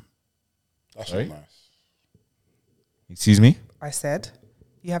 That's sorry? nice. Excuse me. I said,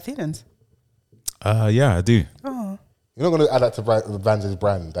 you have feelings. Yeah, I do. Oh, You're not going to add that to Vans'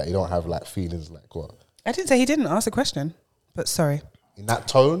 brand that you don't have like feelings like what? I didn't say he didn't ask a question, but sorry. In that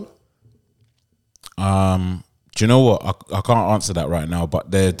tone? Do you know what? I can't answer that right now,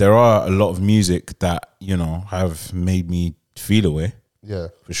 but there are a lot of music that, have made me feel away. Yeah.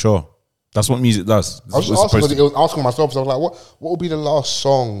 For sure. That's what music does. I was just asking myself, so I was like, what would be the last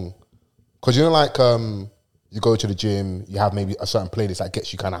song? Because like you go to the gym, you have maybe a certain playlist that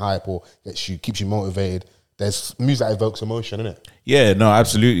gets you kind of hype or keeps you motivated. There's music that evokes emotion, isn't it? Yeah, no,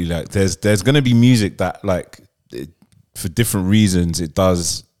 absolutely. Like there's going to be music that like for different reasons it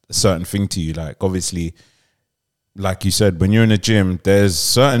does a certain thing to you. Like obviously, like you said, when you're in the gym, there's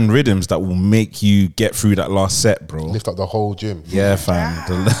certain rhythms that will make you get through that last set, bro. Lift up the whole gym. Yeah, fam.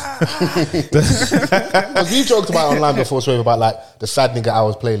 Because you joked about it online before, Swave, about like the sad nigga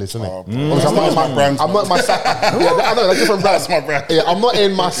hours playlist, isn't it? I'm not my sad. Yeah, I know that's different brand. That's my brand. Yeah, I'm not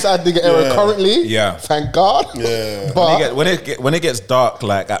in my sad nigga era currently. Yeah, thank God. Yeah, but when it gets dark,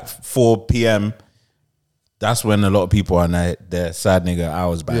 like at 4 p.m., that's when a lot of people are in their sad nigga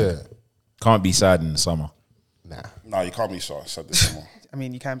hours back. Yeah, can't be sad in the summer. Nah, you can't be so sad this summer. I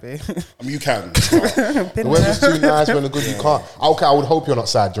mean, you can be. I mean, you can. The weather's too nice, when the good you can't. Okay, I would hope you're not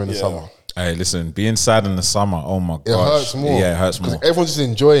sad during the summer. Hey, listen, being sad in the summer, oh my god, it hurts more. Yeah, it hurts more. Everyone's just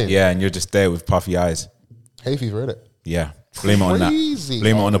enjoying. Yeah, and you're just there with puffy eyes. Hay fever, innit? Yeah, blame it on that.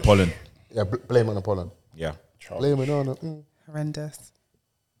 Blame it on the pollen. Yeah, blame it on the pollen. Yeah, blame it on the horrendous.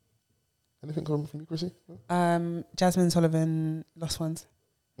 Anything coming from you, Chrissy? Jasmine Sullivan, Lost Ones.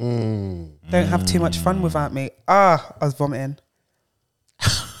 Don't have too much fun without me. I was vomiting.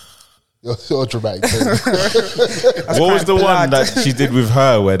 You're so dramatic. What was the one that she did with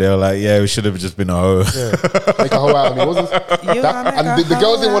her where they were like, yeah, we should have just been a hoe? Yeah. Make a hoe out of me. And the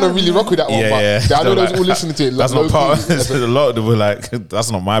girls didn't want to really rock with that one. Yeah, but I know they was all listening to it. That's not part of it. A lot of them were like, that's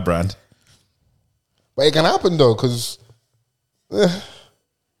not my brand. But it can happen though, because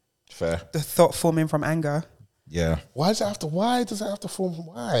fair. The thought forming from anger. Yeah. Why does it have to form?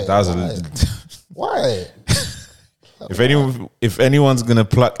 Why? That was why? If anyone's gonna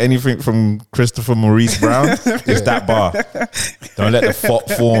pluck anything from Christopher Maurice Brown, it's that bar. Don't let the thought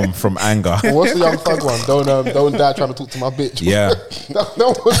form from anger. What's the Young Thug one? Don't die trying to talk to my bitch. Yeah.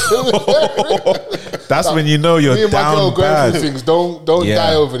 That's when you know you're down bad. Things. Don't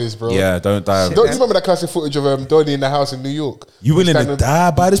die over this, bro. Yeah, don't die over this. You remember that classic footage of Donnie in the house in New York? You willing to die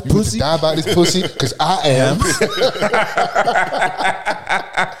by this pussy? Die by this pussy? Because I am.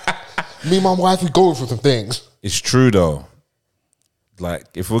 Me and my wife, we going through some things. It's true though. Like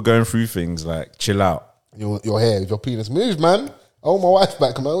if we're going through things, like chill out. Your hair, your penis moves, man. I want my wife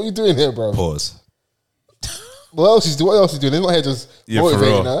back, man. What are you doing here, bro? Pause. What else is doing? They're not here just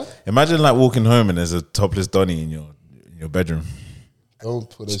motivating her. Imagine like walking home and there's a topless Donnie in your bedroom. Don't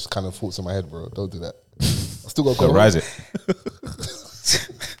put those kind of thoughts in my head, bro. Don't do that. I still got to go. Rise it.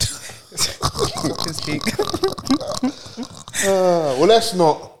 Well, let's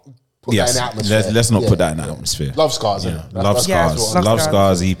not. Put that in the atmosphere. Let's not put that in the atmosphere. Love Scars, yeah. Love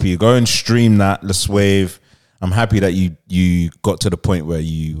Scars EP. Go and stream that, the Swave. I'm happy that you got to the point where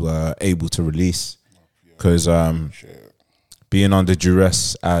you were able to release, because being under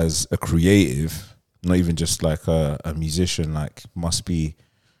duress as a creative, not even just like a musician, like must be,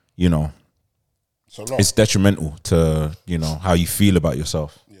 it's detrimental to how you feel about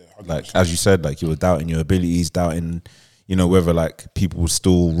yourself. Yeah, Like, as you said, like, you were doubting your abilities, doubting, you know, whether like people would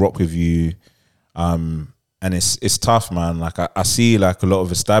still rock with you. And it's tough, man. Like, I see like a lot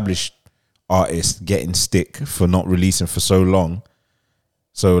of established artists getting stick for not releasing for so long.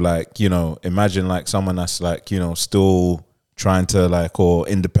 So like, you know, imagine like someone that's like, you know, still trying to like, or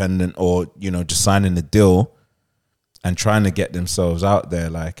independent, or, you know, just signing a deal and trying to get themselves out there,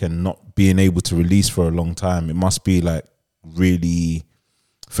 like, and not being able to release for a long time. It must be like really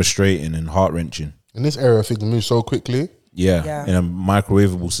frustrating and heart-wrenching. In this era, things move so quickly. Yeah, in a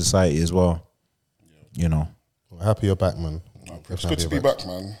microwavable society as well. You know. I'm happy you're back, man. It's good to be back,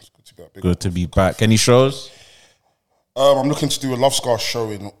 man. It's good to be back. Good to be back. Any shows? I'm looking to do a Love Scar show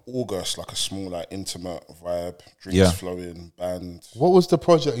in August, like a small, like, intimate vibe, drinks flowing, band. What was the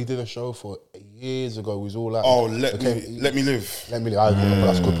project you did a show for years ago? It was all that. Oh, Let Me Live. Let Me Live.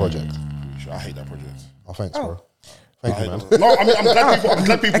 That's a good project. I hate that project. Oh, thanks, bro. Thank you, man. No, I mean, I'm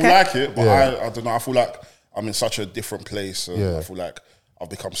glad people like it, but I don't know. I feel like I'm in such a different place. And I feel like I've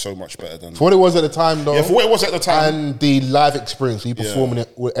become so much better than... For what it was at the time, though. Yeah, for what it was at the time. And the live experience, you performing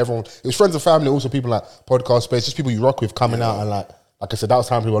it with everyone. It was friends and family, also people like podcast space, just people you rock with coming out. And like I said, that was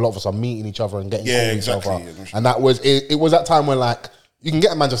time people, a lot of us are meeting each other and getting to know each other. And that was, it was that time when like, you can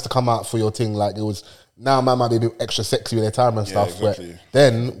get a man just to come out for your thing. Like it was, now man might be a bit extra sexy with their time and stuff. Exactly. But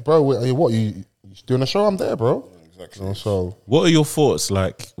then, bro, what, you doing a show? I'm there, bro. Yeah, exactly. You know, so what are your thoughts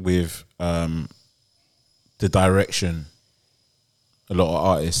like with the direction a lot of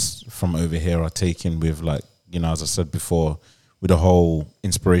artists from over here are taking with, like, you know, as I said before, with the whole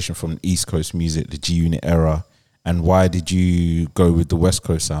inspiration from East Coast music, the G-Unit era, and why did you go with the West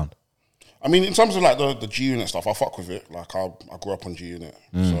Coast sound? I mean, in terms of like the G-Unit stuff, I fuck with it. Like I grew up on G-Unit,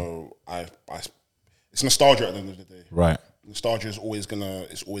 so I it's nostalgia at the end of the day. Right. Nostalgia is always gonna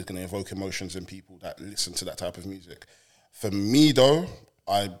evoke emotions in people that listen to that type of music. For me though,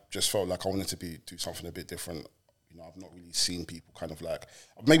 I just felt like I wanted to do something a bit different. You know, I've not really seen people kind of like,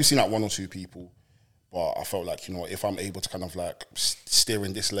 I've maybe seen like one or two people, but I felt like, you know, if I'm able to kind of like steer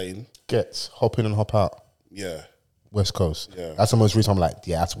in this lane. Hop in and hop out. Yeah. West Coast. Yeah. That's the most reason I'm like,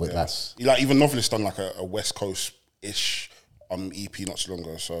 that's what that's. Like even Novelist done like a West Coast-ish EP not so long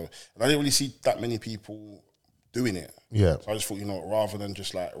ago. So, and I didn't really see that many people doing it. Yeah. So I just thought, you know, rather than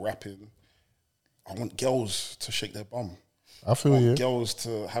just like rapping, I want girls to shake their bum. I feel you. Girls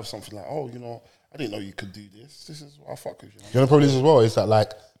to have something like, oh, you know, I didn't know you could do this. This is what I fuck with. You know the problem is as well is that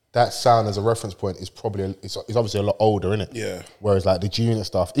like that sound as a reference point is probably it's obviously a lot older, isn't it? Yeah. Whereas like the G-Unit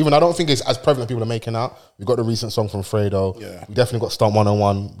stuff, even I don't think it's as prevalent people are making out. We've got the recent song from Fredo. Yeah. We definitely got Stunt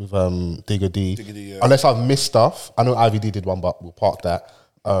 101 with Digga D. Yeah. Unless I've missed stuff. I know IVD did one, but we'll park that.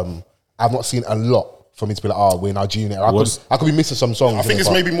 I've not seen a lot for me to be like, oh, we're in our G-Unit. I could be missing some songs. I think it's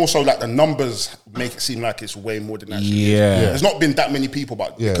maybe more so like the numbers make it seem like it's way more than actually is. There's not been that many people,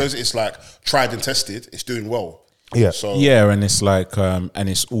 but because it's like tried and tested, it's doing well. Yeah. So and it's like and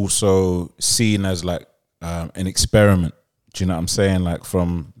it's also seen as like an experiment. Do you know what I'm saying? Like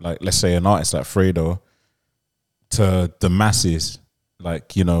from like, let's say an artist like Fredo to the masses,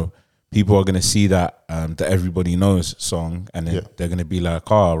 like, you know, people are gonna see that that Everybody Knows song, and then they're gonna be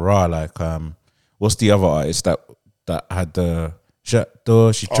like, oh, rah, like what's the other artist that had the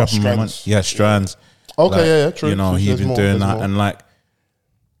she trapping my money? Yeah, Strands. Okay, like, true. You know, he's been doing that, and like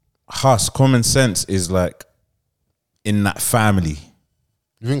Huss, Common Sense is like in that family.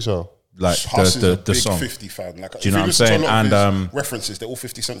 You think so? Like Huss is a big song. 50 fan. Like, do you know what I'm saying? And references, they're all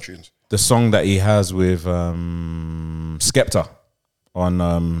 50 Centuries. The song that he has with Skepta on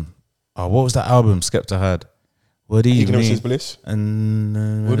what was that album Skepta had? What do you mean? Bliss?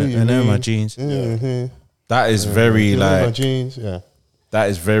 And what do you mean? My jeans. That is very like my jeans. Yeah. That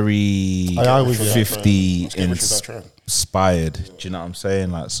is very 50 inspired. Do you know what I'm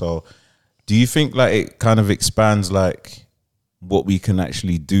saying? Like, so do you think like it kind of expands like what we can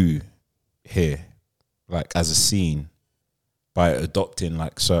actually do here, like as a scene, by adopting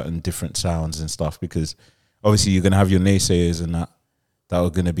like certain different sounds and stuff? Because obviously you're gonna have your naysayers and that are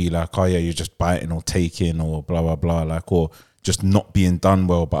gonna be like, oh yeah, you're just biting or taking or blah blah blah, like, or just not being done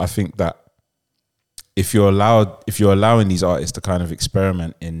well. But I think that if you're allowing these artists to kind of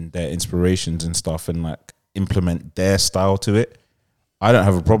experiment in their inspirations and stuff and like implement their style to it, I don't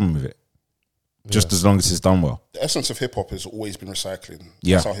have a problem with it. Just as long as it's done well. The essence of hip hop has always been recycling.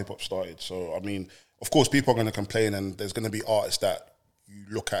 Yeah. That's how hip hop started. So, I mean, of course, people are going to complain, and there's going to be artists that you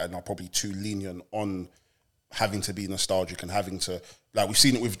look at and are probably too lenient on having to be nostalgic and having to, like, we've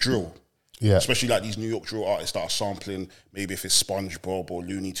seen it with drill. Yeah. Especially like these New York drill artists that are sampling, maybe if it's SpongeBob or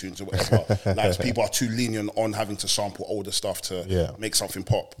Looney Tunes or whatever. Like, people are too lenient on having to sample older stuff to make something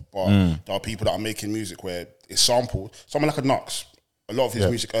pop. But there are people that are making music where it's sampled. Someone like a Nux. A lot of his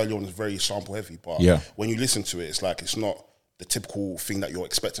music early on is very sample heavy, but when you listen to it, it's like it's not the typical thing that you're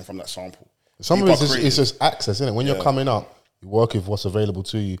expecting from that sample. Some of it is just access, isn't it? When you're coming up, you work with what's available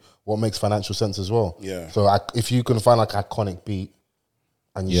to you, what makes financial sense as well. Yeah. So if you can find like an iconic beat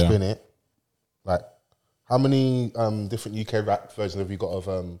and you spin it, like how many different UK rap versions have you got of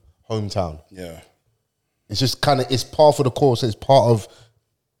Hometown? Yeah. It's just kind of, it's part of the course. It's part of,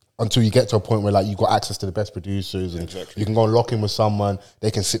 until you get to a point where like you got access to the best producers and you can go and lock in with someone. They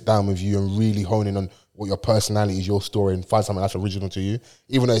can sit down with you and really hone in on what your personality is, your story, and find something that's original to you.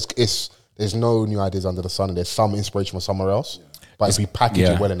 Even though there's no new ideas under the sun and there's some inspiration from somewhere else. But if you package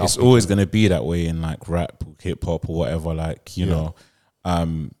it well enough, it's always going to be that way in like rap, hip hop, or whatever. Like you know, a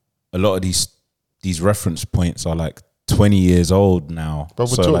lot of these reference points are like 20 years old now. But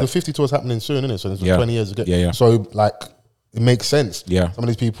so the 50 tour is happening soon, isn't it? So there's 20 years ago. Yeah. So like, it makes sense. Yeah. Some of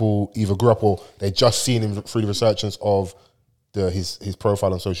these people either grew up or they just seen him through the researchance of his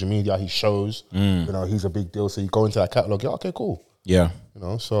profile on social media, his shows. You know, he's a big deal. So you go into that catalog, okay, cool. Yeah. You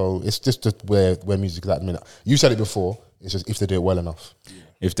know, so it's just where music is at the minute. You said it before. It's just if they do it well enough.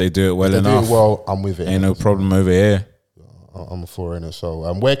 If they do it well if they enough, do it well, I'm with it. Ain't no problem over here. I'm for it.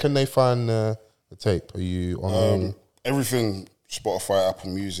 So, where can they find the tape? Are you on everything? Spotify,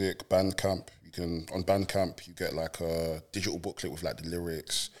 Apple Music, Bandcamp. On Bandcamp, you get like a digital booklet with like the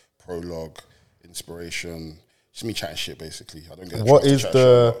lyrics, prologue, inspiration. Just me chatting shit, basically. I don't get. What is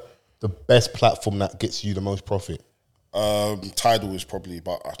the best platform that gets you the most profit? Tidal is probably,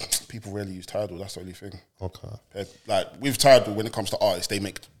 but people rarely use Tidal. That's the only thing. Okay. Like with Tidal, when it comes to artists,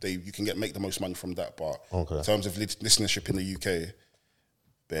 you can make the most money from that. But in terms of listenership in the UK,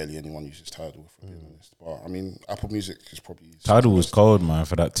 barely anyone uses Tidal, if I'm being honest. But I mean, Apple Music is probably... Tidal was cold, man,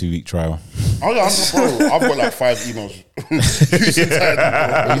 for that 2-week trial. Oh yeah, bro, I've got like 5 emails using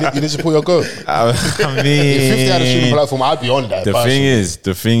Tidal, bro. You need to pull your go. I mean... If 50 had a streaming platform, I'd be on that.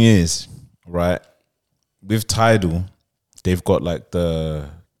 The thing is, right, with Tidal, they've got like the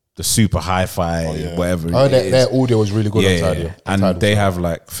super hi-fi, whatever their audio was really good on Tidal. Yeah. And they have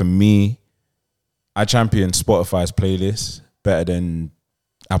like, for me, I champion Spotify's playlist better than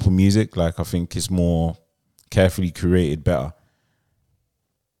Apple Music. Like, I think it's more carefully curated, better.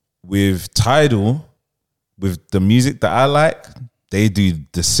 With Tidal, with the music that I like, they do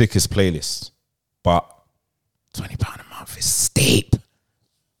the sickest playlists. But £20 a month is steep.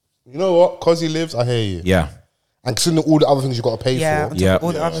 You know what? Cause he lives, I hear you. Yeah. And considering all the other things you got to pay for. Yeah.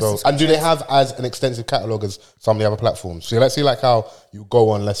 All the other and do they have as an extensive catalogue as some of the other platforms? So let's see like how you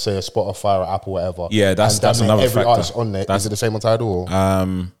go on, let's say a Spotify or Apple, whatever. Yeah, that's another every factor. artist on there. Is it the same on Tidal?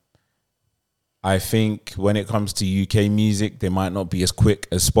 Or? I think when it comes to UK music, they might not be as quick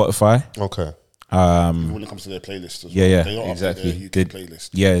as Spotify. Okay. When it comes to their playlists as well. Yeah, they don't exactly. update their UK playlist.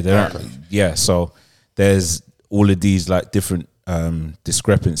 Yeah, they don't. Yeah, so there's all of these like different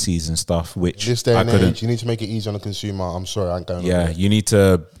discrepancies and stuff, which this day and age, you need to make it easy on the consumer. I'm sorry, I ain't going. Yeah, you need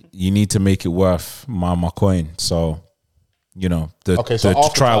to make it worth my coin. So, you know, the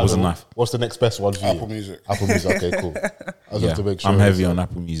trial was enough. What's the next best one for you? Apple Music. Apple Music. Okay, cool. I'm heavy on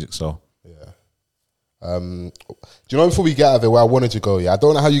Apple Music, so. Do you know, before we get out of it, where I wanted to go, I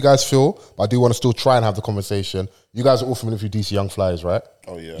don't know how you guys feel, but I do want to still try and have the conversation. You guys are all familiar with DC Young Flyers, right?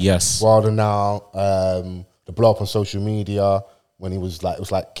 Oh yeah. Yes. Wilder now, the blow up on social media when it was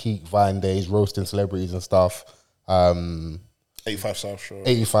like Keek Vine days, roasting celebrities and stuff. 85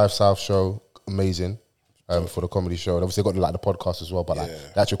 South show, amazing. For the comedy show. And obviously got the podcast as well, but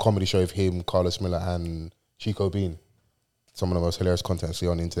the actual comedy show of him, Carlos Miller and Chico Bean. Some of the most hilarious content I see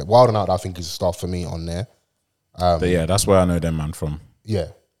on the internet. Wild 'N Out, I think, is a star for me on there. But yeah, that's where I know them man from. Yeah,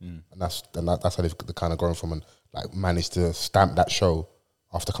 and that's how they've kind of grown from and like managed to stamp that show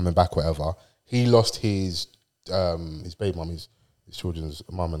after coming back, whatever. He lost his baby mum, his children's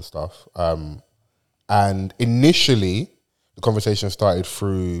mum and stuff. And initially, the conversation started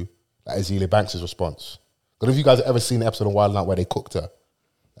through like Azealia Banks' response. But have you guys ever seen the episode of Wild 'N Out where they cooked her?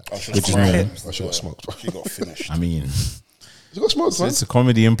 She got smoked. She got finished. I mean, she got smoked, man. It's a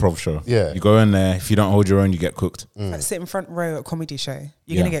comedy improv show. Yeah. You go in there, if you don't hold your own, you get cooked. Like sit in front row at a comedy show.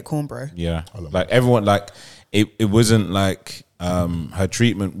 You're going to get corn, bro. Yeah. Like everyone, like it wasn't like her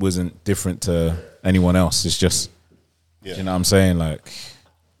treatment wasn't different to anyone else. It's just, you know what I'm saying? Like,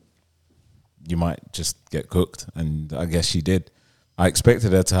 you might just get cooked. And I guess she did. I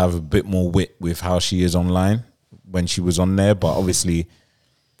expected her to have a bit more wit with how she is online when she was on there. But obviously,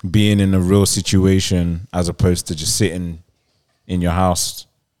 being in a real situation as opposed to just sitting in your house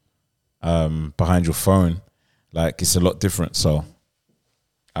behind your phone, like it's a lot different. So,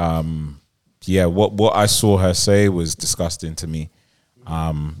 what I saw her say was disgusting to me.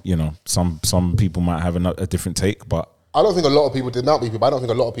 You know, some people might have a different take, but I don't think a lot of people did not people, but I don't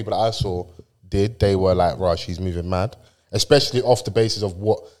think a lot of people that I saw did. They were like, right, she's moving mad. Especially off the basis of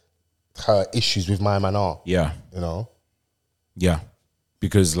what her issues with my man are. Yeah. You know? Yeah.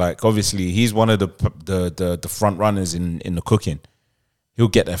 Because like obviously he's one of the front runners in the cooking. He'll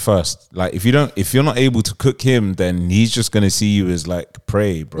get there first. Like if you're not able to cook him, then he's just gonna see you as like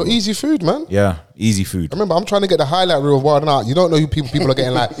prey, bro. But easy food, man. Yeah, easy food. Remember, I'm trying to get the highlight reel of Wild 'N Out. You don't know who people are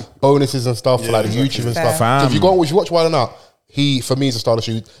getting like bonuses and stuff for like the YouTube and stuff. So if you go and watch Wild 'N Out, he for me is a star of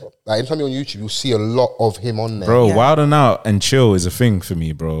shoot. Like anytime you're on YouTube, you'll see a lot of him on there. Bro, Wild 'N Out and chill is a thing for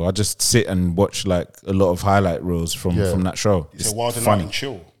me, bro. I just sit and watch like a lot of highlight reels from that show. It's Wild 'N Out and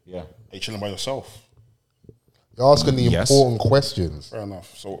chill. Yeah. Are you chilling by yourself? You're asking the important questions. Fair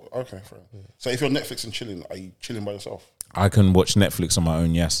enough. So okay, fair enough. So if you're Netflix and chilling, are you chilling by yourself? I can watch Netflix on my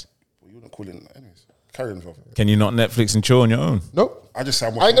own, yes. Well, you wouldn't call it anyways. Carry on. Can you not Netflix and chill on your own? Nope. I just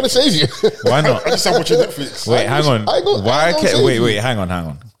said I ain't gonna save you. Why not? I just said watching Netflix. Wait, hang on. Wait, hang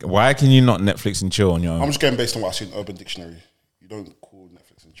on. Why can you not Netflix and chill on your own? I'm just going based on what I see in Urban Dictionary. You don't call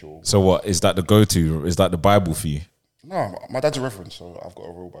Netflix and chill. So what, is that the go-to? Is that the Bible for you? No, my dad's a reverend, so I've got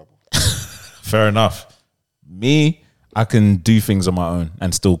a real Bible. Fair enough. Me, I can do things on my own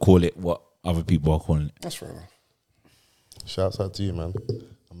and still call it what other people are calling it. That's fair enough. Shouts out to you, man.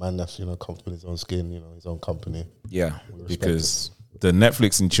 A man that's, comfortable in his own skin, his own company. Yeah, because the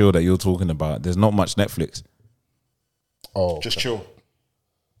Netflix and chill that you're talking about, there's not much Netflix. Oh. Just chill.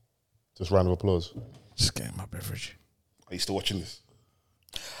 Just round of applause. Just getting my beverage. Are you still watching this?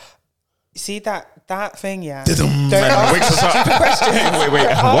 See that thing, yeah. Don't ask me stupid questions. Wait,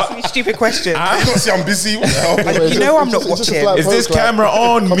 Ask me stupid questions. I can't see I'm busy. What the hell? You know I'm not watching. Is this camera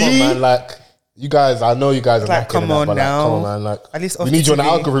on come me? On, man, like, you guys, I know you guys are like, come on now. Come on, man. Like, at least we need you on the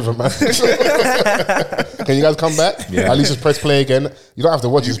algorithm, man. Can you guys come back? Yeah. At least just press play again. You don't have to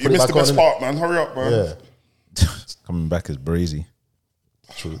watch it. You missed the best part, man. Hurry up, man. Yeah. Coming back is brazy.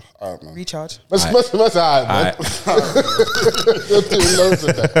 True. All right, man. Recharge. That's all right, man. You're doing loads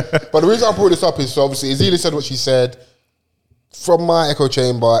of that. But the reason I brought this up is, so obviously, Azalea said what she said. From my echo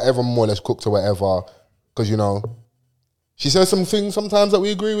chamber, everyone more or less cooked or whatever. Because, she says some things sometimes that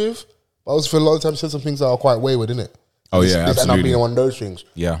we agree with. But I also feel a lot of times she says some things that are quite wayward, innit? Oh, This yeah, end up absolutely. being one of those things.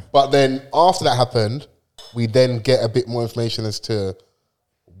 Yeah. But then after that happened, we then get a bit more information as to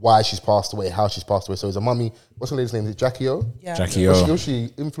why she's passed away, how she's passed away. So it's a mummy. What's her lady's name? Is it Jacky O? Yeah. Jacky Was O. she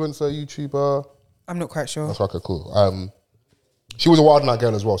influencer, YouTuber? I'm not quite sure. That's okay, cool. She was a Wild 'N Out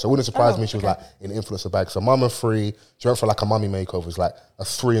girl as well, so it wouldn't surprise me she was like in the influencer bag. So Mama Free, she went for like a mummy makeover. It's like a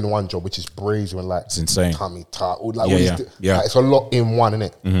 3-in-1 job, which is brazy and like It's insane. tummy tuck. Like, Yeah. like, it's a lot in one,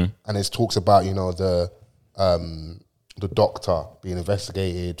 innit? And it talks about the doctor being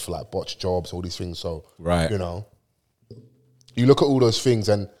investigated for like botched jobs, all these things. So Right. you look at all those things,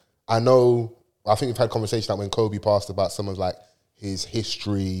 and I think we've had conversations like when Kobe passed about some of like his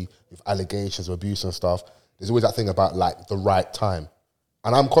history with allegations of abuse and stuff. There's always that thing about like the right time,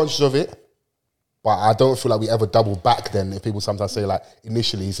 and I'm conscious of it, but I don't feel like we ever double back. Then if people sometimes say like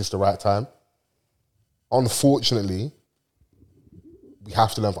initially is this the right time? Unfortunately, we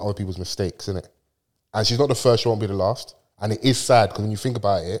have to learn from other people's mistakes, innit? And she's not the first, she won't be the last. And it is sad because when you think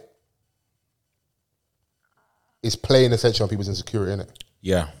about it, it's playing essentially on people's insecurity, innit?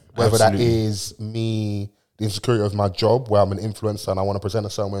 Yeah. Whether absolutely. that is me, the insecurity of my job, where I'm an influencer and I want to present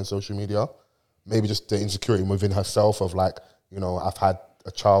a certain way on social media. Maybe just the insecurity within herself of like, I've had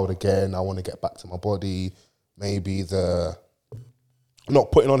a child again, I want to get back to my body. Maybe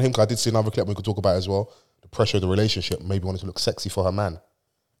not putting on him, because I did see another clip we could talk about as well, the pressure of the relationship, maybe wanting to look sexy for her man.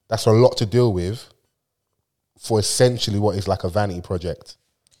 That's a lot to deal with for essentially what is like a vanity project.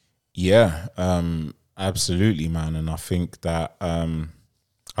 Yeah, absolutely, man. And I think that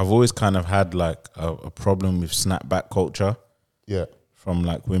I've always kind of had like a problem with snapback culture. Yeah. From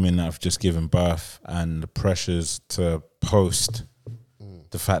like women that have just given birth and the pressures to post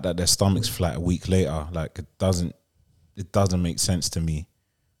the fact that their stomach's flat a week later. Like it doesn't make sense to me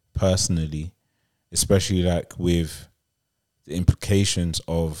personally, especially like with the implications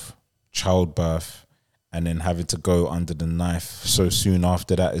of childbirth and then having to go under the knife so soon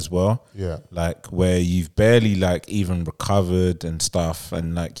after that as well. Yeah. Like where you've barely like even recovered and stuff,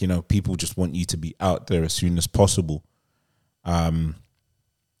 and like, people just want you to be out there as soon as possible.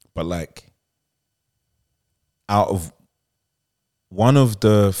 But like out of one of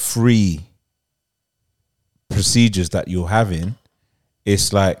the 3 procedures that you're having,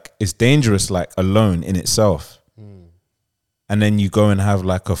 it's like, it's dangerous, like alone in itself. And then you go and have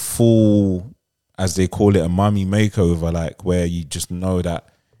like a full, as they call it, a mummy makeover, like where you just know that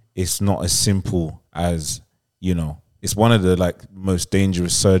it's not as simple as, it's one of the like most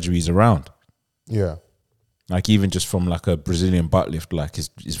dangerous surgeries around. Yeah. Like even just from like a Brazilian butt lift, like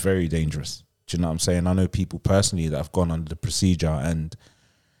it's very dangerous. Do you know what I'm saying? I know people personally that have gone under the procedure, and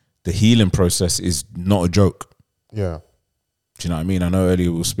the healing process is not a joke. Yeah. Do you know what I mean? I know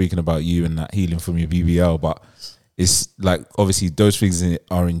earlier we were speaking about you and that healing from your BBL, but it's like obviously those things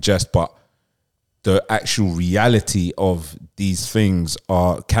are in jest, but the actual reality of these things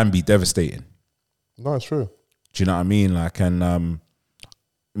can be devastating. No, it's true. Do you know what I mean? Like, and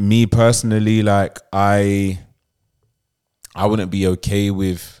me personally, like I wouldn't be okay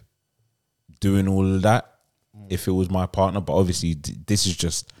with doing all of that if it was my partner, but obviously this is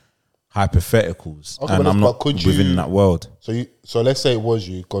just hypotheticals, Okay, and but I'm not within that world. So let's say it was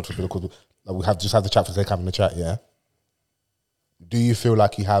you, God forbid, like we have just had the chat for the sake of having the chat, yeah? Do you feel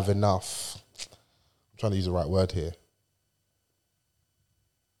like you have enough, I'm trying to use the right word here,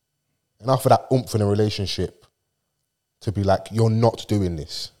 enough of that oomph in a relationship to be like, you're not doing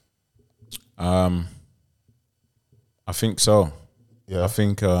this? I think so. Yeah. I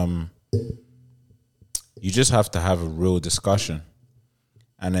think you just have to have a real discussion.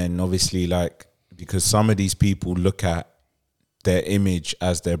 And then obviously, like, because some of these people look at their image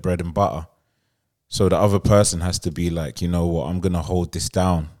as their bread and butter. So the other person has to be like, you know what, I'm going to hold this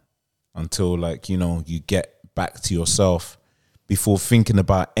down until, like, you know, you get back to yourself before thinking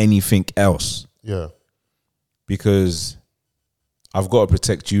about anything else. Yeah. Because I've got to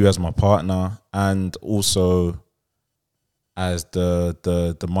protect you as my partner and also as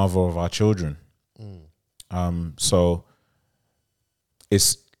the mother of our children. So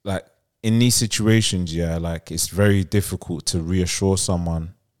it's like in these situations, yeah, like it's very difficult to reassure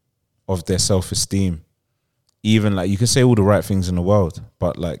someone of their self-esteem. Even like you can say all the right things in the world,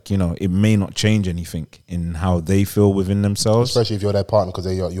 but like, you know, it may not change anything in how they feel within themselves. Especially if you're their partner,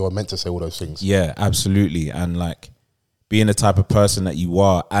 because you're meant to say all those things. Yeah, absolutely. And like being the type of person that you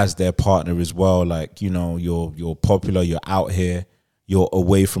are as their partner as well, like, you know, you're popular, you're out here, you're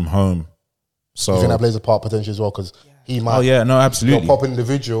away from home. So you think that plays a part potentially as well, because he might. Oh yeah, no, absolutely. You're a pop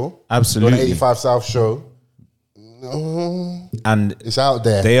individual. Absolutely. You're an 85 South show. And it's out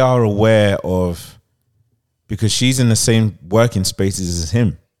there. They are aware of, because she's in the same working spaces as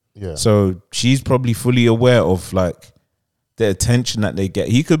him. Yeah. So she's probably fully aware of like the attention that they get.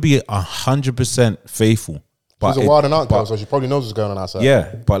 He could be 100% faithful. But she's a wild and out girl, so she probably knows what's going on outside.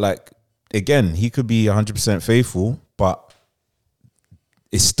 Yeah, but like, again, he could be 100% faithful, but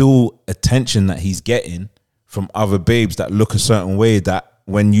it's still attention that he's getting from other babes that look a certain way that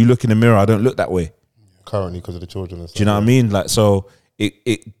when you look in the mirror, I don't look that way. Currently, because of the children and stuff. Do you know what I mean? Like, so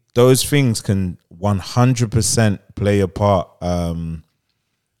it those things can 100% play a part.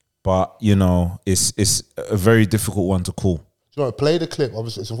 But you know, it's a very difficult one to call. Do you know, play the clip.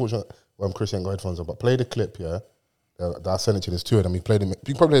 Obviously, it's unfortunate when Chris ain't got headphones on, but play the clip, yeah. That I sent it to you. There's two of them. You played them. You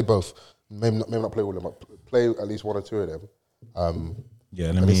can probably play both. Maybe not play all of them, but play at least one or two of them.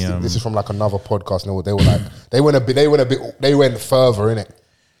 Yeah, let me. This is from like another podcast. And they were like they went further in it.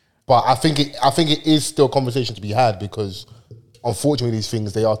 But I think it is still a conversation to be had, because unfortunately these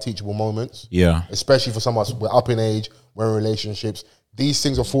things, they are teachable moments. Yeah. Especially for some of us, we're up in age, we're in relationships. These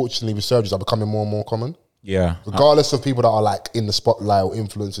things, unfortunately, with surgeries are becoming more and more common. Yeah. Regardless of people that are like in the spotlight or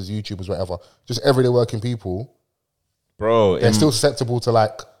influencers, YouTubers, whatever, just everyday working people, bro, they're still susceptible to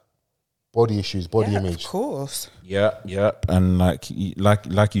like body issues, body image. Of course. Yeah. And like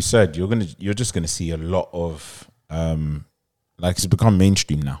you said, you're just gonna see a lot of like it's become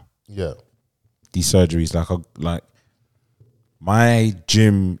mainstream now. Yeah. These surgeries, like my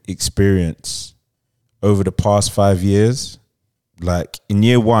gym experience over the past 5 years, like in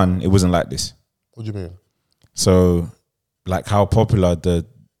year one, it wasn't like this. What do you mean? So like how popular the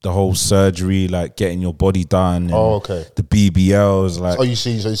whole surgery, like getting your body done. And okay. The BBLs, like. So you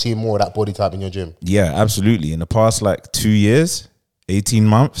see more of that body type in your gym? Yeah, absolutely. In the past like 2 years, 18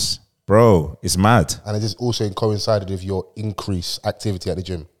 months, bro, it's mad. And it just also coincided with your increased activity at the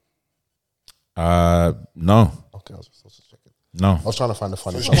gym? No. Okay, I was just checking. No. I was trying to find the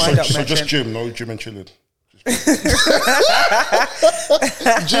funny So just gym, no gym and chilling.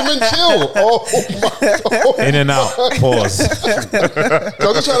 Gym and chill. Oh my God. In and out. Pause. So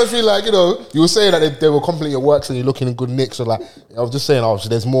I'm just trying to feel like, you know, you were saying that they were complimenting your works and you're looking in good nick. So like, I was just saying, so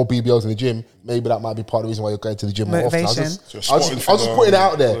there's more BBLs in the gym. Maybe that might be part of the reason why you're going to the gym more often. I was just putting it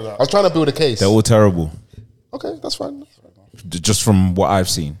out there. I was trying to build a case. They're all terrible. Okay, that's fine. Just from what I've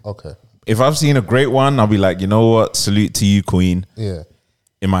seen. Okay. If I've seen a great one, I'll be like, you know what? Salute to you, Queen. Yeah.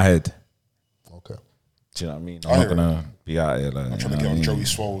 In my head. Okay. Do you know what I mean? I'm not gonna be out here like. I'm trying to get on Joey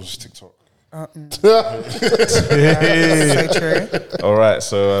Swole's TikTok. So true. All right,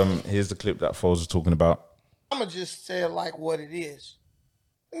 so here's the clip that Fols was talking about. I'ma just say it like what it is.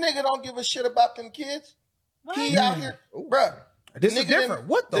 Nigga don't give a shit about them kids. He out here, bruh. This is different.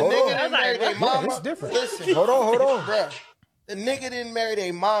 What the? The nigga didn't marry their mama. This is different. Listen, hold on. Bruh, the nigga didn't marry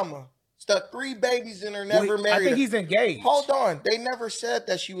their mama. Stuck 3 babies in her, never married I think her. he's engaged. Hold on. They never said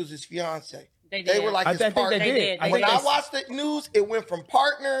that she was his fiance. They were like his partner. They did. When I watched the news, it went from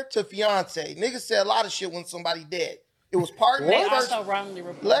partner to fiance. Niggas said a lot of shit when somebody dead. It was partner. They also wrongly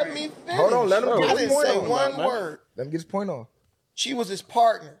reported. Let me finish. Hold on, let him get I his didn't point say on. one word. Let him get his point on. She was his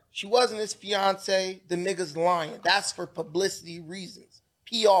partner. She wasn't his fiance. The nigga's lying. That's for publicity reasons.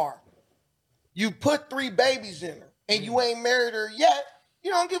 PR. You put 3 babies in her and you ain't married her yet.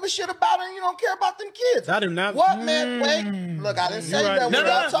 You don't give a shit about her and you don't care about them kids. I do not. What, man? Wait. Look, I didn't say that when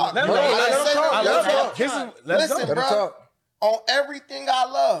y'all talk. Let him talk. Listen, bro. On everything I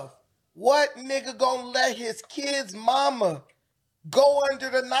love, what nigga gonna let his kid's mama go under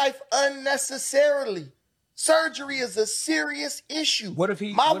the knife unnecessarily? Surgery is a serious issue. What if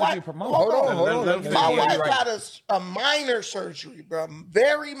he? My What wife, if he promote? Hold on. My wife had a minor surgery, bro.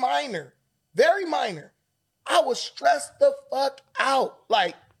 Very minor. Very minor. I was stressed the fuck out.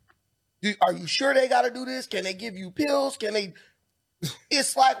 Like, are you sure they got to do this? Can they give you pills? Can they?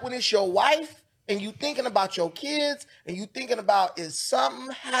 It's like when it's your wife and you thinking about your kids and you thinking about is something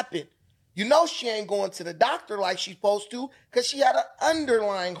happened. You know she ain't going to the doctor like she's supposed to because she had an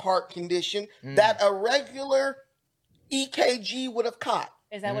underlying heart condition that a regular EKG would have caught.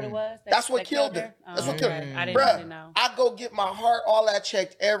 Is that what it was? That's what killed her. That's what killed her. I didn't know. I go get my heart, all that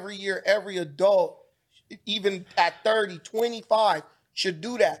checked every year. Every adult, even at 30, 25, should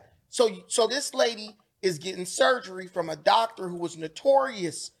do that. So this lady is getting surgery from a doctor who was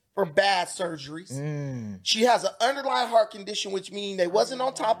notorious for bad surgeries. She has an underlying heart condition, which means they wasn't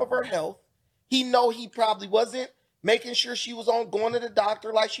on top of her health. He probably wasn't making sure she was going to the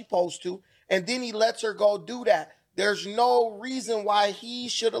doctor like she supposed to. And then he lets her go do that. There's no reason why he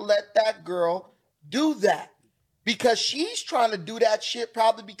should have let that girl do that. Because she's trying to do that shit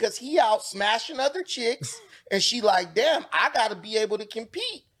probably because he out smashing other chicks. And she like, damn, I got to be able to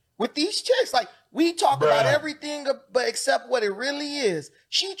compete with these chicks. Like, we talk about everything but except what it really is.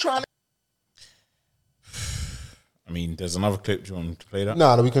 She trying to... I mean, there's another clip. Do you want to play that?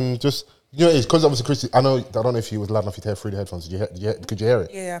 No, we can just... You know, it's because obviously Chrissy, I don't know if you was loud enough to hear through the headphones. Could you hear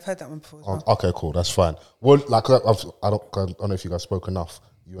it? Yeah, I've heard that one before as well. Okay, cool. That's fine. What, like, I don't know if you guys spoke enough,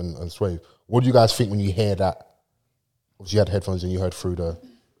 you and Swave. What do you guys think when you hear that? Obviously, you had headphones and you heard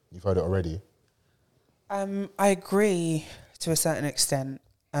you've heard it already. I agree to a certain extent,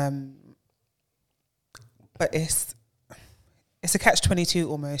 but it's a catch-22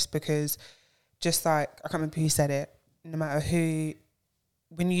 almost because just like, I can't remember who said it, no matter who...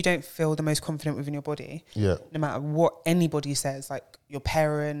 When you don't feel the most confident within your body, no matter what anybody says, like your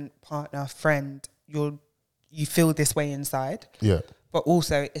parent, partner, friend, you feel this way inside. Yeah. But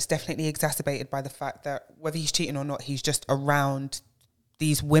also, it's definitely exacerbated by the fact that whether he's cheating or not, he's just around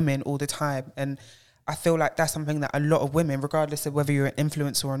these women all the time. And I feel like that's something that a lot of women, regardless of whether you're an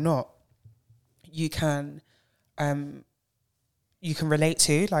influencer or not, you can relate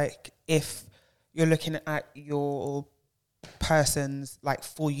to. Like if you're looking at your person's like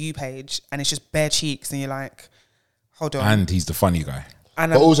For You page and it's just bare cheeks and you're like, hold on. And he's the funny guy.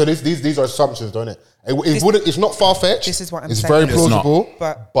 And but also these are assumptions, don't it? It's not far-fetched. This is what I'm saying. It's very plausible,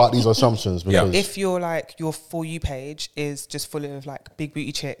 but these are assumptions. Because if you're like, your For You page is just full of like big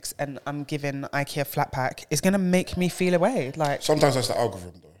booty chicks and I'm giving IKEA flat pack, it's going to make me feel away. Like sometimes that's the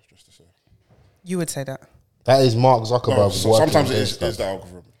algorithm though, just to say. You would say that. That is Mark Zuckerberg. No, sometimes it is the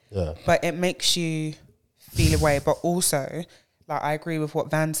algorithm. Yeah. But it makes you feel away. But also, like, I agree with what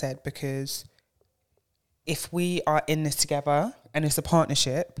Van said, because if we are in this together and it's a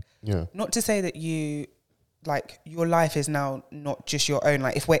partnership, not to say that you, like, your life is now not just your own.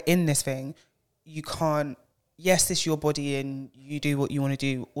 Like, if we're in this thing, you can't, yes, it's your body and you do what you want to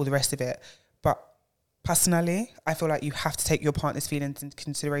do, all the rest of it. But personally, I feel like you have to take your partner's feelings into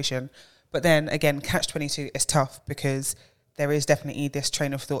consideration. But then again, catch-22 is tough because there is definitely this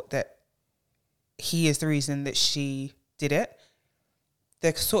train of thought that he is the reason that she did it.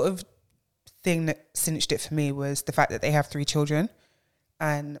 The sort of thing that cinched it for me was the fact that they have 3 children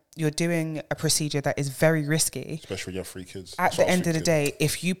and you're doing a procedure that is very risky. Especially when you have 3 kids. At the end of the day,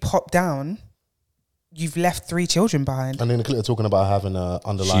 if you pop down, you've left 3 children behind. And then the clip talking about having an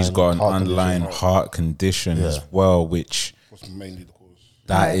underlying... She's got an underlying heart condition as well, which... What's mainly the cause?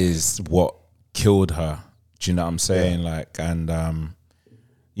 That is what killed her. Do you know what I'm saying? Like, and,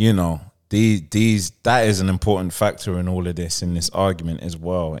 you know... that is an important factor in all of this, in this argument as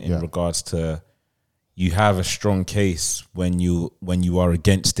well, in regards to you have a strong case when you are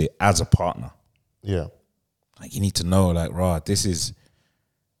against it as a partner. Yeah. Like, you need to know, like, this is,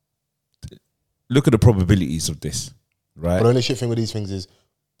 look at the probabilities of this, right? But the only shit thing with these things is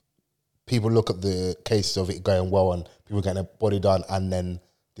people look at the cases of it going well and people getting a body done and then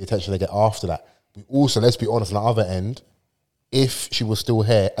the attention they get after that. We also, let's be honest, on the other end, if she was still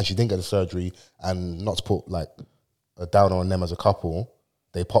here and she didn't get the surgery, and not to put like a down on them as a couple,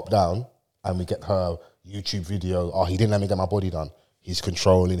 they pop down and we get her YouTube video, oh, he didn't let me get my body done. He's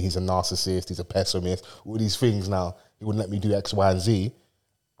controlling, he's a narcissist, he's a pessimist, all these things now. He wouldn't let me do X, Y, and Z.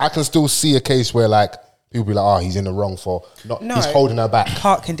 I can still see a case where like people be like, oh, he's in the wrong for not. No, he's holding her back.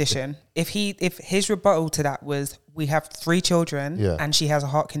 Heart condition. If his rebuttal to that was, we have 3 children and she has a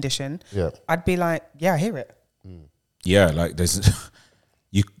heart condition, I'd be like, yeah, I hear it. Yeah, like there's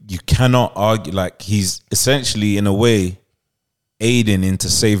you cannot argue. Like he's essentially in a way aiding into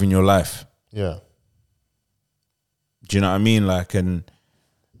saving your life. Yeah. Do you know what I mean? Like, and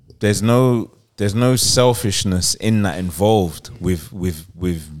there's no selfishness in that involved with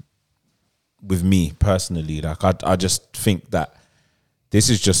me personally. Like I just think that this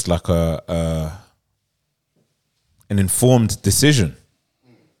is just like an informed decision.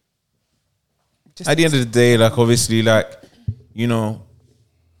 At the end of the day, like obviously, like, you know,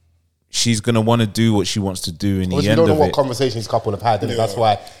 she's gonna want to do what she wants to do in the end of it. You don't know what conversations couple have had, and that's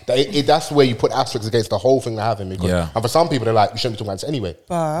why that's where you put asterisks against the whole thing they're having. Because, and for some people, they're like, we shouldn't be talking about this anyway.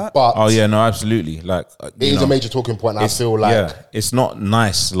 But oh yeah, no, absolutely. Like it is a major talking point. And I feel like it's not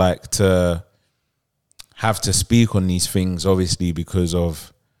nice, like to have to speak on these things, obviously, because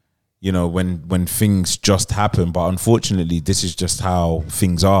of, you know, when things just happen. But unfortunately, this is just how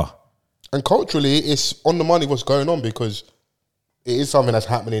things are. And culturally, it's on the money what's going on, because it is something that's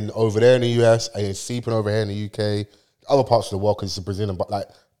happening over there in the US and it's seeping over here in the UK, other parts of the world, because it's Brazilian, but like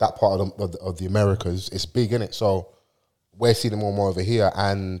that part of the Americas, it's big, innit? So we're seeing it more and more over here.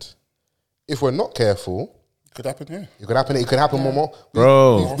 And if we're not careful, it could happen here. It could happen. It could happen more.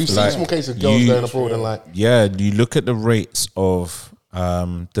 Bro, we've seen small cases of girls going abroad and like. Yeah, you look at the rates of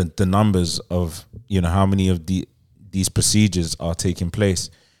the numbers of, you know, how many of these procedures are taking place.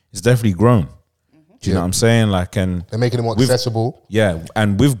 It's definitely grown. Do you know what I'm saying? Like, and they're making it more accessible. Yeah,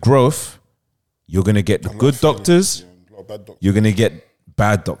 and with growth, you're gonna get the good doctors. You're gonna get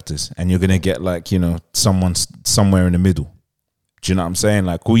bad doctors, and you're gonna get, like, you know, someone somewhere in the middle. Do you know what I'm saying?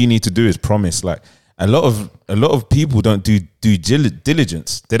 Like, all you need to do is promise. Like, a lot of people don't do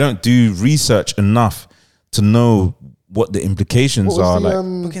diligence. They don't do research enough to know what the implications are. The,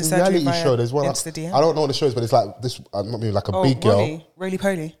 like the reality show, there's one. I don't know what the show is, but it's like this. Not maybe like a big girl. Roly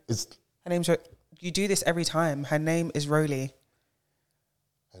Poly. It's her name's. You do this every time. Her name is Roly.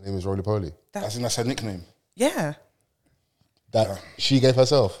 Her name is Roly Poly. That's her nickname. Yeah. That she gave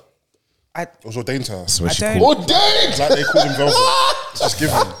herself. It was ordained to her. That's what she called. Ordained. Like they called him Velvet. It's just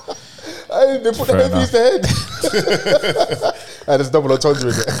given. They put the headpiece to head. And there's double entendre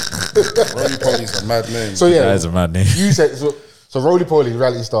in it. Roly Poly's a mad name. So yeah, that is a mad name. You said so. Roly Poly,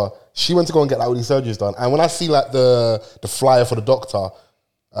 reality star. She went to go and get like all these surgeries done. And when I see like the flyer for the doctor,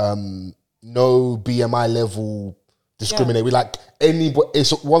 no BMI level discriminate. We like anybody.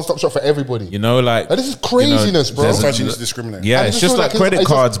 It's a one-stop shop for everybody. You know, like this is craziness, bro. Sometimes you need to discriminate. Yeah, it's just like credit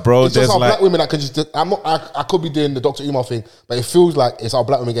cards, bro. It's just our black women that can just. I could be doing the Dr. Umar thing, but it feels like it's our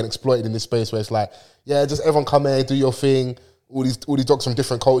black women getting exploited in this space where it's like, yeah, just everyone come here, do your thing. All these docs from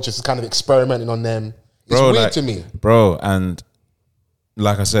different cultures is kind of experimenting on them. It's weird to me, bro. And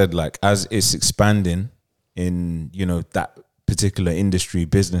like I said, like as it's expanding in, you know, that particular industry,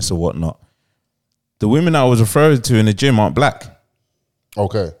 business or whatnot, the women I was referring to in the gym aren't black.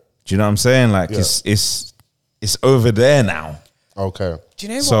 Okay. Do you know what I'm saying? Like it's over there now. Okay. Do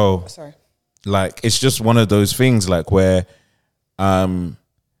you know so, what? Sorry. Like it's just one of those things like where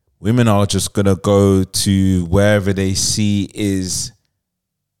women are just gonna go to wherever they see is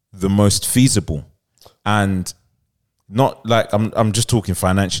the most feasible, and not like I'm just talking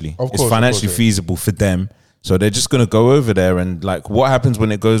financially. It's financially feasible for them, so they're just gonna go over there. And like, what happens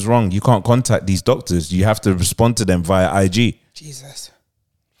when it goes wrong? You can't contact these doctors. You have to respond to them via IG. Jesus.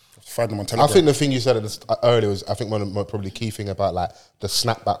 Find them on Telegram. I think the thing you said earlier was, I think one of the probably key thing about like the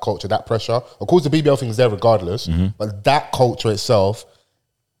snapback culture, that pressure. Of course, the BBL thing is there regardless, but that culture itself.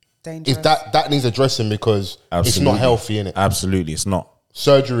 Dangerous. If that needs addressing, because it's not healthy, innit? Absolutely, it's not.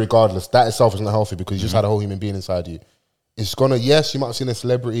 Surgery, regardless, that itself is not healthy because you just had a whole human being inside you. It's gonna, yes, you might have seen a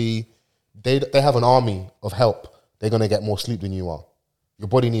celebrity. They have an army of help. They're gonna get more sleep than you are. Your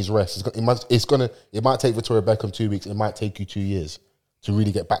body needs rest. It might take Victoria Beckham 2 weeks. It might take you 2 years to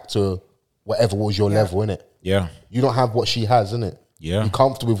really get back to whatever was your level, innit? Yeah. You don't have what she has, innit? Yeah. You're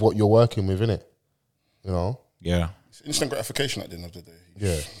comfortable with what you're working with, innit? You know? Yeah. It's instant gratification at the end of the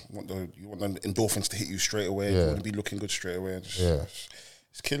day. You want the endorphins to hit you straight away. You want to be looking good straight away.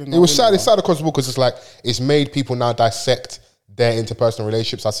 It's killing. It was sad. It's sad across the board because it's like it's made people now dissect their interpersonal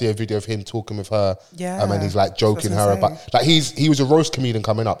relationships. I see a video of him talking with her, and he's like joking her about like he was a roast comedian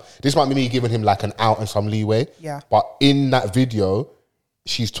coming up. This might be me giving him like an out and some leeway. Yeah. But in that video,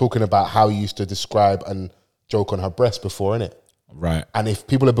 she's talking about how he used to describe and joke on her breast before, innit? Right. And if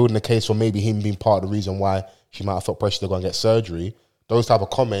people are building a case for maybe him being part of the reason why she might have felt pressure to go and get surgery, those type of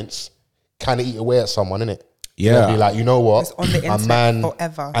comments kind of eat away at someone, innit? Yeah. Be like, you know what? It's on the internet man,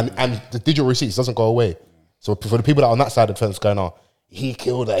 forever. And the digital receipts doesn't go away. So for the people that are on that side of the fence going, oh, he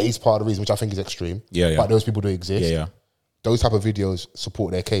killed her, he's part of the reason, which I think is extreme. Yeah. But those people do exist. Yeah. Those type of videos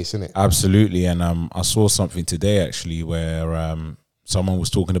support their case, innit? Absolutely. And I saw something today actually where someone was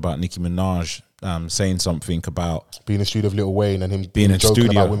talking about Nicki Minaj saying something about being in the studio of Lil Wayne and him being in joking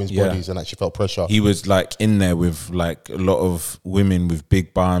studio about women's bodies and actually felt pressure. He was like in there with like a lot of women with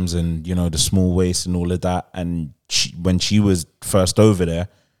big bums and, you know, the small waist and all of that. And when she was first over there,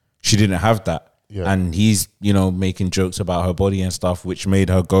 she didn't have that. Yeah. And he's, you know, making jokes about her body and stuff, which made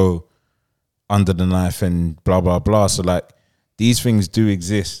her go under the knife and blah, blah, blah. So like these things do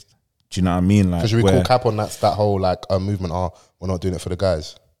exist. Do you know what I mean? Like, because we call cap on that whole like movement, we're not doing it for the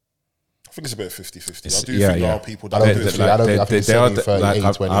guys. I think it's a bit 50-50. I do think there are people that do it. I think it's 70, 30,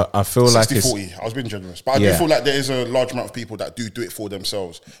 80, 20. I feel like 60-40. I was being generous. But I do feel like there is a large amount of people that do it for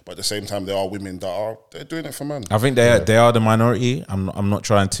themselves. But at the same time, there are women that they're doing it for men. I think they are the minority. I'm not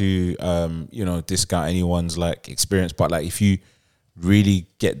trying to you know, discount anyone's like experience, but like if you really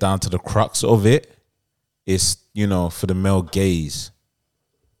get down to the crux of it, it's, you know, for the male gaze.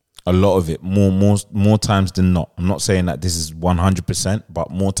 A lot of it, more times than not. I'm not saying that this is 100%, but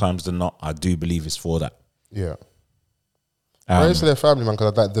more times than not, I do believe it's for that. Yeah. Praise to their family, man,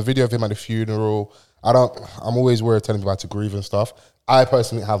 because like, the video of him at the funeral, I'm always worried telling people how to grieve and stuff. I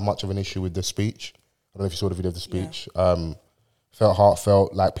personally have much of an issue with the speech. I don't know if you saw the video of the speech. Yeah. Felt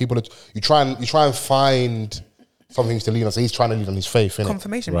heartfelt. Like people, you try and find something to lean on. So he's trying to lean on his faith, innit?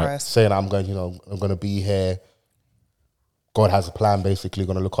 Confirmation bias. Saying I'm going to be here. God has a plan, basically,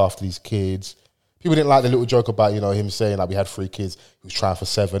 going to look after these kids. People didn't like the little joke about, you know, him saying like we had 3 kids, he was trying for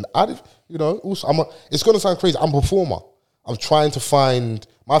 7. You know, also, it's going to sound crazy. I'm a performer. I'm trying to find,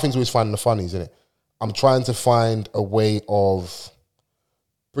 my thing's always finding the funnies, isn't it? I'm trying to find a way of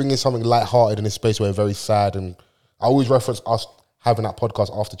bringing something lighthearted in a space where we're very sad. And I always reference us having that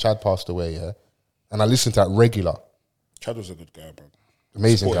podcast after Chad passed away, yeah? And I listened to that regular. Chad was a good guy, bro.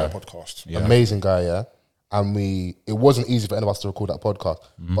 Amazing guy. That podcast. Yeah. Amazing guy, yeah? And it wasn't easy for any of us to record that podcast,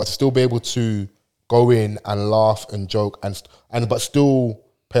 but to still be able to go in and laugh and joke but still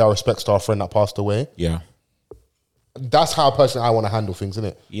pay our respects to our friend that passed away. Yeah. That's how personally I want to handle things,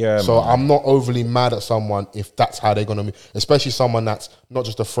 innit? Yeah. So man. I'm not overly mad at someone if that's how they're going to move, especially someone that's not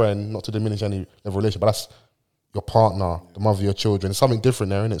just a friend, not to diminish any level of relationship, but that's your partner, the mother of your children. There's something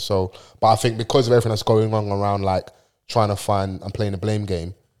different there, innit? So, but I think because of everything that's going on around, like trying to find and playing the blame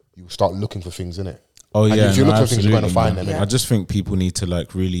game, you start looking for things, innit? Oh and yeah, if you look for things, you're going to find them. I just think people need to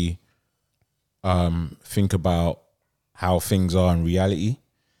like really think about how things are in reality,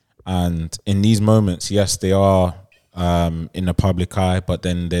 and in these moments, yes, they are in the public eye, but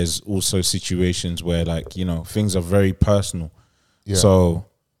then there's also situations where, like, you know, things are very personal. Yeah. So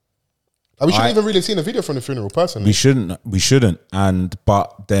we shouldn't even really have seen a video from the funeral personally. We shouldn't.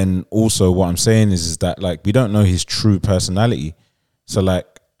 But then also what I'm saying is that like we don't know his true personality. So like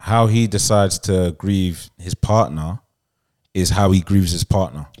how he decides to grieve his partner is how he grieves his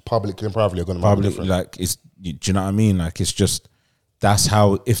partner. Publicly and privately are going to be different. Like it's, do you know what I mean? Like it's just,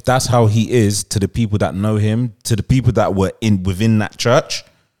 if that's how he is to the people that know him, to the people that were within that church,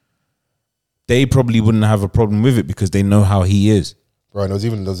 they probably wouldn't have a problem with it because they know how he is. Right, and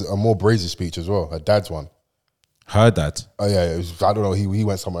there was a more brazy speech as well, her dad's one. Her dad? Oh yeah, I don't know, he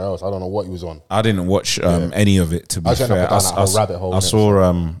went somewhere else. I don't know what he was on. I didn't watch any of it, to be fair. I saw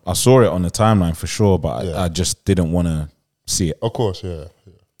it on the timeline for sure, but I just didn't want to see it. Of course, yeah.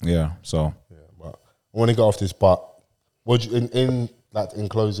 Yeah, so. Yeah, but I want to get off this, but would you, in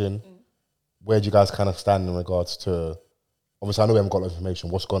closing, where do you guys kind of stand in regards to, obviously I know we haven't got a lot of information,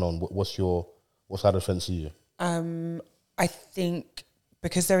 what's going on, what's side of the fence to you? I think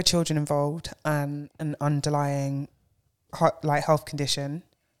because there are children involved and an underlying health condition,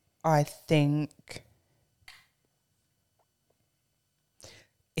 I think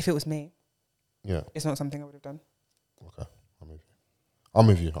if it was me, it's not something I would have done. Okay, I'm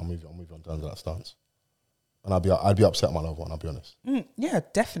with you on terms of that stance, and I'd be upset, my loved one. I'll be honest. Yeah,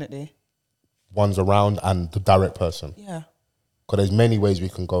 definitely. One's around and the direct person. Yeah, because there's many ways we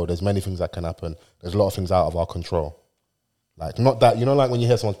can go. There's many things that can happen. There's a lot of things out of our control. Like, not that, you know, like when you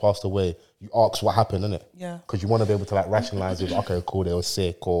hear someone's passed away, you ask what happened, innit? Yeah. Because you want to be able to like rationalize it. Okay, cool, they were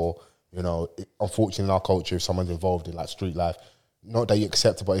sick, or, you know, unfortunately in our culture, if someone's involved in like street life, not that you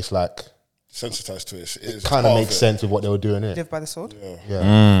accept it, but it's like sensitized to it. It kind of makes sense with what they were doing, innit? Live by the sword.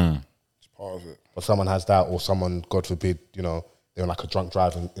 Yeah. It's part of it. But someone has that, or someone, God forbid, you know, they're in like a drunk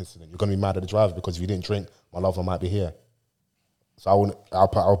driving incident. You're gonna be mad at the driver because if you didn't drink, my loved one might be here. So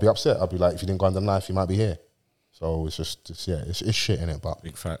I'll be upset. I'll be like, if you didn't go under the knife, you might be here. So it's it's shit in it. But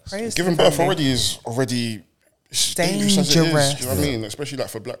big facts. Giving birth is already dangerous as it is. Do you know what I mean? Especially like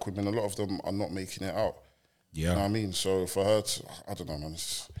for black women, a lot of them are not making it out. Yeah, you know what I mean. So for her, I don't know, man.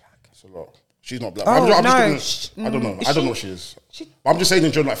 It's a lot. She's not black. Oh, I don't know. I don't know what she is. I'm just saying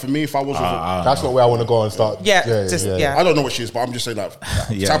in general, like for me, if I was that's not where I want to go and start. Yeah. I don't know what she is, but I'm just saying like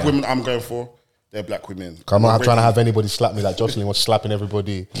the type of women I'm going for, they're black women. I'm not trying to have anybody slap me like Jocelyn was slapping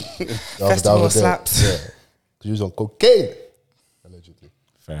everybody. Festival slaps. Yeah. She was on cocaine. Allegedly.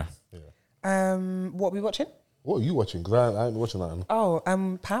 Fair. Yeah. What are we watching? What are you watching? Because I ain't watching that.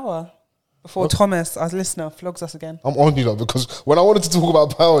 Oh, Power. Before Thomas, our listener, flogs us again. I'm on you lot because when I wanted to talk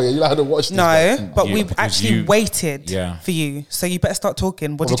about Power, you had to watch this. No, but we've actually waited for you. So you better start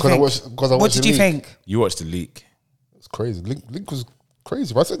talking. What did you think? What did you think? You watched the leak. It's crazy. Link was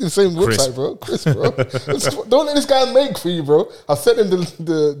crazy. Bro. I sent you the same website, bro. Chris, bro. Don't let this guy make for you, bro. I sent him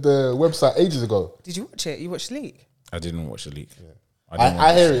the website ages ago. Did you watch it? You watched the leak? I didn't watch the leak. Yeah.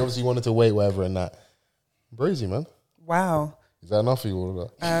 I hear it. Obviously, you wanted to wait, whatever, and that. Brazy, man. Wow. Is that enough for you, all of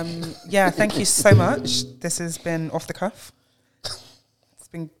that? Yeah, thank you so much. This has been Off the Cuff. It's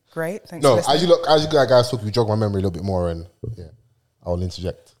been great. Thanks for listening. As you guys talk, you jog my memory a little bit more, and yeah, I'll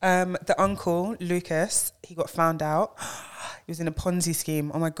interject. The uncle, Lucas, he got found out. He was in a Ponzi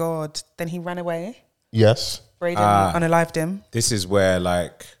scheme. Oh my God. Then he ran away. Yes. Braden unalived him. This is where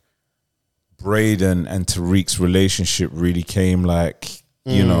like Braden and Tariq's relationship really came like,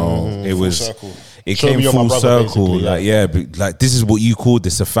 you know, it was circle. It came full circle. Yeah. Like this is what you called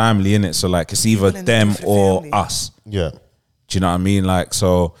this, a family, innit? So like it's either them or us. Yeah. Do you know what I mean? Like,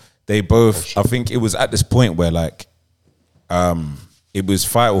 so they both, I think it was at this point where like it was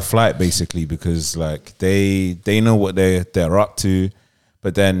fight or flight basically, because like they know what they're up to,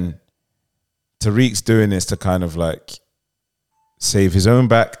 but then Tariq's doing this to kind of like save his own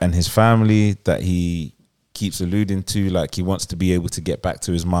back and his family that he keeps alluding to. Like he wants to be able to get back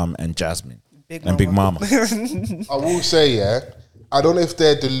to his mum and Jasmine and Big Mama. I will say, yeah, I don't know if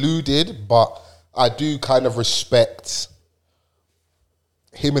they're deluded, but I do kind of respect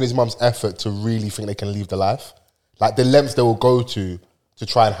him and his mum's effort to really think they can leave the life. Like the lengths they will go to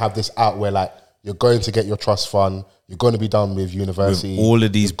try and have this out where like you're going to get your trust fund, you're going to be done with university, with all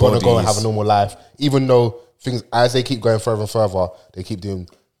of these you're going to go and bodies. have a normal life, even though things, as they keep going further and further, they keep doing,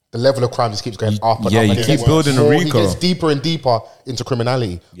 the level of crime just keeps going up and up. Yeah, and you keep building a more, RICO. He gets deeper and deeper into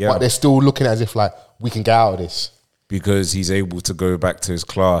criminality, Yeah. but they're still looking at it as if like, we can get out of this. Because he's able to go back to his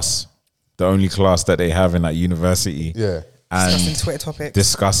class, the only class that they have in that university. Yeah. And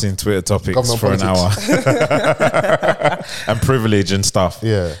discussing Twitter topics. Government for politics. An hour. And privilege and stuff.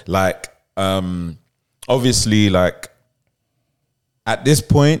 Yeah. Like, obviously, like, at this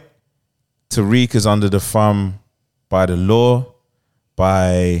point, Tariq is under the thumb by the law,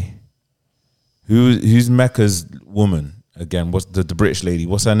 by who's Mecca's woman again? What's the British lady?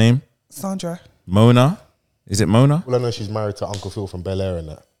 What's her name? Sandra. Mona. Is it Mona? Well, I know she's married to Uncle Phil from Bel Air and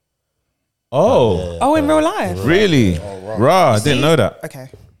that. Oh. In real life? Really? Rah, I didn't know that. Okay.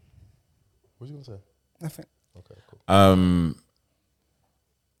 What you going to say? Nothing. Okay, cool.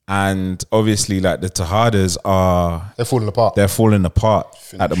 And obviously, like the Tejadas they're falling apart. They're falling apart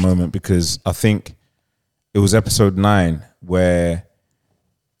at the moment because I think it was episode 9 where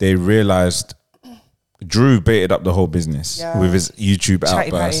they realized Drew baited up the whole business with his YouTube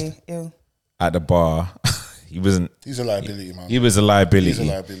outburst at the bar. He's a liability, man. He was a liability. He's a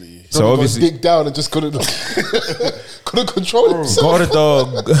liability. So obviously, dig down and just couldn't control himself. Gordo,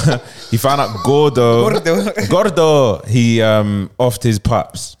 he found out Gordo. He offed his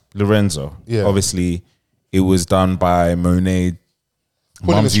pups, Lorenzo. Yeah. Obviously, it was done by Monet.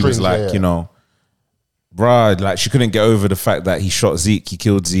 Mumsy was like, you know, bruh, like she couldn't get over the fact that he shot Zeke, he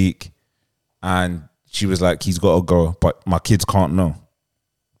killed Zeke, and she was like, he's got to go, but my kids can't know.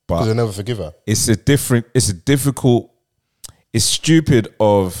 Because they'll never forgive her. It's stupid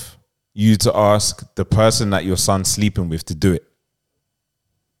of you to ask the person that your son's sleeping with to do it,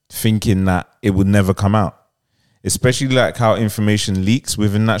 thinking that it would never come out. Especially like how information leaks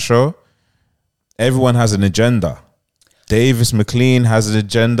within that show. Everyone has an agenda. Davis McLean has an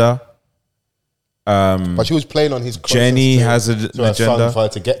agenda. But she was playing on his Jenny has an to her son agenda for her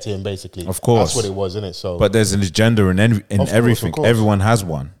to get to him, basically. Of course. That's what it was, isn't it? So, but there's an agenda in everything. course. Everyone has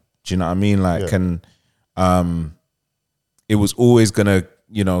one. Do you know what I mean? Like, and it was always gonna,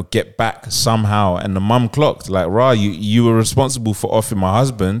 get back somehow. And the mum clocked like, "Rah, you were responsible for offing my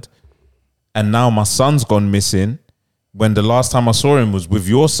husband, and now my son's gone missing. When the last time I saw him was with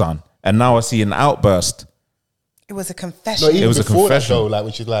your son, and now I see an outburst." It was a confession. no, even It was a before that, confession. though, like,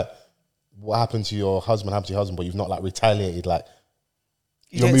 which is like, what happened to your husband happened to your husband, but you've not like retaliated. Like,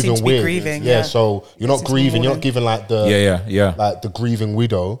 You don't seem to be grieving, yeah. So you're not seem to be grieving. You're not mourning. giving like the Yeah. like the grieving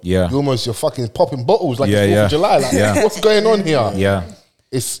widow. Yeah. You're fucking popping bottles like Yeah, it's 4th yeah. of July. Like, Yeah. what's going on here? Yeah.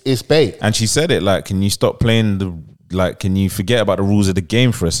 It's bait. And she said it like, "Can you stop playing can you forget about the rules of the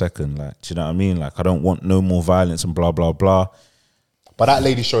game for a second? Like, do you know what I mean? Like, I don't want no more violence and blah blah blah." But that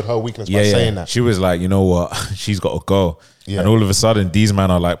lady showed her weakness by saying that. She was like, "You know what? She's got to go." Yeah. And all of a sudden, these men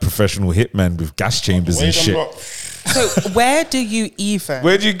are like professional hitmen with gas chambers and shit. So where do you even?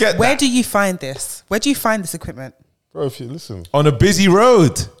 Where do you get Where that? do you find this? Where do you find this equipment? Bro, if you listen, On a busy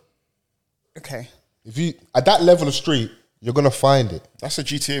road. Okay. if you at that level of street, you're gonna find it. That's a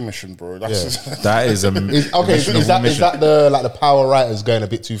GTA mission, bro. That's That is a Okay, mission is of that mission. the power writers going a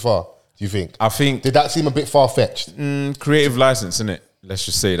bit too far? Do you think? I think Did that seem a bit far fetched? creative license, innit? Let's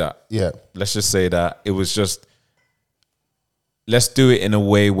just say that. Yeah. Let's just say that it was just. Let's do it in a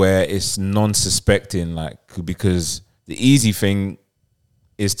way where it's non-suspecting, like, because the easy thing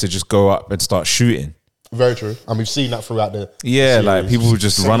is to just go up and start shooting. Very true. And we've seen that throughout the Yeah, like series. people would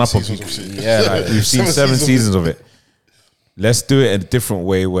just run up on people. Yeah, like we've seen 7 seasons of it. Let's do it in a different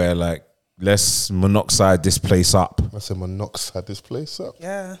way where, like, let's monoxide this place up. I said monoxide this place up.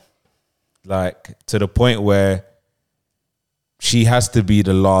 Yeah. Like, to the point where she has to be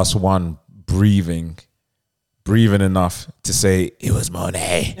the last one breathing enough to say it was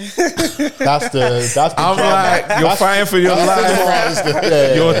Monet. That's the I'm drama. like, you're fighting for your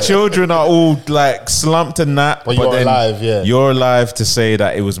life. Your children are all like slumped and that, But you're alive, yeah. You're alive to say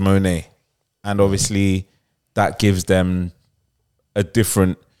that it was Monet, and obviously that gives them a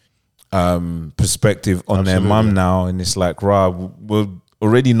different perspective on their mum now, and it's like, rah, we're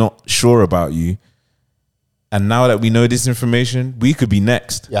already not sure about you. And now that we know this information, we could be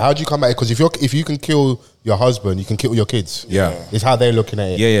next. Yeah, how do you come at it? Because if you can kill your husband, you can kill your kids. Yeah. It's how they're looking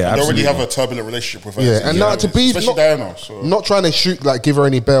at it. Yeah, yeah. They already absolutely. have a turbulent relationship with her. Yeah, and now to be especially not, Diana. So. not trying to shoot like give her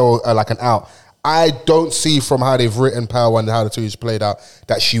any bail like an out. I don't see from how they've written Power and how the series played out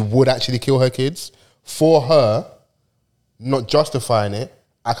that she would actually kill her kids. For her, not justifying it,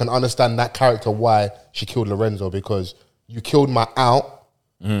 I can understand that character why she killed Lorenzo, because you killed my out.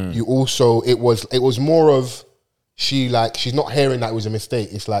 You also it was more of she's not hearing that it was a mistake.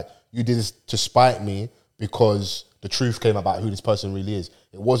 It's like you did this to spite me because the truth came about who this person really is.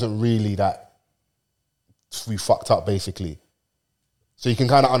 It wasn't really that we fucked up basically. So you can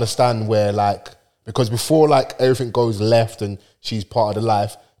kind of understand where because before everything goes left and she's part of the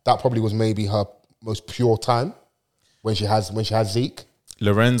life, that probably was maybe her most pure time when she has Zeke.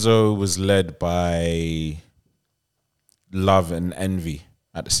 Lorenzo was led by love and envy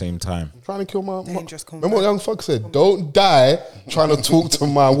at the same time. I'm trying to kill my Dangerous remember what Young Fuck said? Don't die trying to talk to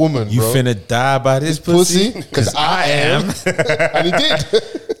my woman, You bro. finna die by this pussy? Because I am. And he did.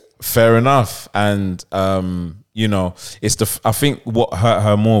 Fair enough. And it's I think what hurt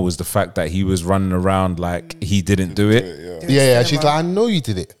her more was the fact that he was running around like he didn't do it. Yeah. She's like, I know you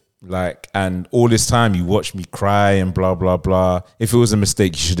did it. Like, and all this time you watched me cry and blah blah blah. If it was a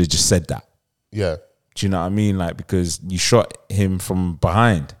mistake, you should have just said that. Yeah. Do you know what I mean? Like, because you shot him from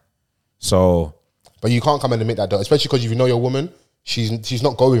behind. So, but you can't come and admit that though, especially because if you know your woman, she's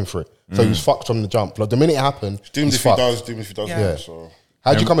not going for it. So he's fucked from the jump. Like the minute it happened, Doomed he's if he fucked. does, doomed if he doesn't. Yeah. So.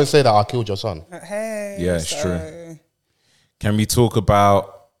 How'd you come and say that I killed your son? Hey. yeah, it's true. Can we talk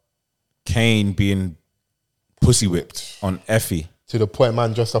about Kane being pussy whipped on Effie? To the point,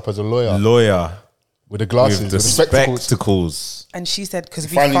 man dressed up as a lawyer with the glasses, with the spectacles. spectacles. And she said, because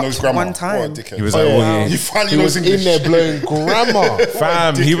we Finally knows fucked grammar. one time. What a dickhead. He was like, oh, He finally He knows was English. in there blowing grammar.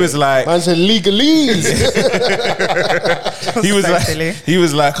 fam, he was like, Man said legalese. he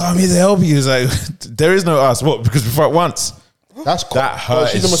was like, oh, I'm here to help you. He was like, there is no us. What? Because we fought once. That's cold. That hurt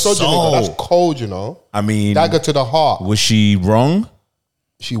She's a his misogynist. soul. That's cold, you know. I mean, Dagger to the heart. was she wrong?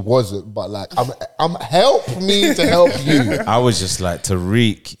 She wasn't, but I'm help me to help you. I was just like,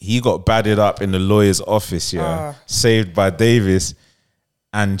 Tariq, he got batted up in the lawyer's office, saved by Davis,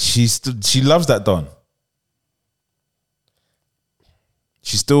 and she loves that Don.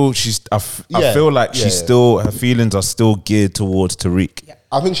 I feel like she's still, her feelings are still geared towards Tariq.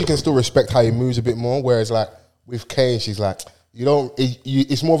 I think she can still respect how he moves a bit more. Whereas with Kane, she's like, you don't.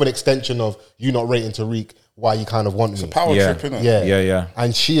 It's more of an extension of you not rating Tariq why you kind of want me. It's a power trip, innit? Yeah.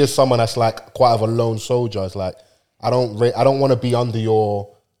 And she is someone that's like quite of a lone soldier. It's like I don't want to be under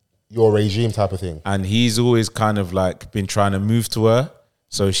your regime type of thing. And he's always kind of like been trying to move to her.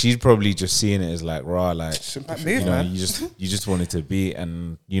 So she's probably just seeing it as like, raw, like, you know, you just wanted to be,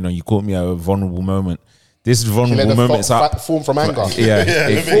 and you know, you caught me at a vulnerable moment. This vulnerable moment is form from anger. Form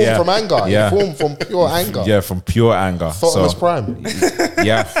from anger. Yeah. Form from pure anger. Yeah, from pure anger. Thoughtless prime.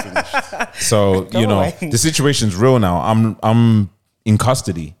 Yeah. So you know, the situation's real now. I'm in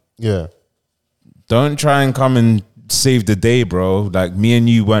custody. Yeah. Don't try and come and save the day, bro. Like me and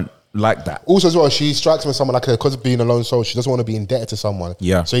you weren't like that. Also as well, she strikes me as someone like her, because of being a lone soul, she doesn't want to be indebted to someone.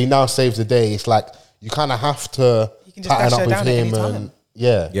 Yeah. So he now saves the day. It's like you kind of have to pattern up with him, and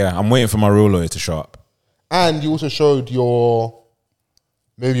yeah. I'm waiting for my real lawyer to show up. And you also showed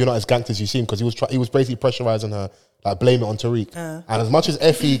maybe you're not as ganked as you seem, because he was basically pressurizing her, like blame it on Tariq. And as much as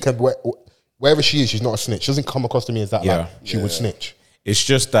Effie can, wherever she is, she's not a snitch. She doesn't come across to me as that. Like she would snitch. It's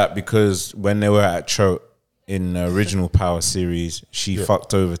just that because when they were at Choate in the original Power series, she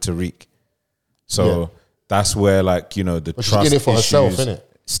fucked over Tariq. So that's where, like, you know, the trust in it for herself, issues innit?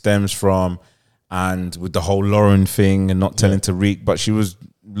 stems from, and with the whole Lauren thing and not telling Tariq, but she was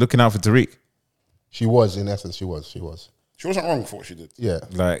looking out for Tariq. She was, in essence, she was. She wasn't wrong for what she did. Yeah.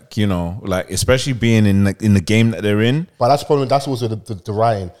 Like, you know, like, especially being in the game that they're in. But that's probably, that's also the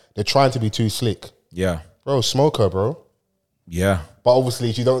writing. They're trying to be too slick. Yeah. Bro, smoke her, bro. Yeah. But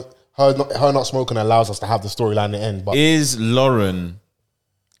obviously, she don't. Her not smoking allows us to have the storyline at the end. But is Lauren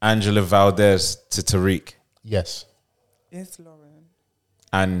Angela Valdez to Tariq? Yes. Is Lauren.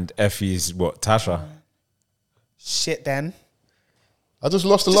 And Effie's what? Tasha? Shit then. I just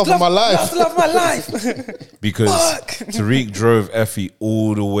lost the love of my life. Lost the love of my life. Because Tariq drove Effie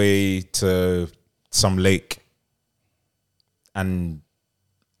all the way to some lake. And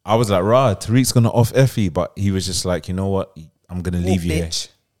I was like, rah, Tariq's going to off Effie. But he was just like, you know what? I'm going to leave you here.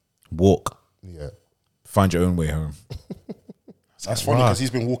 Walk. Yeah. Find your own way home. That's funny because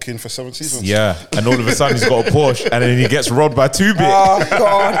he's been walking for 7 seasons. Yeah. And all of a sudden he's got a Porsche and then he gets robbed by 2-bit. Oh,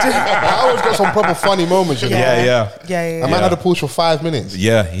 God. I always got some proper funny moments, you know? Yeah. A man had a Porsche for 5 minutes.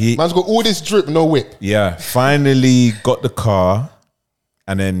 Yeah. Man's got all this drip, no whip. Yeah. Finally got the car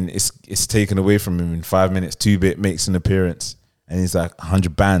and then it's taken away from him in 5 minutes. 2-bit makes an appearance and he's like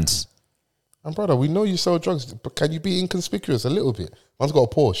 100 bands. And brother, we know you sell drugs, but can you be inconspicuous a little bit? Man's got a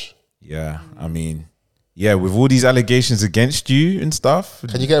Porsche. Yeah, I mean, yeah, with all these allegations against you and stuff.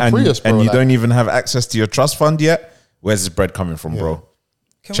 Can you get a Prius, bro? And you don't even have access to your trust fund yet? Where's this bread coming from, bro?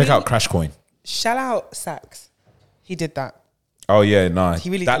 Check out Crash Coin. Shout out Sax. He did that. Oh, yeah, nah.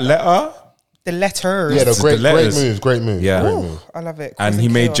 He really that did letter? The letters. Yeah, the letters. Great move. Yeah. Great move. I love it. And he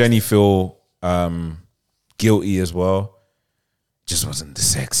made Jenny feel guilty as well. Just wasn't the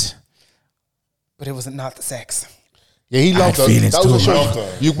sex. But it wasn't not the sex. Yeah, he loved her. That was a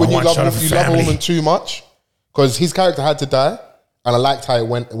show. When you love a woman too much, because his character had to die, and I liked how it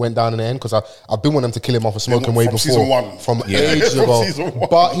went down in the end. Because I've been wanting them to kill him off of smoking way before, season 1. from ages ago.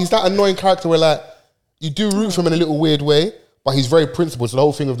 But he's that annoying character where like you do root for him in a little weird way, but he's very principled. So the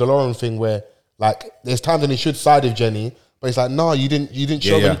whole thing of the Lauren thing, where like there's times when he should side with Jenny, but he's like, no, you didn't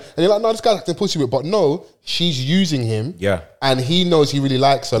show me. And you're like, no, this guy's acting pussy with. But no, she's using him. Yeah, and he knows he really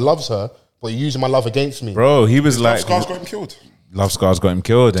likes her, loves her. But you're using my love against me. Bro, he was like... Love Scars got him killed. Love Scars got him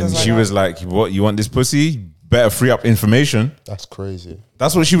killed. And she was like, what, you want this pussy? Better free up information. That's crazy.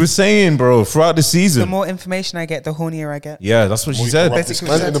 That's what she was saying, bro, throughout the season. The more information I get, the hornier I get. Yeah, that's what she said. Man's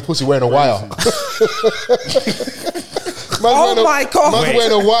in the pussy wearing a wire. Oh my God. Man's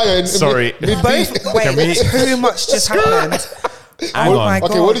wearing a wire. Sorry. Wait, too much just happened. Hang on. My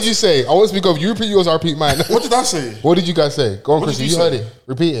God. Okay, what did you say? I want to speak of you. Repeat yours, I repeat mine. What did I say? What did you guys say? Go on, Chrissy. You heard it.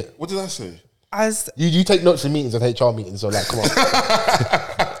 Repeat it. What did I say? You take notes in meetings and HR meetings, so like, come on.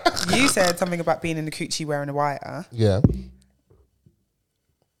 You said something about being in the coochie wearing a wire. Yeah.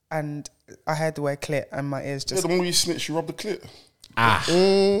 And I heard the word clit and my ears just... Yeah, the more you snitch, you rub the clit.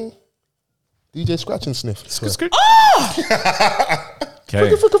 DJ Scratch and Sniff. Okay.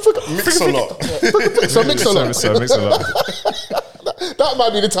 Mix a lot. So mix a lot. So mix a lot. That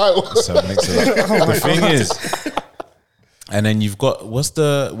might be the title. So mix a lot. The thing is... And then you've got what's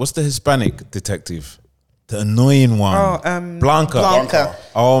the Hispanic detective, the annoying one, Blanca.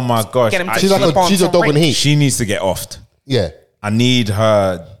 Oh my gosh, she's a dog in heat. She needs to get offed. Yeah, I need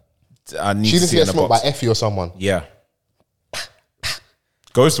her. She needs to get smoked by Effie or someone. Yeah,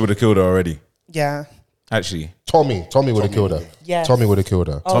 Ghost would have killed her already. Yeah, actually, Tommy would have killed her. Yeah, Tommy would have killed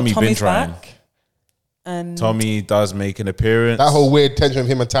her. Tommy been trying. Back? And Tommy does make an appearance. That whole weird tension of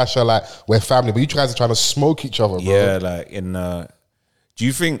him and Tasha, like, we're family, but you guys are trying to smoke each other, bro. Yeah, like in. Do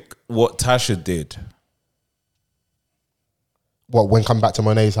you think what Tasha did? What, when coming back to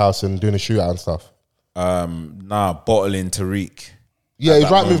Monet's house and doing a shootout and stuff? Nah, bottling Tariq. Yeah, it's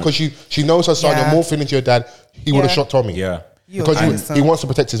right move because she knows her son. Yeah. You're morphing into your dad. He would have shot Tommy. Yeah, because he wants to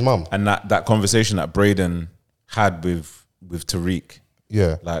protect his mum. And that conversation that Braden had with Tariq.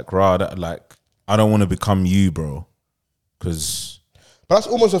 Yeah, like like I don't want to become you, bro. But that's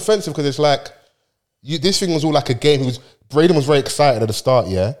almost offensive because it's like this thing was all like a game. Braden was very excited at the start.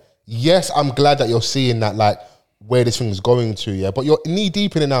 Yeah, yes, I'm glad that you're seeing that, like, where this thing is going to, yeah, but you're knee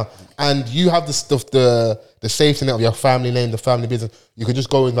deep in it now, and you have the stuff, the safety net of your family name, the family business. You can just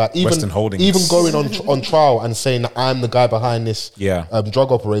go in, like, even going on trial and saying that I'm the guy behind this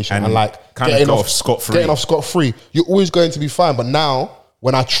drug operation, and like getting off scot free. You're always going to be fine. But now,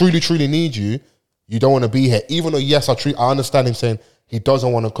 when I truly need you, you don't want to be here. Even though yes, I understand him saying he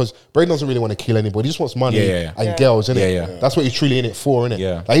doesn't want to, because Braden doesn't really want to kill anybody. He just wants money and girls, innit? Yeah. That's what he's truly in it for, innit?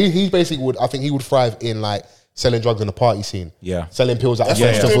 Yeah. Like he basically I think he would thrive in, like, selling drugs in the party scene. Yeah. Selling pills at a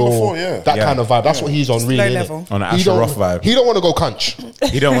festival. That kind of vibe. That's what he's on, really. Low level. On an Asher Roth vibe. He don't want to go cunch.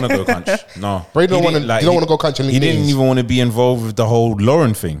 He don't want to go cunch. No. Braden don't want to. He don't want to go cunch. And he didn't even want to be involved with the whole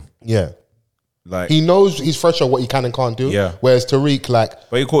Lauren thing. Yeah. Like, he knows he's fresh on what he can and can't do. Yeah. Whereas Tariq, like,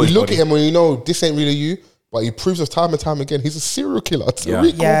 but you look at him and you know this ain't really you. But he proves us time and time again he's a serial killer.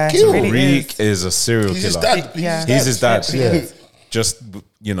 Tariq will kill. Tariq is a serial killer. His dad. He's his dad. Yeah. Just,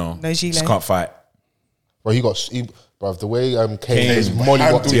 you know, no just can't fight. Bro, bruv, the way Kane is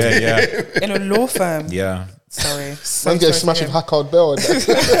mollywopped. Yeah. In a law firm. Yeah. Sorry. Man get smashed with Hackard Bell. Hackard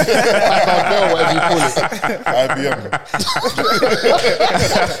Bell, whatever you call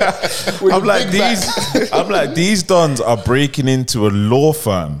it. I'm like, these dons are breaking into a law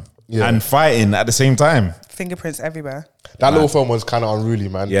firm and fighting at the same time. Fingerprints everywhere. That law firm was kind of unruly,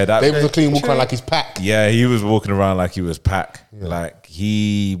 man. Yeah, David was a clean walk around like he's Pac. Yeah, he was walking around like he was Pac. Yeah. Like,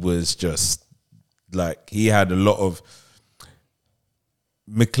 he was just, like, he had a lot of...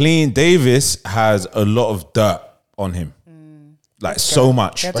 McLean Davis has a lot of dirt on him. Like, so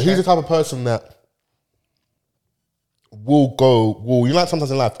much. But he's the type of person that will you know, like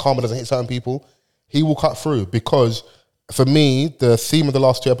sometimes in life, karma doesn't hit certain people. He will cut through because, for me, the theme of the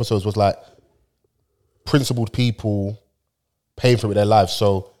last 2 episodes was like principled people paying for it with their lives.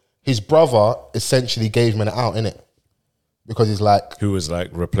 So his brother essentially gave him an out, innit? Because he's like... Who was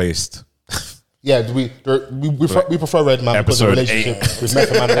like replaced. Yeah, we prefer Red Man because of the relationship with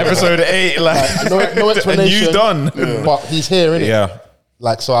Method Man. Episode 8, like no explanation. And you done. But he's here, innit? Yeah.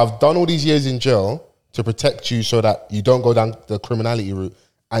 Like, so I've done all these years in jail to protect you so that you don't go down the criminality route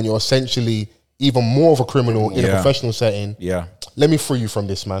and you're essentially even more of a criminal in a professional setting. Yeah. Let me free you from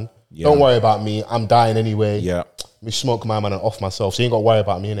this, man. Yeah. Don't worry about me. I'm dying anyway. Yeah. Let me smoke my man and off myself. So you ain't got to worry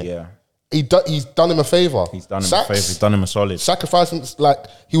about me, innit? Yeah. He's done him a favor. He's done him a favor. He's done him a solid. Sacrificing, like,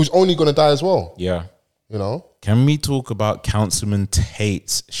 he was only going to die as well. Yeah. You know? Can we talk about Councilman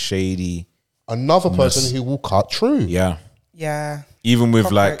Tate's shady... Another person who will cut through. Yeah. Yeah. Even with,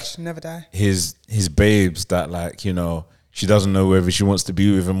 Cockroach, like, never die. his babes that, like, you know, she doesn't know whether she wants to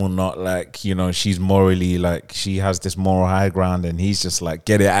be with him or not. Like, you know, she's morally, like, she has this moral high ground and he's just like,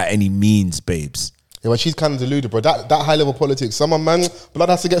 get it at any means, babes. Yeah, but she's kind of deluded, bro. That high level politics, someone, man, blood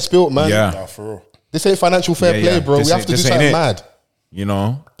has to get spilt, man. Yeah. Nah, for real. This ain't financial fair play, bro. We have to do something mad. You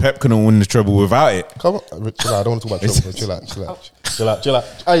know, Pep couldn't win the treble without it. Come on, chill out. I don't want to talk about trouble. Chill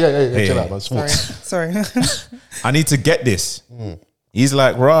out. Oh, yeah. Chill out, man. Sorry. I need to get this. He's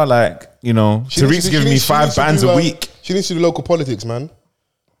like, raw, like, you know, Tariq's giving me 5 bands a week. She needs to do local politics, man.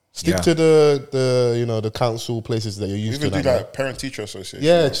 Stick to the you know, the council places that you're used to. Even do like parent teacher association.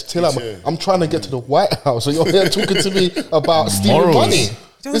 Yeah, just chill out. I'm trying to get to the White House, so you're here talking to me about stealing money.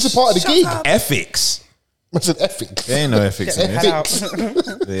 This is part of the gig. Ethics. What's an ethics? There ain't no ethics in this.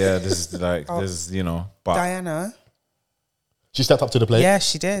 Yeah, this is like, this is, you know. But Diana. She stepped up to the plate. Yeah,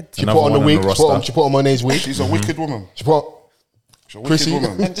 she did. She put on the wig. She put on Monet's wig. She's a wicked woman. She put Chrissy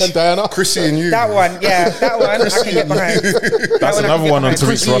and Diana. Chrissy and you. That one, that one I can get behind. That's another one on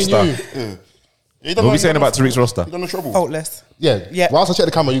Tariq's roster. What are we saying about Tariq's roster? You done the trouble. Faultless. Yeah. Whilst I check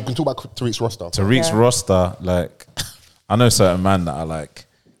the camera, you can talk about Tariq's roster. Tariq's roster, like, I know certain men that are like,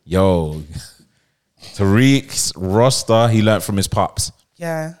 yo, Tariq's roster, he learnt from his pops.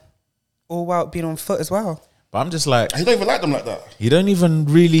 Yeah. All while being on foot as well. But I'm just like... He don't even like them like that. He don't even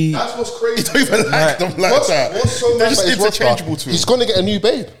really... That's what's crazy. He don't even like them like that. What's so They're nice just about his interchangeable roster, to him. he's going to get a new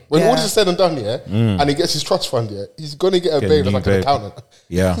babe. When all this is said and done, and he gets his trust fund, he's going to get a babe that's like an accountant.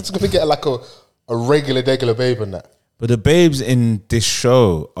 Yeah. He's going to get like a regular babe and that. But the babes in this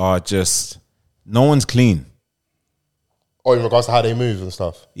show are just no one's clean. Or in regards to how they move and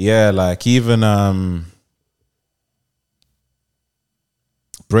stuff. Yeah, like even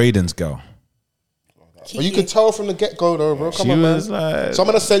Braden's girl. But you can tell from the get-go though, bro. Come on, man. Like,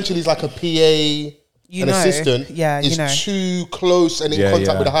 someone essentially is like a PA, an assistant. Yeah, is too close and in Yeah,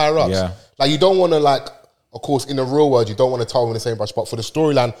 contact with the higher ups. Yeah. Like you don't want to like, of course, in the real world, you don't want to tell them in the same brush. But for the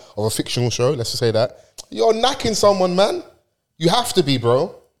storyline of a fictional show, let's just say that you're knacking someone, man. You have to be,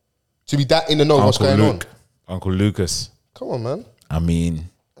 bro, to be that in the know of what's going on. Uncle Lucas. Come on, man. I mean,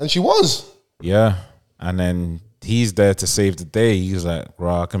 and she was. Yeah, and then he's there to save the day. He's like,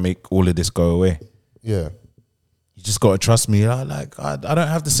 bro, I can make all of this go away. Yeah. You just got to trust me. I don't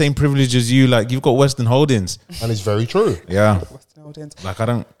have the same privilege as you. Like, you've got Western Holdings. And it's very true. Yeah. Western Holdings. Like, I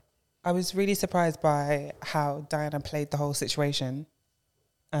don't. I was really surprised by how Diana played the whole situation.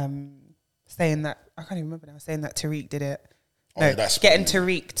 Saying that, I can't even remember now, saying that Tariq did it. Oh, yeah, that's getting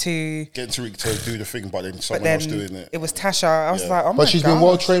Tariq to do the thing, but then someone else doing it. It was Tasha. I was like, oh my God. But she's been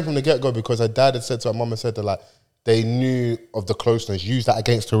well trained from the get-go because her dad had said to her mum, said that like they knew of the closeness, use that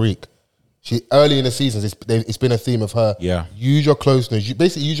against Tariq. She early in the seasons, it's been a theme of her. Yeah, use your closeness.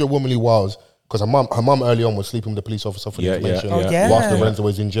 Basically, use your womanly wiles. Because her mum early on was sleeping with the police officer for the information. Whilst Lorenzo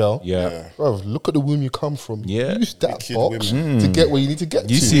was in jail. Yeah. Bro, look at the womb you come from. Yeah. Use that box to get where you need to get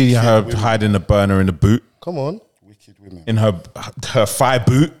to. You see her hiding the burner in the boot. Come on. Wicked women. In her thigh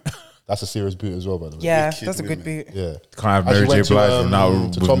boot. That's a serious boot as well, by the way. Yeah, that's a good boot. Yeah. Can't have Mary J. Blige now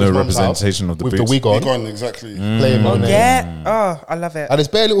with no representation of the boots. With the wig on. Exactly. Playing on Yeah. Oh, I love it. And there's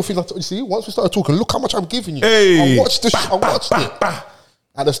bare little things. You see, once we started talking, look how much I'm giving you. Hey. I watched it.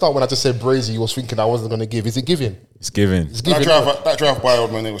 At the start, when I just said Brazy, you was thinking I wasn't going to give. Is it giving? It's giving. It's giving. That drive by,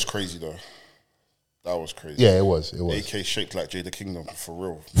 old man, it was crazy though. That was crazy. Yeah, it was. AK shaped like Jada Kingdom, for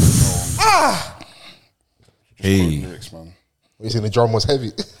real. Hey. Lyrics, man. You saying the drum was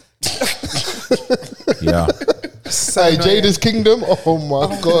heavy? Yeah. Say Jada's Kingdom. Oh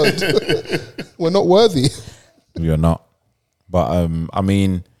my God, we're not worthy. We are not. But I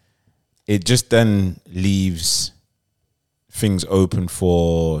mean, it just then leaves things open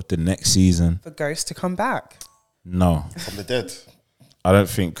for the next season. For Ghost to come back. No. From the dead. I don't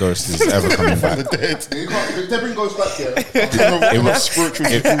think Ghost is ever coming back. From the dead. They bring Ghost back here. It was spiritual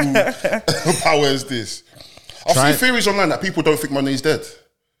power is this. I've seen theories online that people don't think Monet's dead.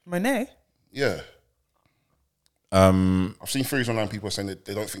 Monet? Yeah. I've seen theories online, people saying that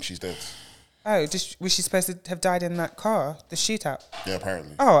they don't think she's dead. Oh, was she supposed to have died in that car, the shootout? Yeah,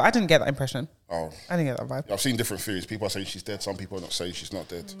 apparently. Oh, I didn't get that impression. Oh. I didn't get that vibe. I've seen different theories. People are saying she's dead. Some people are not saying she's not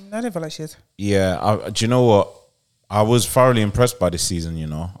dead. I don't feel like she is. Yeah. Do you know what? I was thoroughly impressed by this season, you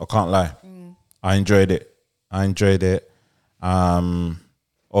know. I can't lie. I enjoyed it.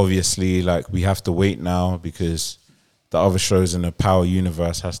 Obviously, like, we have to wait now because the other shows in the Power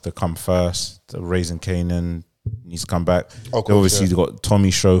universe has to come first. The Raising Kanan needs to come back. Of course, they obviously got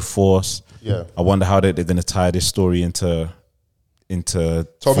Tommy's show, Force. Yeah. I wonder how they're going to tie this story into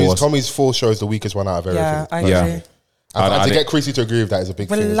Force. Tommy's Force show is the weakest one out of everything. Yeah, I agree. And to get Chrissy to agree with that is a big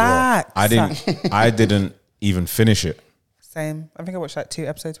thing as well. Relax. I didn't even finish it. Same. I think I watched like 2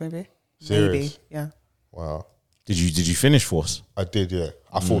 episodes maybe. Serious? Maybe. Yeah. Wow. Did you finish Force? I did, yeah.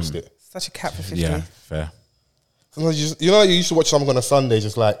 I forced it. Such a cat for 50. Yeah, fair. Sometimes you know, you used to watch something on a Sunday,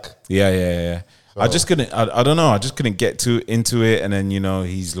 just like Yeah. I just couldn't. I don't know. I just couldn't get into it. And then, you know,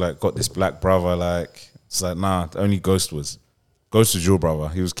 he's like got this black brother. Like, it's like, nah. Only Ghost was your brother.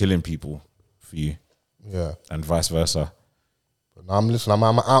 He was killing people for you. Yeah, and vice versa. But I'm listening.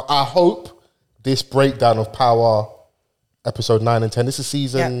 I hope this breakdown of Power, episode 9 and 10. This is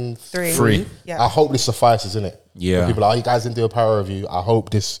season 3. Yeah. I hope this suffices, innit? Yeah. When people are like, oh, you guys didn't do a Power review. I hope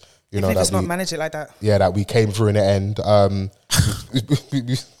this. You know, they that just not manage it like that. Yeah, that we came through in the end.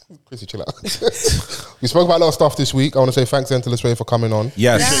 Chrissy, chill out. We spoke about a lot of stuff this week. I want to say thanks to Swave for coming on.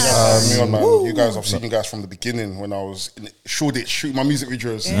 Yes. Appreciate you guys having me on, man. You guys, I've seen you guys from the beginning when I was in Shoreditch shooting my music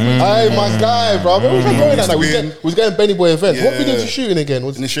videos. Hey, my guy, bro. Where was I going at that? We was getting Benny Boy events. What videos you shooting again?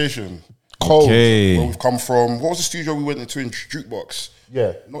 Initiation. Cold. Okay. Where we've come from. What was the studio we went into in Jukebox?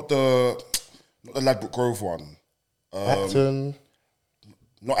 Yeah. Not the Ladbroke Grove one. Acton.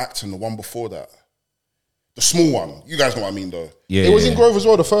 Not Acton, the one before that. The small one. You guys know what I mean, though. Yeah. It was in Grove as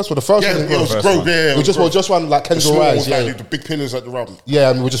well, the first one. The first one was in Grove. It was Grove, yeah. It was just one like Kendall Rise. Yeah. Like the big pillars at the rum.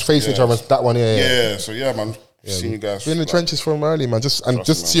 Yeah, and we were just facing each other. That one, Yeah, so yeah, man. Seeing you guys. Been in the trenches from early, man.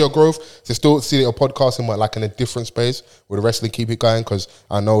 Just see your growth. To still see your podcasting like in a different space with the wrestling, keep it going because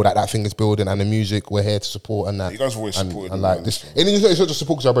I know that thing is building and the music we're here to support and that. You guys always supported and like me, this. And it's not just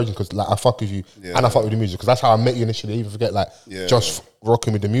support because I'm breaking because like I fuck with you and I fuck with the music because that's how I met you initially. Even forget like just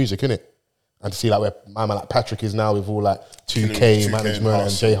rocking with the music, innit? And to see like where my man like Patrick is now with all like 2K management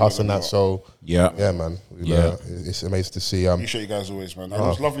and J Hus and that. So yeah, man. It's amazing to see. Appreciate you guys always, man. And it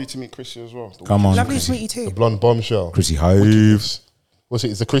was lovely to meet Chrissy as well. Come on, lovely to meet you too. The blonde bombshell, Chrissy Hive. What's it?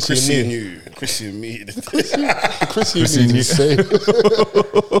 It's the Chrissy and you. Chrissy and me. Chrissy and you.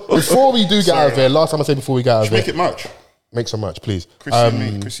 Before we do get out of here, last time I said before we get out of here, make it match. Make some match, please. Chrissy and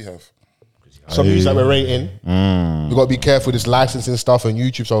me. Chrissy have. Some music that we're rating, we've got to be careful with this licensing stuff on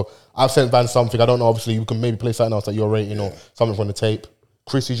YouTube. So I've sent Vans something. I don't know. Obviously, you can maybe play something else that you're rating or something from the tape.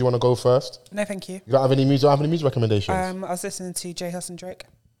 Chrissy, do you want to go first? No, thank you. You don't have any music? Don't have any music recommendations? I was listening to J Hus and Drake.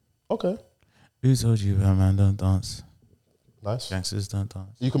 Okay. Who told you that man don't dance? Nice. Gangsters don't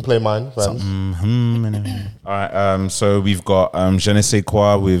dance. You can play mine, Vans. All right. So we've got Je ne sais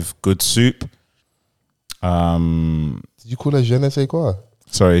quoi with Good Soup. Did you call her Je ne sais quoi?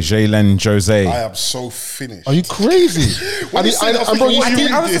 Sorry, Jalen Jose. I am so finished. Are you crazy? I was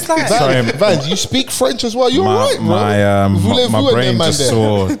just like, Sorry, you speak French as well. You're right, bro. My brain just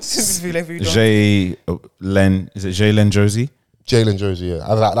saw Jalen. Is it Jalen Josie? Jalen Josie,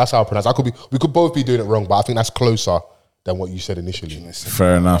 yeah. That's how I pronounce it. We could both be doing it wrong, but I think that's closer than what you said initially.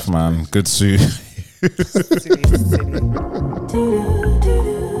 Fair enough, man. Good Soup.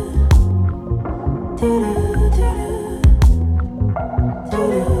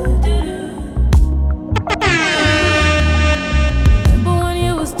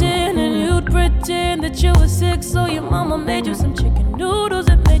 Pretend that you were sick, so your mama made you some chicken noodles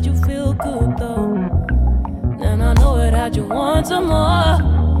that made you feel good though. And I know it had you want some more.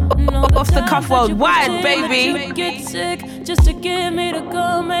 Off the cuff worldwide, baby. Get sick just to get me to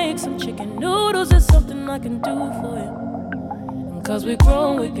go make some chicken noodles. Is something I can do for you. And cause we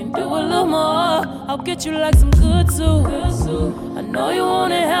grown, we can do a little more. I'll get you like some good soup. I know you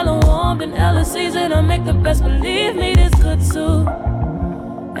want it hella warm, then hella season. I make the best, believe me, this good soup.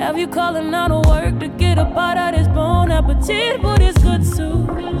 Have you calling out of work to get a bite out his bone appetit for this good soup?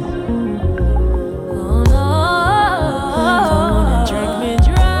 Oh no, come on and drink me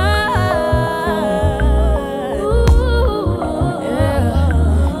dry. Ooh,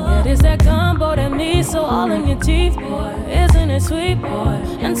 yeah, this that combo that needs so all in your teeth, boy. Isn't it sweet, boy,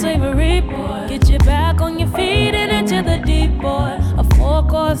 and savory, boy? Get you back on your feet and into the deep, boy. A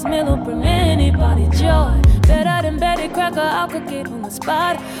 4-course meal will bring anybody joy. Better than Betty Cracker, I'll cook it on the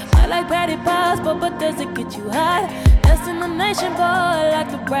spot. I like patty pies, but does it get you hot? Best in the nation, boy, I like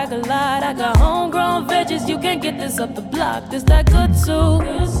to brag a lot. I got homegrown veggies, you can't get this up the block. This that good soup.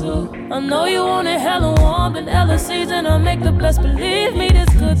 I know you want it hella warm, then hella season. I'll make the best, believe me, this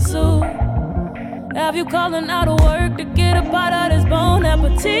good soup. Have you calling out of work to get a bite out his bone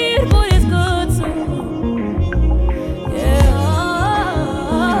appetit for this good soup? Yeah,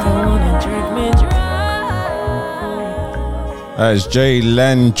 come on and drink me dry. That's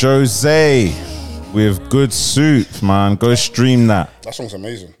Jalen Jose with Good Soup, man. Go stream that. That song's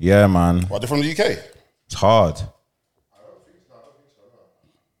amazing. Yeah, man. What, they're from the UK? It's hard.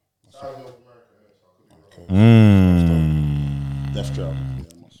 Def Jam.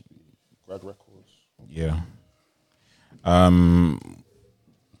 Yeah, must be. Grad Records. Yeah.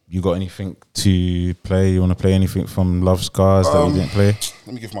 You got anything to play? You want to play anything from Love Scars that we didn't play?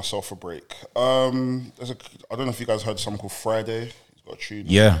 Let me give myself a break. I don't know if you guys heard something called Friday. He's got a tune.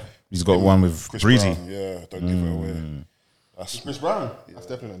 Yeah, he's got one with Chris Breezy. Brown. Yeah, don't give it away. That's Chris Brown. Yeah. That's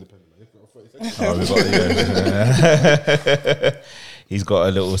definitely independent. He's got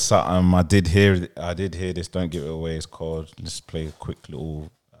a little something. I did hear this. Don't give it away. It's called. Let's play a quick little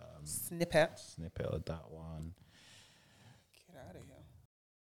snippet of that one. Get out of here.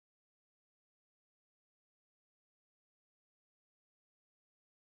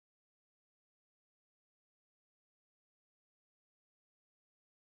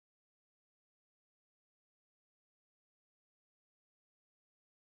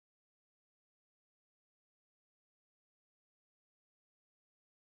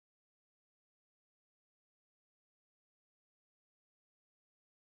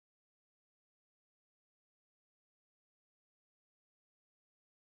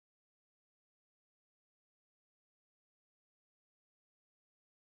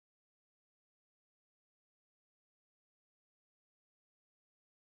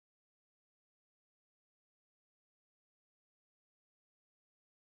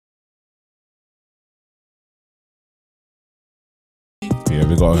 Yeah,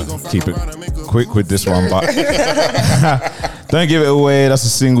 we gotta keep it quick with this one, but don't give it away. That's a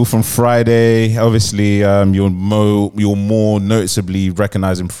single from Friday. Obviously, you'll more noticeably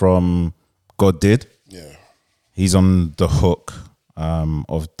recognize him from God Did. Yeah, he's on the hook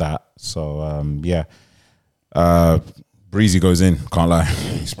of that. So yeah, Breezy goes in. Can't lie. Yeah,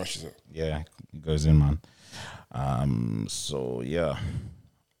 he smashes it. Yeah, it goes in, man. So yeah,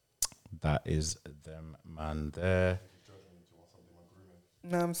 that is them, man. There.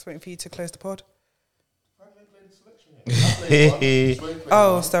 No, I'm just waiting for you to close the pod.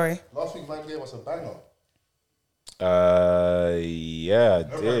 Oh, sorry. Last week Van gave us a banger. Yeah, I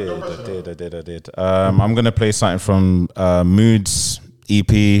did. I'm gonna play something from Moods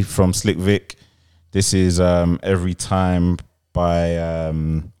EP from Slic Vic. This is Every Time by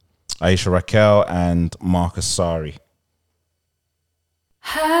Aisha Raquel and Marcus Sari.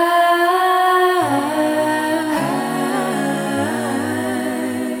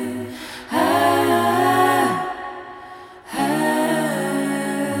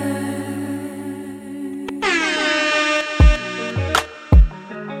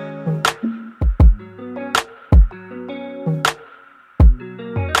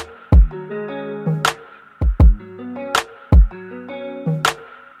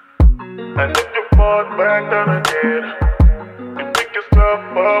 And if you fall back down again, you pick yourself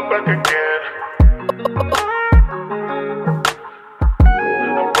up back again.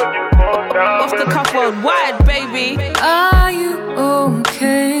 Off the cuff worldwide, baby. Are you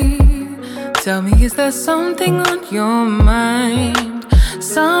okay? Tell me, is there something on your mind?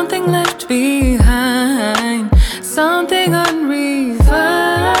 Something left behind? Something unrefined?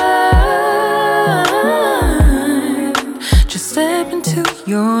 Just step into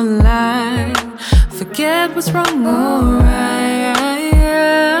your life. Forget what's wrong or right.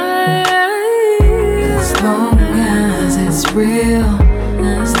 As long as it's real,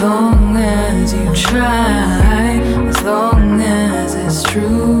 as long as you try, as long as it's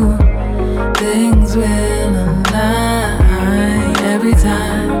true, things will align. Every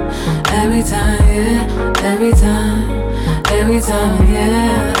time, yeah, every time, yeah, every time,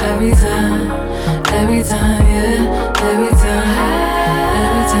 yeah, every time.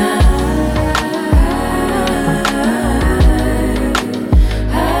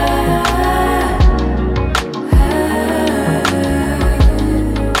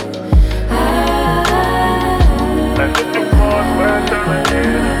 And if you fall back down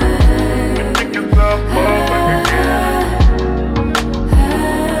again, you pick yourself up back again.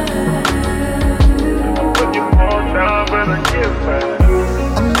 When you fall down, better get back.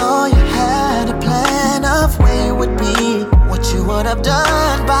 I know you had a plan of where you would be, what you would have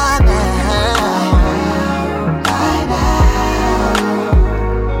done by now.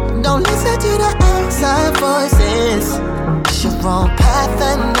 Don't listen to the outside voices. It's your wrong path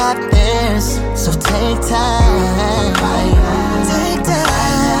and not theirs. So take time. Take time.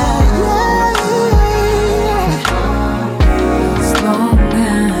 As long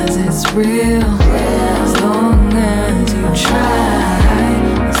as it's real, as long as you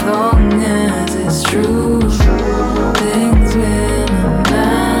try, as long as it's true, things will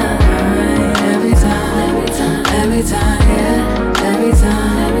align. Every time, yeah, every time, yeah, every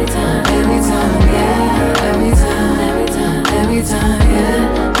time, yeah, every time, yeah,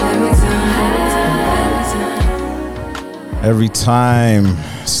 Every Time,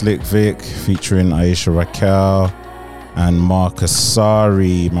 Slic Vic featuring Aisha Raquel and Marcus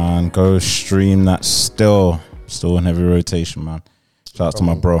Sari, man. Go stream that still in heavy rotation, man. Shout out to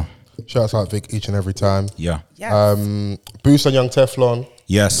my bro. Shout out Vic each and every time. Yeah. Boost on Young Teflon.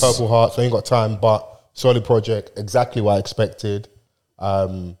 Yes. Purple Hearts. I ain't got time, but solid project. Exactly what I expected.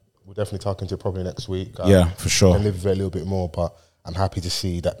 We'll definitely talk into it probably next week. Yeah, for sure. And live with it a little bit more, but I'm happy to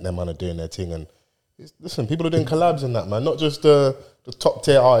see that them man are doing their thing. And listen, people are doing collabs and that, man. Not just the top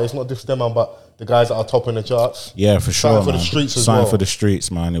tier artists, not just them, man, but the guys that are topping the charts. Yeah, for sure. Something for the streets as well. Something for the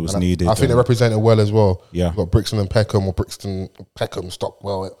streets, man. It was needed. I think they represented well as well. Yeah. You've got Brixton and Peckham, or Brixton, Peckham stopped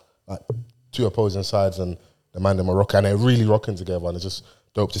well, like two opposing sides, and the man them are rocking, and they're really rocking together, and it's just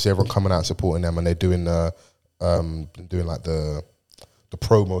dope to see everyone coming out and supporting them, and they're doing like the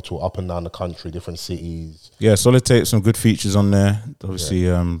promo tour up and down the country, different cities. Yeah, Solid Tape, some good features on there. Obviously,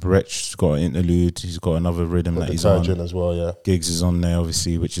 Wretch's got an interlude. He's got another rhythm that he's on as well. Yeah, Giggs is on there,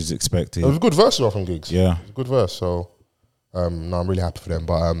 obviously, which is expected. It was a good verse as well from Giggs. Yeah, it was a good verse. So, no, I'm really happy for them.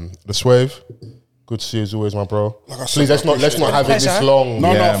 But the Swave, good to see you as always, my bro. Like I Please, said, let's not have it this long.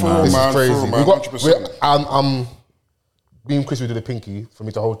 No, Yeah, for man. real, This man. is crazy. For real, man. 100%. I'm being Chris, we did a pinky for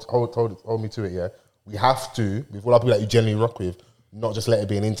me to hold me to it. Yeah, we have to with all our people that you generally rock with, not just let it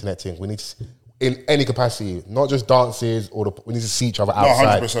be an internet thing. We need to, in any capacity, not just dances or we need to see each other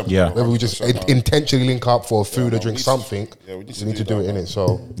outside. 100%. Yeah. Whether we just intentionally link up for food or drink something, we need to do it in it.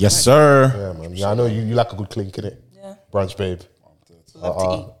 So yes, sir. yeah, man. Yeah, I know you like a good clink in it. Yeah. Brunch babe. Love to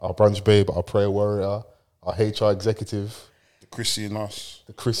eat. Our brunch babe, our prayer warrior, our HR executive, The Chrissy and us.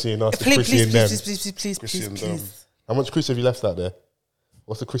 the Chrissy and us, the Please, Chrissy and them. please. Chrissy and them. How much Chris have you left out there?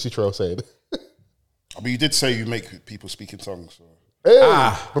 What's the Chrissy Trail saying? But you did say you make people speak in tongues. So. Hey,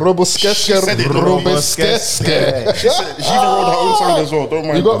 Roboskeske. She even wrote her own song as well. Don't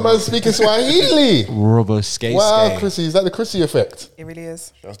mind. You got man speaking Swahili. Roboskate. Wow, Chrissy, is that the Chrissy effect? It really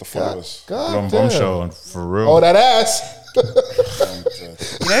is. That's the followers. God Bombshell, and for real. Oh, that ass. You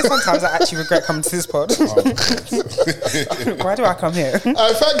know, sometimes I actually regret coming to this pod. Why do I come here?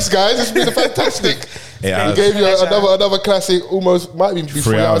 Thanks, guys. It's been fantastic. Yeah, we gave you another classic. Almost might be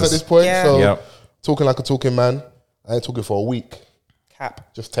 3 hours at this point. Yeah. So talking like a talking man. I ain't talking for a week.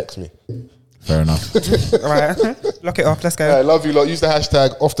 Cap. Just text me. Fair enough. Right. Lock it off. Let's go. I love you lot. Use the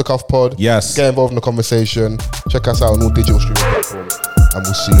hashtag #OffTheCuffPod. Yes. Get involved in the conversation. Check us out on all digital streaming platforms. And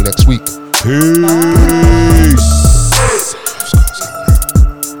we'll see you next week. Peace.